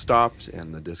everything has stopped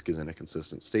and the disk is in a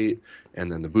consistent state,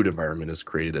 and then the boot environment is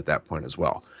created at that point as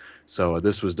well. So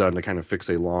this was done to kind of fix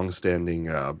a long-standing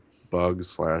bug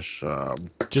slash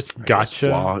just gotcha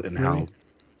flaw in how.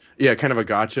 Yeah, kind of a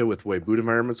gotcha with the way boot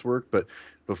environments work. But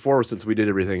before, since we did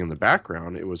everything in the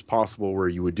background, it was possible where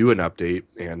you would do an update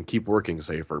and keep working,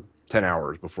 say, for 10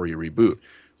 hours before you reboot.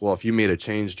 Well, if you made a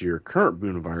change to your current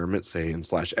boot environment, say in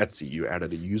 /etc, you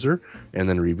added a user and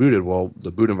then rebooted, well,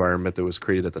 the boot environment that was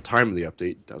created at the time of the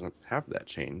update doesn't have that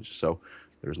change. So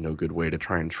there's no good way to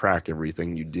try and track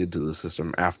everything you did to the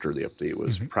system after the update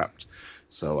was prepped.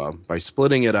 So by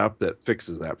splitting it up, that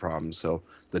fixes that problem. So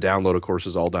the download, of course,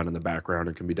 is all done in the background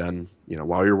and can be done,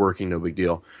 while you're working, no big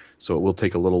deal. So it will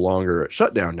take a little longer at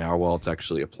shutdown now while it's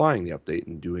actually applying the update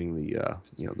and doing the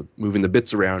moving the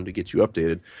bits around to get you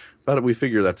updated. But we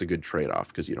figure that's a good trade-off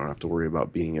because you don't have to worry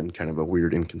about being in kind of a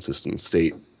weird, inconsistent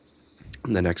state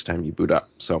the next time you boot up.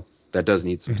 So that does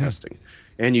need some testing.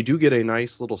 And you do get a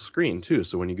nice little screen too.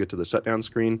 So when you get to the shutdown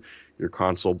screen, your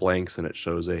console blanks and it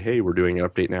shows hey, we're doing an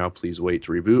update now. Please wait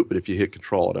to reboot. But if you hit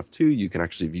Control at F2, you can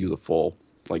actually view the full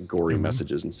gory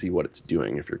messages and see what it's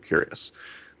doing if you're curious.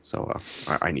 So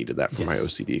I needed that for my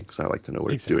OCD because I like to know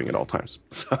what it's doing at all times.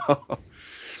 So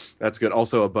that's good.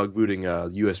 Also, a bug booting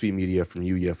USB media from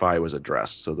UEFI was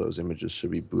addressed. So those images should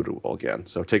be bootable again.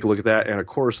 So take a look at that. And of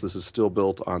course, this is still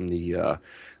built on the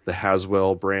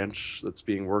Haswell branch that's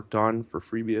being worked on for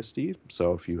FreeBSD.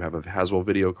 So if you have a Haswell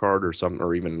video card or something,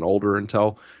 or even an older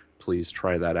Intel, please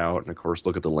try that out. And of course,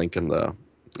 look at the link in the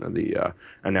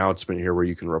announcement here where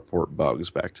you can report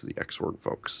bugs back to the Xorg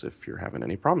folks if you're having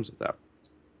any problems with that.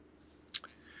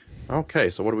 Okay,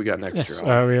 so what do we got next? Yes,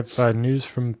 here? We have news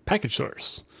from Package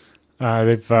Source.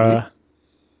 They've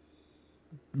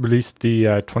released the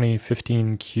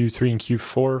 2015 Q3 and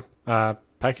Q4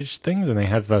 package things, and they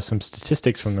have some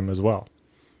statistics from them as well.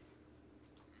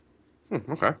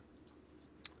 Okay.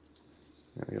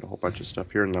 I got a whole bunch of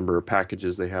stuff here. Number of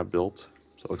packages they have built.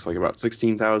 So it looks like about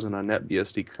 16,000 on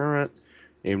NetBSD current,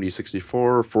 AMD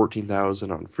 64,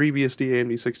 14,000 on FreeBSD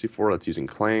AMD 64. That's using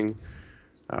Clang.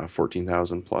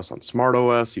 14,000 plus on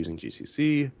SmartOS using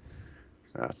GCC.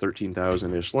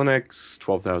 13,000-ish Linux,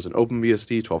 12,000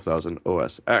 OpenBSD, 12,000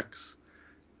 OS X.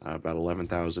 About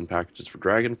 11,000 packages for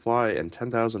Dragonfly and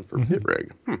 10,000 for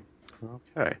BitRig.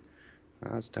 Okay.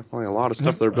 That's definitely a lot of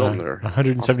stuff they're building there.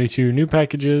 172 new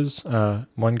packages.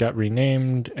 One got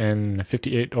renamed, and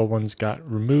 58 old ones got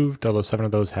removed, although 7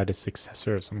 of those had a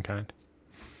successor of some kind.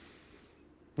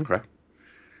 Okay.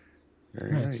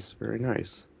 Very nice. Very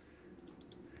nice.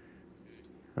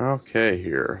 Okay,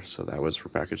 here. So that was for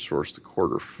Package Source, the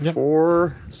quarter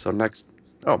 4. So next...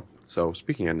 So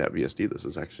speaking of NetBSD, this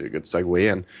is actually a good segue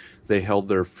in. They held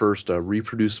their first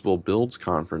reproducible builds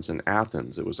conference in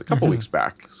Athens. It was a couple weeks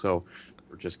back, so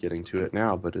we're just getting to it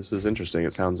now. But this is interesting.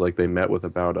 It sounds like they met with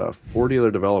about 40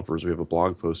 other developers. We have a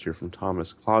blog post here from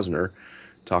Thomas Klausner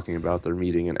talking about their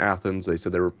meeting in Athens. They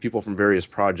said there were people from various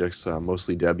projects,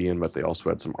 mostly Debian, but they also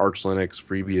had some Arch Linux,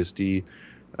 FreeBSD,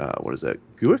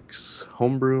 GUIX,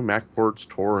 Homebrew, MacPorts,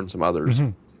 Tor, and some others.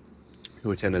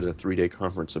 Who attended a 3-day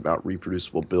conference about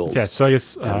reproducible builds. Yeah, so I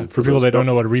guess for people that don't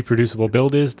know what a reproducible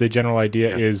build is, the general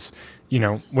idea is,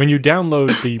 when you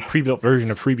download the pre-built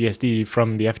version of FreeBSD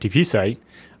from the FTP site,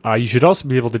 you should also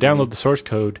be able to download the source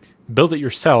code, build it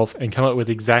yourself, and come up with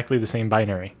exactly the same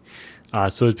binary.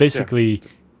 So it's basically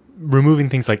removing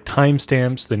things like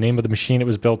timestamps, the name of the machine it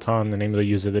was built on, the name of the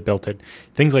user that built it,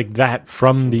 things like that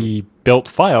from the built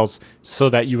files, so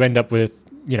that you end up with,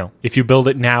 if you build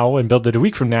it now and build it a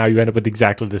week from now, you end up with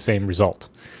exactly the same result.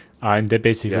 And that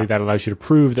basically that allows you to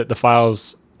prove that the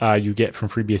files you get from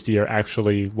FreeBSD are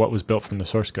actually what was built from the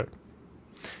source code.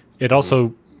 It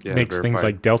also makes things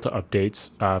like Delta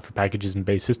updates for packages and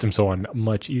base systems so on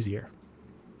much easier.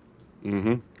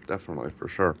 Definitely, for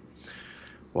sure.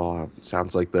 Well, it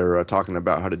sounds like they're talking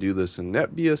about how to do this in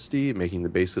NetBSD, making the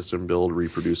base system build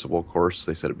reproducible. Of course,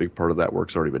 they said a big part of that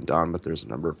work's already been done, but there's a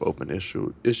number of open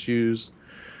issues.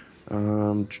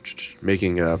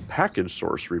 Making a package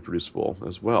source reproducible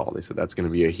as well. They said that's going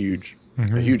to be a huge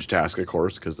task, of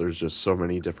course, because there's just so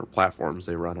many different platforms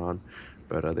they run on.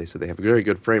 But they said they have a very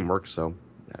good framework, so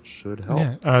that should help.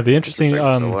 Yeah. The interesting,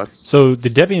 so the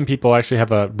Debian people actually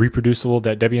have a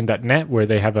reproducible.debian.net where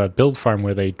they have a build farm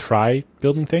where they try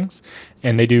building things,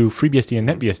 and they do FreeBSD and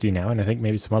NetBSD now, and I think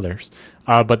maybe some others.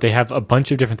 But they have a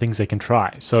bunch of different things they can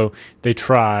try. So they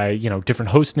try,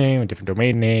 different host name, a different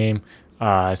domain name,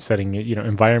 setting,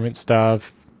 environment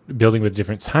stuff, building with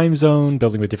different time zone,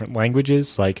 building with different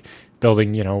languages, like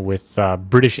building, with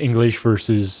British English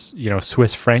versus,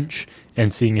 Swiss French,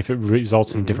 and seeing if it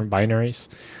results in different binaries,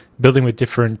 building with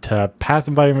different path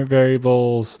environment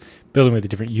variables, building with a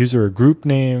different user or group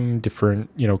name, different,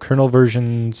 kernel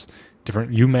versions,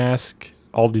 different UMask,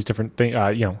 all these different things,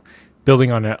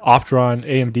 building on an Opteron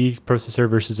AMD processor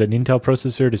versus an Intel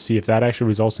processor to see if that actually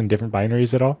results in different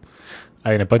binaries at all,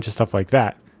 and a bunch of stuff like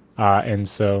that. And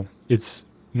so it's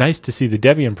nice to see the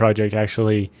Debian project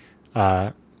actually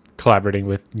collaborating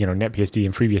with NetBSD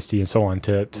and FreeBSD and so on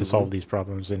to solve these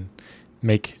problems and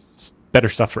make better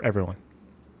stuff for everyone.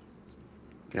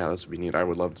 Yeah, this would be neat. I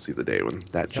would love to see the day when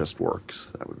that just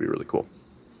works. That would be really cool.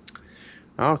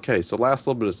 Okay, so last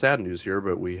little bit of sad news here,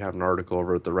 but we have an article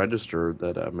over at the Register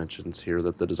that mentions here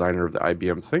that the designer of the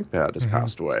IBM ThinkPad has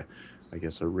passed away. I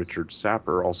guess Richard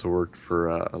Sapper also worked for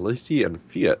Alessi and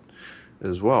Fiat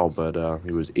as well, but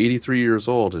he was 83 years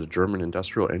old, a German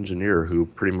industrial engineer who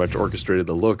pretty much orchestrated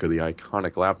the look of the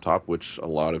iconic laptop, which a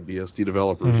lot of BSD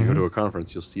developers, you go to a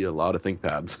conference, you'll see a lot of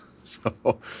ThinkPads.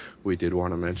 So we did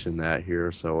want to mention that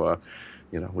here. So,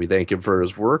 we thank him for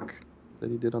his work that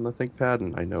he did on the ThinkPad,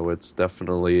 and I know it's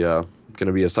definitely going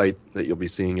to be a site that you'll be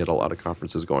seeing at a lot of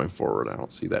conferences going forward. I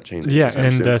don't see that changing. Yeah,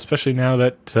 and especially now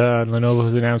that Lenovo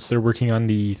has announced they're working on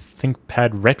the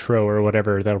ThinkPad Retro or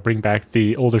whatever, that'll bring back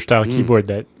the older style keyboard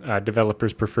that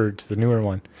developers preferred to the newer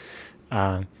one.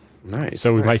 Nice.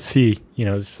 So we might see,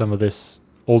 some of this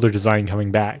older design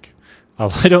coming back.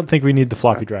 I don't think we need the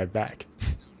floppy drive back.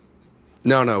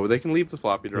 No, they can leave the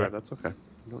floppy drive. That's okay.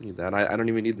 You don't need that. I don't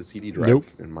even need the CD drive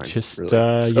in mine. Just,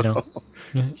 really.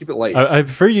 Keep it light. I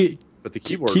prefer you but the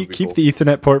keyboard keep cool. the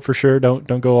Ethernet port for sure. Don't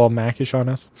go all Macish on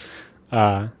us.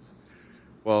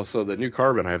 Well, so the new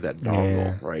Carbon, I have that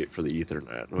dongle, right, for the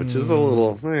Ethernet, which is a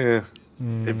little,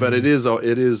 but it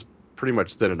is pretty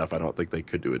much thin enough. I don't think they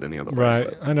could do it any other way.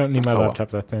 Right. I don't need my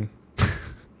laptop that thin.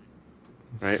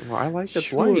 Right. Well, I like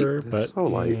it's light. It's so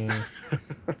light.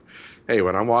 Hey,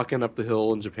 when I'm walking up the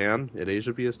hill in Japan at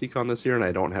Asia BSDCon this year and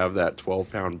I don't have that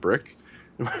 12-pound brick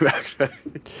in my backpack,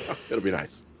 it'll be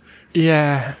nice.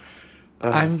 Yeah.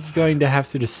 I'm going to have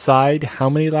to decide how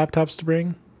many laptops to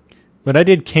bring. When I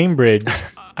did Cambridge,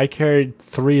 I carried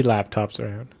 3 laptops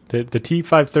around. The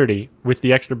T530 with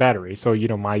the extra battery, so,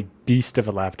 my beast of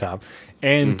a laptop,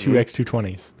 and 2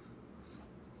 X220s.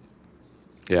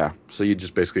 Yeah, so you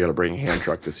just basically got to bring a hand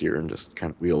truck this year and just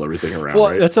kind of wheel everything around,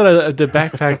 well, right? That's what the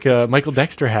backpack Michael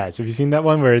Dexter has. Have you seen that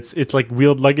one where it's like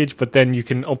wheeled luggage, but then you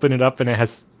can open it up and it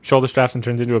has shoulder straps and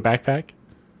turns into a backpack?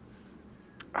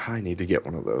 I need to get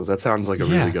one of those. That sounds like a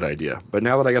really good idea. But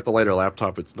now that I got the lighter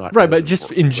laptop, it's not right. But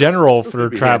just in general for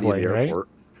traveling, right?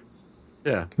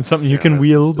 Yeah, it's something you can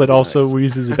wheel, but also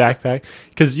use as a backpack.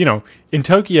 Because in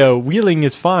Tokyo, wheeling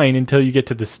is fine until you get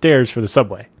to the stairs for the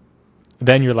subway.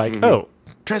 Then you're like,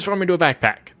 transform into a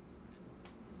backpack.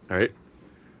 All right.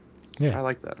 Yeah. I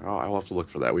like that. I'll have to look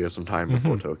for that. We have some time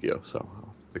before Tokyo, so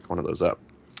I'll pick one of those up.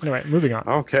 All right, moving on.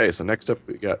 Okay, so next up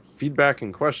we got feedback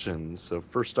and questions. So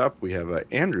first up we have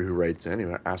Andrew who writes in. He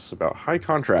asks about high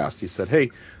contrast. He said, hey,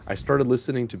 I started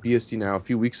listening to BSD Now a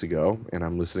few weeks ago, and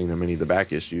I'm listening to many of the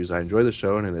back issues. I enjoy the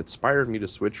show, and it inspired me to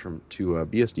switch to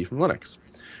BSD from Linux.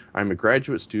 I'm a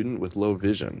graduate student with low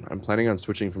vision. I'm planning on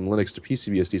switching from Linux to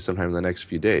PCBSD sometime in the next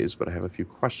few days, but I have a few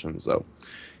questions, though.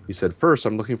 He said, first,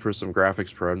 I'm looking for some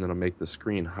graphics program that'll make the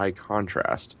screen high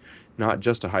contrast. Not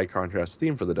just a high contrast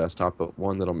theme for the desktop, but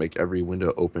one that'll make every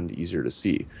window opened easier to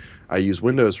see. I use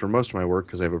Windows for most of my work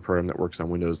because I have a program that works on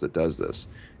Windows that does this.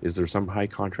 Is there some high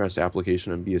contrast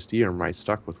application in BSD, or am I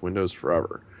stuck with Windows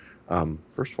forever?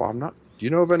 First of all, I'm not. Do you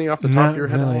know of any off the top of your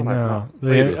head? Really, no.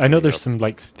 I know there's some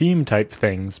like theme type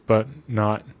things, but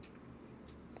not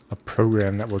a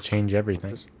program that will change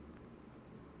everything.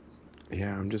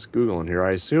 I'm just Googling here.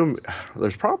 I assume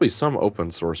there's probably some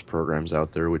open source programs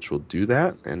out there which will do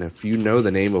that. And if you know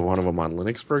the name of one of them on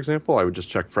Linux, for example, I would just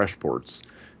check FreshPorts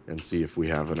and see if we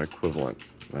have an equivalent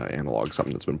analog,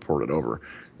 something that's been ported over.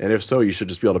 And if so, you should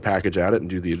just be able to package at it and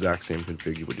do the exact same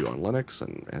config you would do on Linux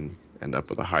and end up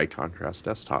with a high contrast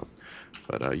desktop.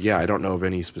 But I don't know of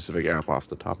any specific app off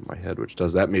the top of my head which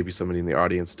does that. Maybe somebody in the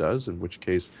audience does, in which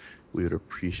case we would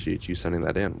appreciate you sending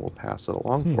that in. We'll pass it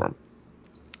along for them.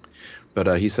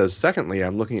 But he says, secondly,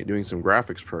 I'm looking at doing some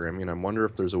graphics programming, and I wonder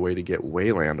if there's a way to get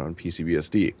Wayland on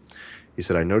PCBSD. He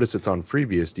said, I noticed it's on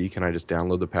FreeBSD. Can I just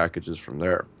download the packages from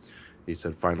there? He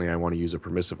said, finally, I want to use a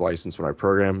permissive license when I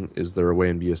program. Is there a way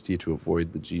in BSD to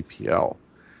avoid the GPL?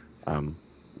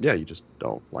 Yeah, you just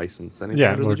don't license anything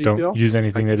Yeah, under or the don't GPL. use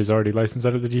anything I that guess. is already licensed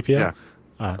out of the GPL.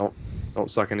 Yeah, don't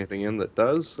suck anything in that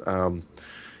does.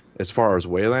 As far as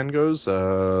WLAN goes,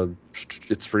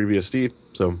 it's FreeBSD,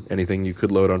 so anything you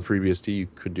could load on FreeBSD, you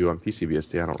could do on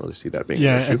PCBSD. I don't really see that being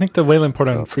an issue. I think the WLAN port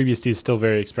on So, FreeBSD is still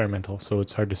very experimental, so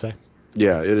it's hard to say.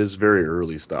 yeah, it is very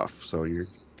early stuff. So you're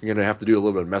going to have to do a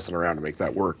little bit of messing around to make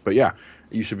that work. But yeah,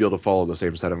 you should be able to follow the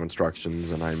same set of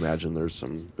instructions. And I imagine there's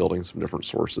some different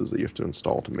sources that you have to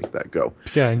install to make that go.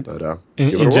 So yeah, But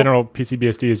in general,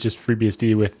 PCBSD is just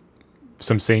FreeBSD with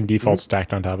some sane defaults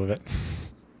stacked on top of it.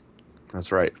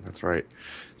 That's right. That's right.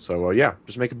 So yeah,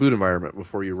 just make a boot environment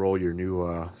before you roll your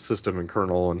new system and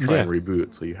kernel and try and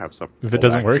reboot. So you have something. If it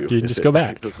doesn't work, you just go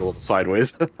back. If it's a little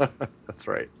sideways. That's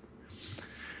right.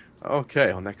 Okay,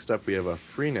 well, next up we have a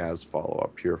FreeNAS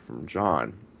follow-up here from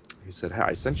John. He said, "Hi,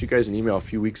 I sent you guys an email a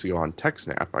few weeks ago on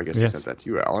TechSnap. I guess I sent that to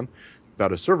you, Alan,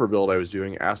 about a server build I was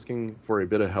doing, asking for a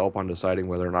bit of help on deciding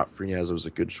whether or not FreeNAS was a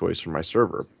good choice for my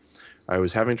server. I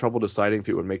was having trouble deciding if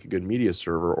it would make a good media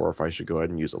server or if I should go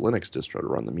ahead and use a Linux distro to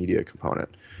run the media component.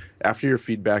 After your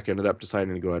feedback, I ended up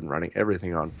deciding to go ahead and running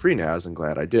everything on FreeNAS, and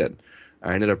glad I did.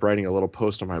 I ended up writing a little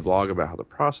post on my blog about how the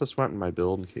process went in my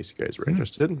build in case you guys were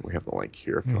interested. We have the link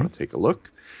here if you want to take a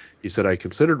look." He said, "I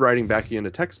considered writing back into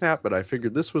TechSnap, but I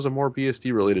figured this was a more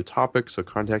BSD related topic, so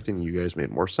contacting you guys made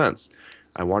more sense.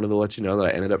 I wanted to let you know that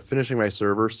I ended up finishing my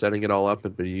server, setting it all up,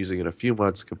 and been using it a few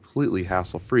months completely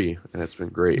hassle-free, and it's been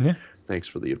great. Thanks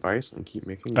for the advice, and keep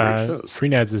making great shows."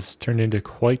 FreeNAS has turned into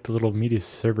quite the little media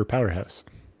server powerhouse.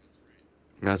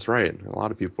 That's right. A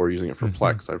lot of people are using it for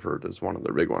Plex, I've heard, as one of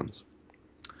their big ones.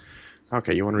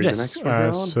 Okay, you want to read the next one,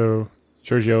 Alan? So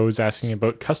Giorgio is asking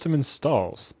about custom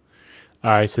installs.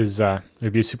 He says,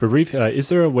 it'll be super brief. Is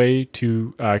there a way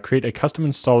to create a custom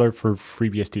installer for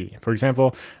FreeBSD? For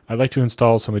example, I'd like to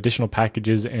install some additional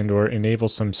packages and or enable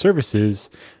some services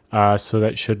so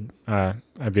that should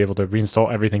I'd be able to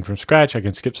reinstall everything from scratch. I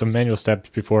can skip some manual steps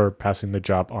before passing the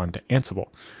job on to Ansible.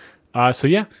 So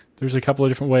yeah, there's a couple of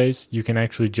different ways. You can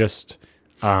actually just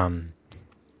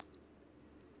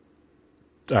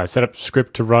set up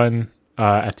script to run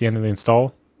at the end of the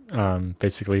install.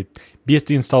 Basically,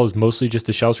 BSD install is mostly just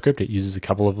a shell script. It uses a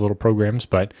couple of little programs,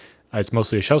 but it's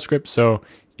mostly a shell script. So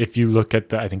if you look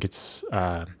at I think it's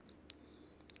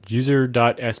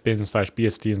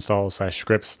user.sbin/bsd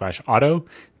install/scripts/auto,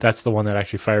 that's the one that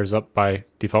actually fires up by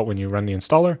default when you run the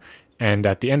installer. And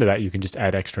at the end of that, you can just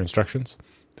add extra instructions.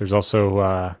 There's also,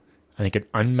 I think, an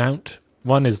unmount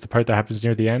one is the part that happens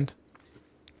near the end.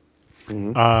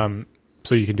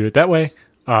 So you can do it that way.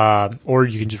 Or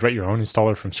you can just write your own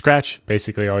installer from scratch.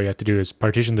 Basically, all you have to do is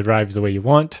partition the drives the way you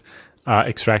want,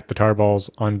 extract the tarballs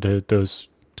onto those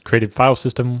created file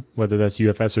system, whether that's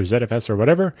UFS or ZFS or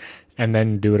whatever, and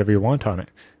then do whatever you want on it.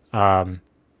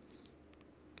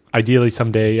 Ideally,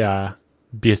 someday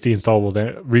BSD install will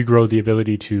then regrow the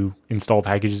ability to install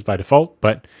packages by default,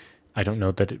 but I don't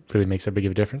know that it really makes that big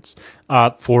of a difference.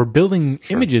 For building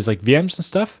images like VMs and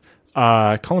stuff,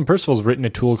 Colin Percival's written a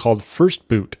tool called First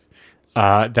Boot.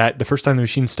 That the first time the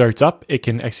machine starts up, it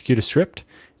can execute a script.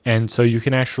 And so you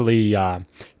can actually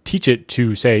teach it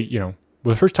to say, well,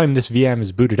 the first time this VM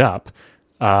is booted up,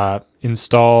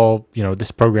 install,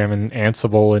 this program in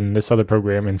Ansible and this other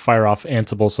program and fire off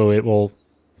Ansible so it will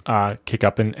kick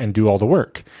up and do all the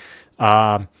work.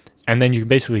 And then you can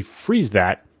basically freeze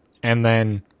that. And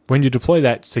then when you deploy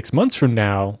that 6 months from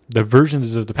now, the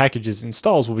versions of the packages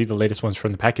installs will be the latest ones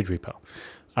from the package repo.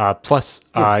 Plus,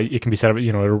 it can be set up,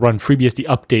 it'll run FreeBSD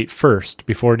update first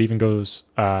before it even goes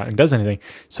and does anything,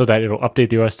 so that it'll update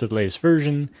the OS to the latest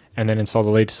version and then install the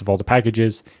latest of all the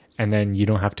packages. And then you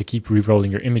don't have to keep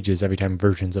re-rolling your images every time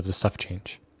versions of the stuff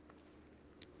change.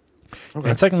 Okay.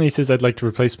 And secondly, he says, I'd like to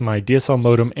replace my DSL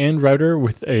modem and router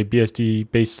with a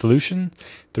BSD-based solution.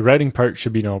 The routing part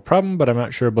should be no problem, but I'm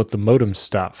not sure about the modem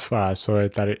stuff, so I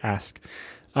thought I'd ask.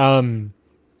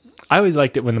 I always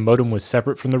liked it when the modem was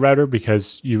separate from the router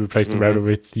because you replace the router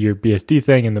with your BSD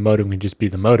thing and the modem can just be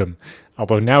the modem.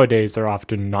 Although nowadays they're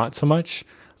often not so much.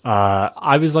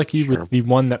 I was lucky with the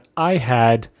one that I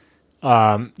had.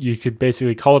 You could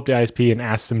basically call up the ISP and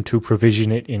ask them to provision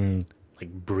it in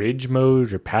like bridge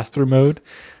mode or pass-through mode.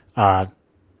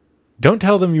 Don't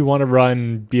tell them you want to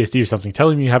run BSD or something. Tell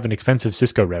them you have an expensive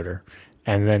Cisco router,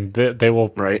 and then they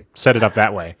will set it up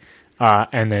that way.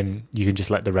 And then you can just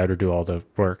let the router do all the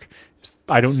work.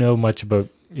 I don't know much about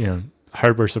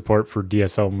hardware support for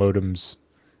DSL modems.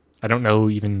 I don't know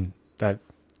even that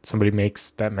somebody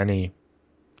makes that many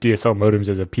DSL modems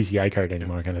as a PCI card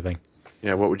anymore, kind of thing.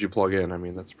 Yeah, what would you plug in? I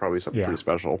mean, that's probably something pretty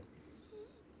special.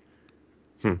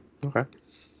 Okay.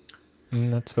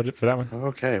 And that's about it for that one.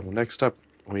 Okay, well, next up,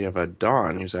 we have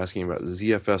Don who's asking about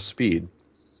ZFS speed.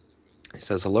 He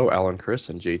says, hello, Alan, Chris,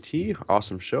 and JT.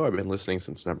 Awesome show. I've been listening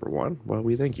since number 1. Well,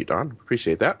 we thank you, Don.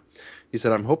 Appreciate that. He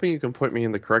said, I'm hoping you can point me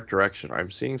in the correct direction. I'm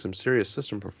seeing some serious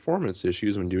system performance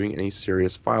issues when doing any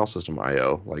serious file system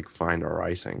I.O., like find or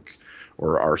iSync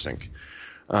or rsync.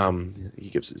 He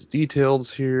gives his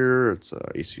details here. It's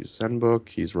ASUS ZenBook.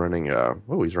 He's running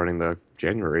he's running the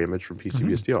January image from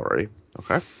PCBSD already.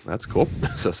 Okay, that's cool.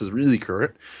 So this is really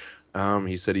current.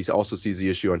 He said he also sees the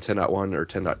issue on 10.1 or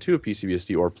 10.2 of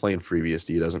PCBSD or plain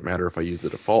FreeBSD. It doesn't matter if I use the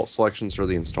default selections or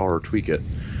the installer or tweak it.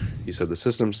 He said the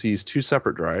system sees 2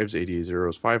 separate drives,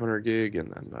 88.0's 500 gig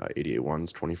and then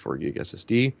 88.1's 24 gig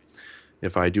SSD.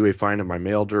 If I do a find of my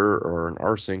maildir or an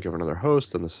rsync of another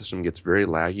host, then the system gets very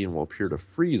laggy and will appear to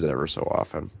freeze ever so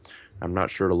often. I'm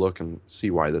not sure to look and see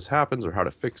why this happens or how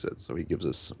to fix it. So he gives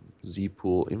us some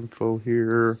zpool info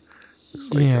here.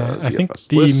 Looks like I think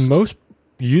the list. most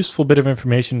useful bit of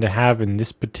information to have in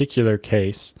this particular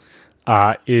case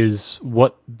is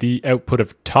what the output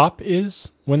of top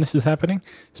is when this is happening.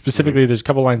 Specifically, there's a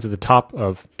couple lines at the top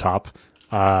of top.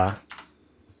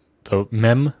 So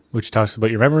mem, which talks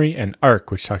about your memory, and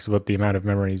arc, which talks about the amount of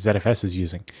memory ZFS is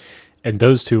using. And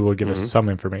those two will give us some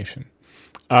information.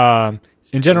 In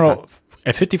general,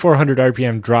 a 5400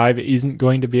 RPM drive isn't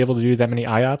going to be able to do that many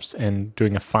IOPS, and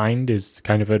doing a find is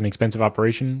kind of an expensive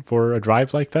operation for a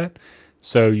drive like that.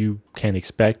 So you can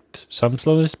expect some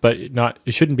slowness, but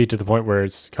it shouldn't be to the point where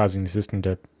it's causing the system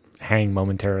to hang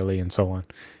momentarily and so on.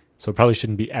 So it probably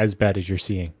shouldn't be as bad as you're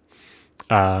seeing.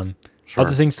 Sure.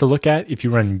 Other things to look at, if you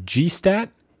run gstat,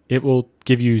 it will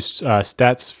give you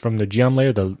stats from the geom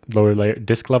layer, the lower layer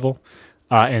disk level,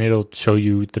 and it'll show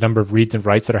you the number of reads and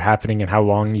writes that are happening and how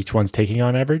long each one's taking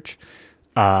on average.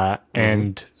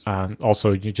 And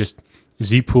also, you just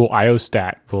zpool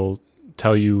iostat will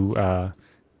tell you,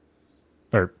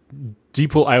 or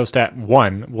zpool iostat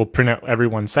 1 will print out every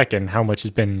 1 second how much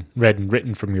has been read and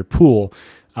written from your pool,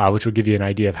 which will give you an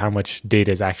idea of how much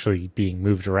data is actually being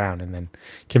moved around, and then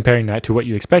comparing that to what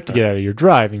you expect to get out of your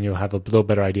drive, and you'll have a little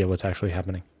better idea what's actually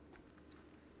happening.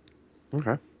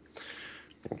 Okay.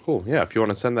 Well, cool. Yeah, if you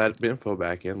want to send that info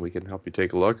back in, we can help you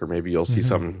take a look, or maybe you'll see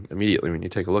something immediately when you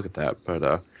take a look at that.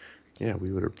 But yeah,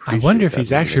 we would appreciate I wonder if that.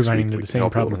 he's Maybe actually next running week into we the can same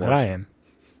help you a problem little that more. I am,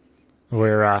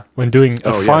 where when doing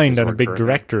a yeah, find it's on a more big current.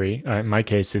 directory, in my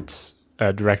case, it's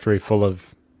a directory full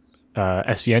of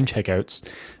SVN checkouts,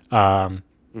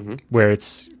 where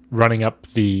it's running up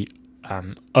the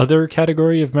other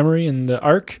category of memory in the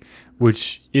ARC,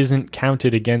 which isn't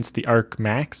counted against the ARC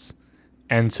max.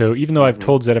 And so even though I've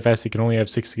told ZFS it can only have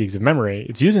 6 gigs of memory,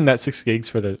 it's using that 6 gigs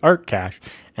for the ARC cache,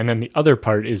 and then the other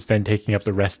part is then taking up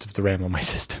the rest of the RAM on my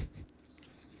system.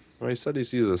 Well, he said he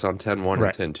sees this on 10.1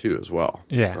 Right. and 10.2 as well.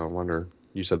 Yeah. So I wonder,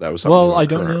 you said that was something Well, new I and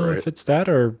don't current, know right? if it's that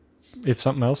or if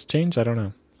something else changed. I don't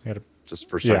know. Just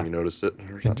first time Yeah. you noticed it?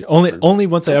 Or something? Only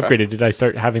once I Okay. upgraded did I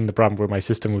start having the problem where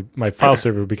my file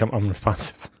server would become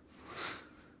unresponsive.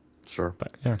 Sure.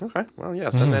 But yeah. Okay. Well, yeah,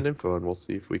 send that info and we'll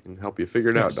see if we can help you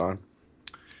figure it Yes. out, Don.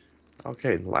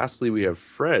 Okay, and lastly, we have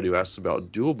Fred who asks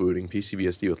about dual booting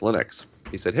PCBSD with Linux.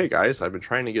 He said, hey guys, I've been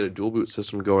trying to get a dual boot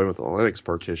system going with a Linux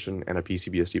partition and a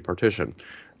PCBSD partition.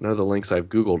 None of the links I've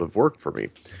Googled have worked for me.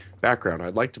 Background,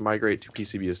 I'd like to migrate to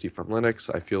PCBSD from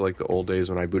Linux. I feel like the old days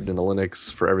when I booted into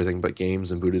Linux for everything but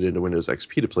games and booted into Windows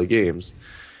XP to play games.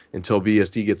 Until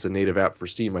BSD gets a native app for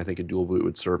Steam, I think a dual boot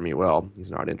would serve me well. He's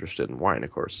not interested in wine,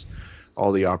 of course.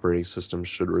 All the operating systems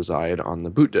should reside on the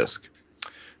boot disk.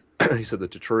 He said the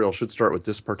tutorial should start with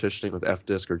disk partitioning with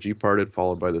fdisk or gparted,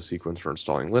 followed by the sequence for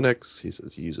installing Linux. He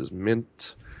says he uses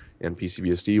Mint and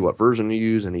PCBSD, what version to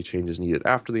use, any changes needed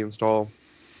after the install.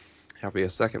 Having a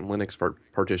second Linux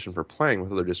partition for playing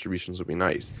with other distributions would be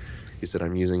nice. He said,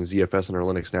 I'm using ZFS under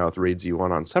Linux now with RAID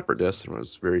Z1 on separate disks, and it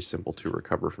was very simple to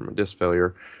recover from a disk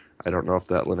failure. I don't know if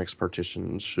that Linux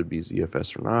partition should be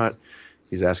ZFS or not.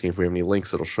 He's asking if we have any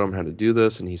links that'll show him how to do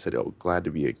this, and he said, oh, glad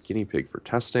to be a guinea pig for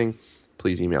testing.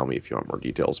 Please email me if you want more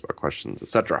details about questions,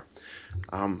 etc.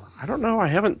 I don't know. I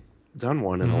haven't done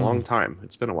one in a long time.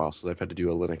 It's been a while since I've had to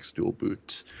do a Linux dual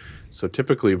boot. So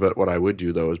typically, but what I would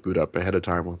do though is boot up ahead of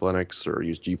time with Linux or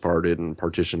use gparted and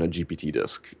partition a GPT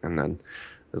disk. And then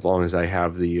as long as I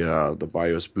have the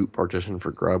BIOS boot partition for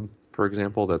Grub, for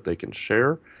example, that they can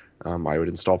share, I would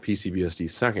install PCBSD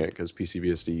second because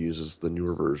PCBSD uses the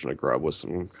newer version of Grub with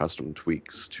some custom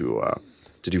tweaks to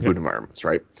to do boot environments,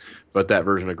 right? But that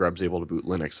version of grub's able to boot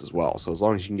Linux as well. So as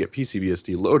long as you can get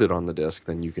PCBSD loaded on the disk,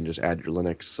 then you can just add your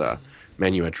Linux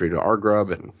menu entry to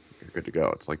rgrub and you're good to go.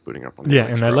 It's like booting up on the Linux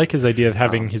and I grub. like his idea of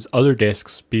having his other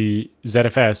disks be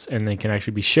ZFS, and they can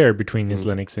actually be shared between his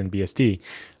Linux and BSD.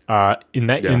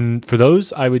 For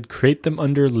those, I would create them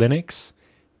under Linux,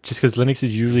 just because Linux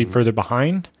is usually further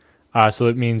behind. So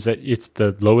it means that it's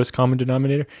the lowest common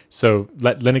denominator. So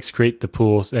let Linux create the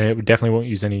pools, and it definitely won't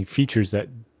use any features that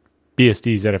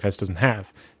BSD ZFS doesn't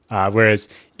have. Whereas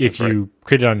if you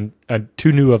create it on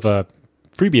too new of a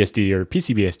FreeBSD or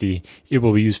PCBSD, it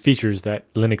will use features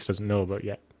that Linux doesn't know about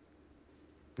yet.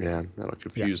 Yeah, that'll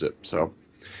confuse it. So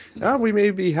we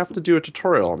maybe have to do a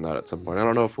tutorial on that at some point. I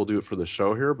don't know if we'll do it for the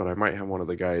show here, but I might have one of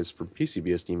the guys from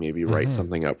PCBSD maybe write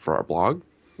something up for our blog.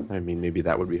 I mean, maybe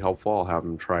that would be helpful. I'll have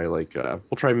them try we'll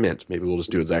try Mint. Maybe we'll just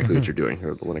do exactly what you're doing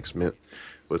here, the Linux Mint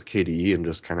with KDE, and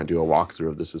just kind of do a walkthrough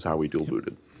of this is how we dual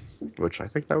booted, which I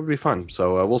think that would be fun.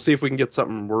 So we'll see if we can get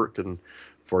something working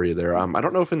for you there. I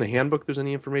don't know if in the handbook there's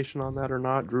any information on that or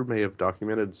not. Drew may have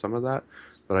documented some of that,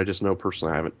 but I just know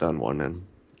personally I haven't done one in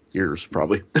years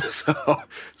probably.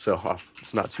 so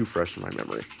it's not too fresh in my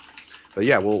memory. But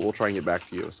yeah, we'll try and get back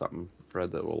to you with something,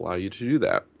 Fred, that will allow you to do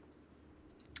that.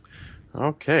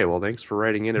 Okay, well, thanks for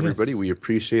writing in, everybody. Yes. We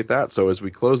appreciate that. So as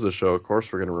we close the show, of course,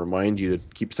 we're going to remind you to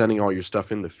keep sending all your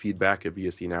stuff in to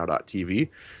feedback@bsdnow.tv.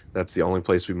 That's the only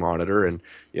place we monitor. And,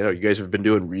 you guys have been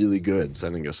doing really good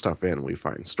sending us stuff in. We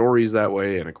find stories that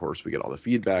way, and, of course, we get all the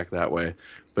feedback that way.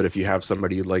 But if you have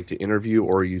somebody you'd like to interview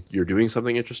or you're doing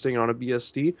something interesting on a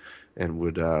BSD and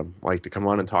would like to come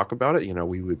on and talk about it,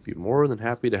 we would be more than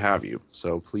happy to have you.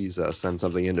 So please send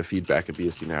something into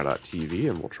feedback@bsdnow.tv,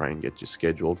 and we'll try and get you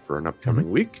scheduled for an upcoming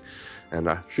week. And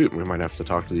we might have to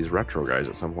talk to these retro guys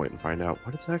at some point and find out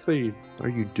what exactly are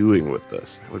you doing with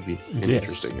this. That would be an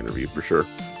interesting interview for sure.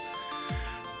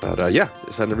 But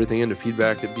send everything into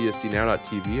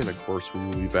feedback@bsdnow.tv, and of course we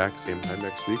will be back same time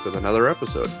next week with another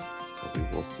episode. So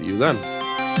we will see you then.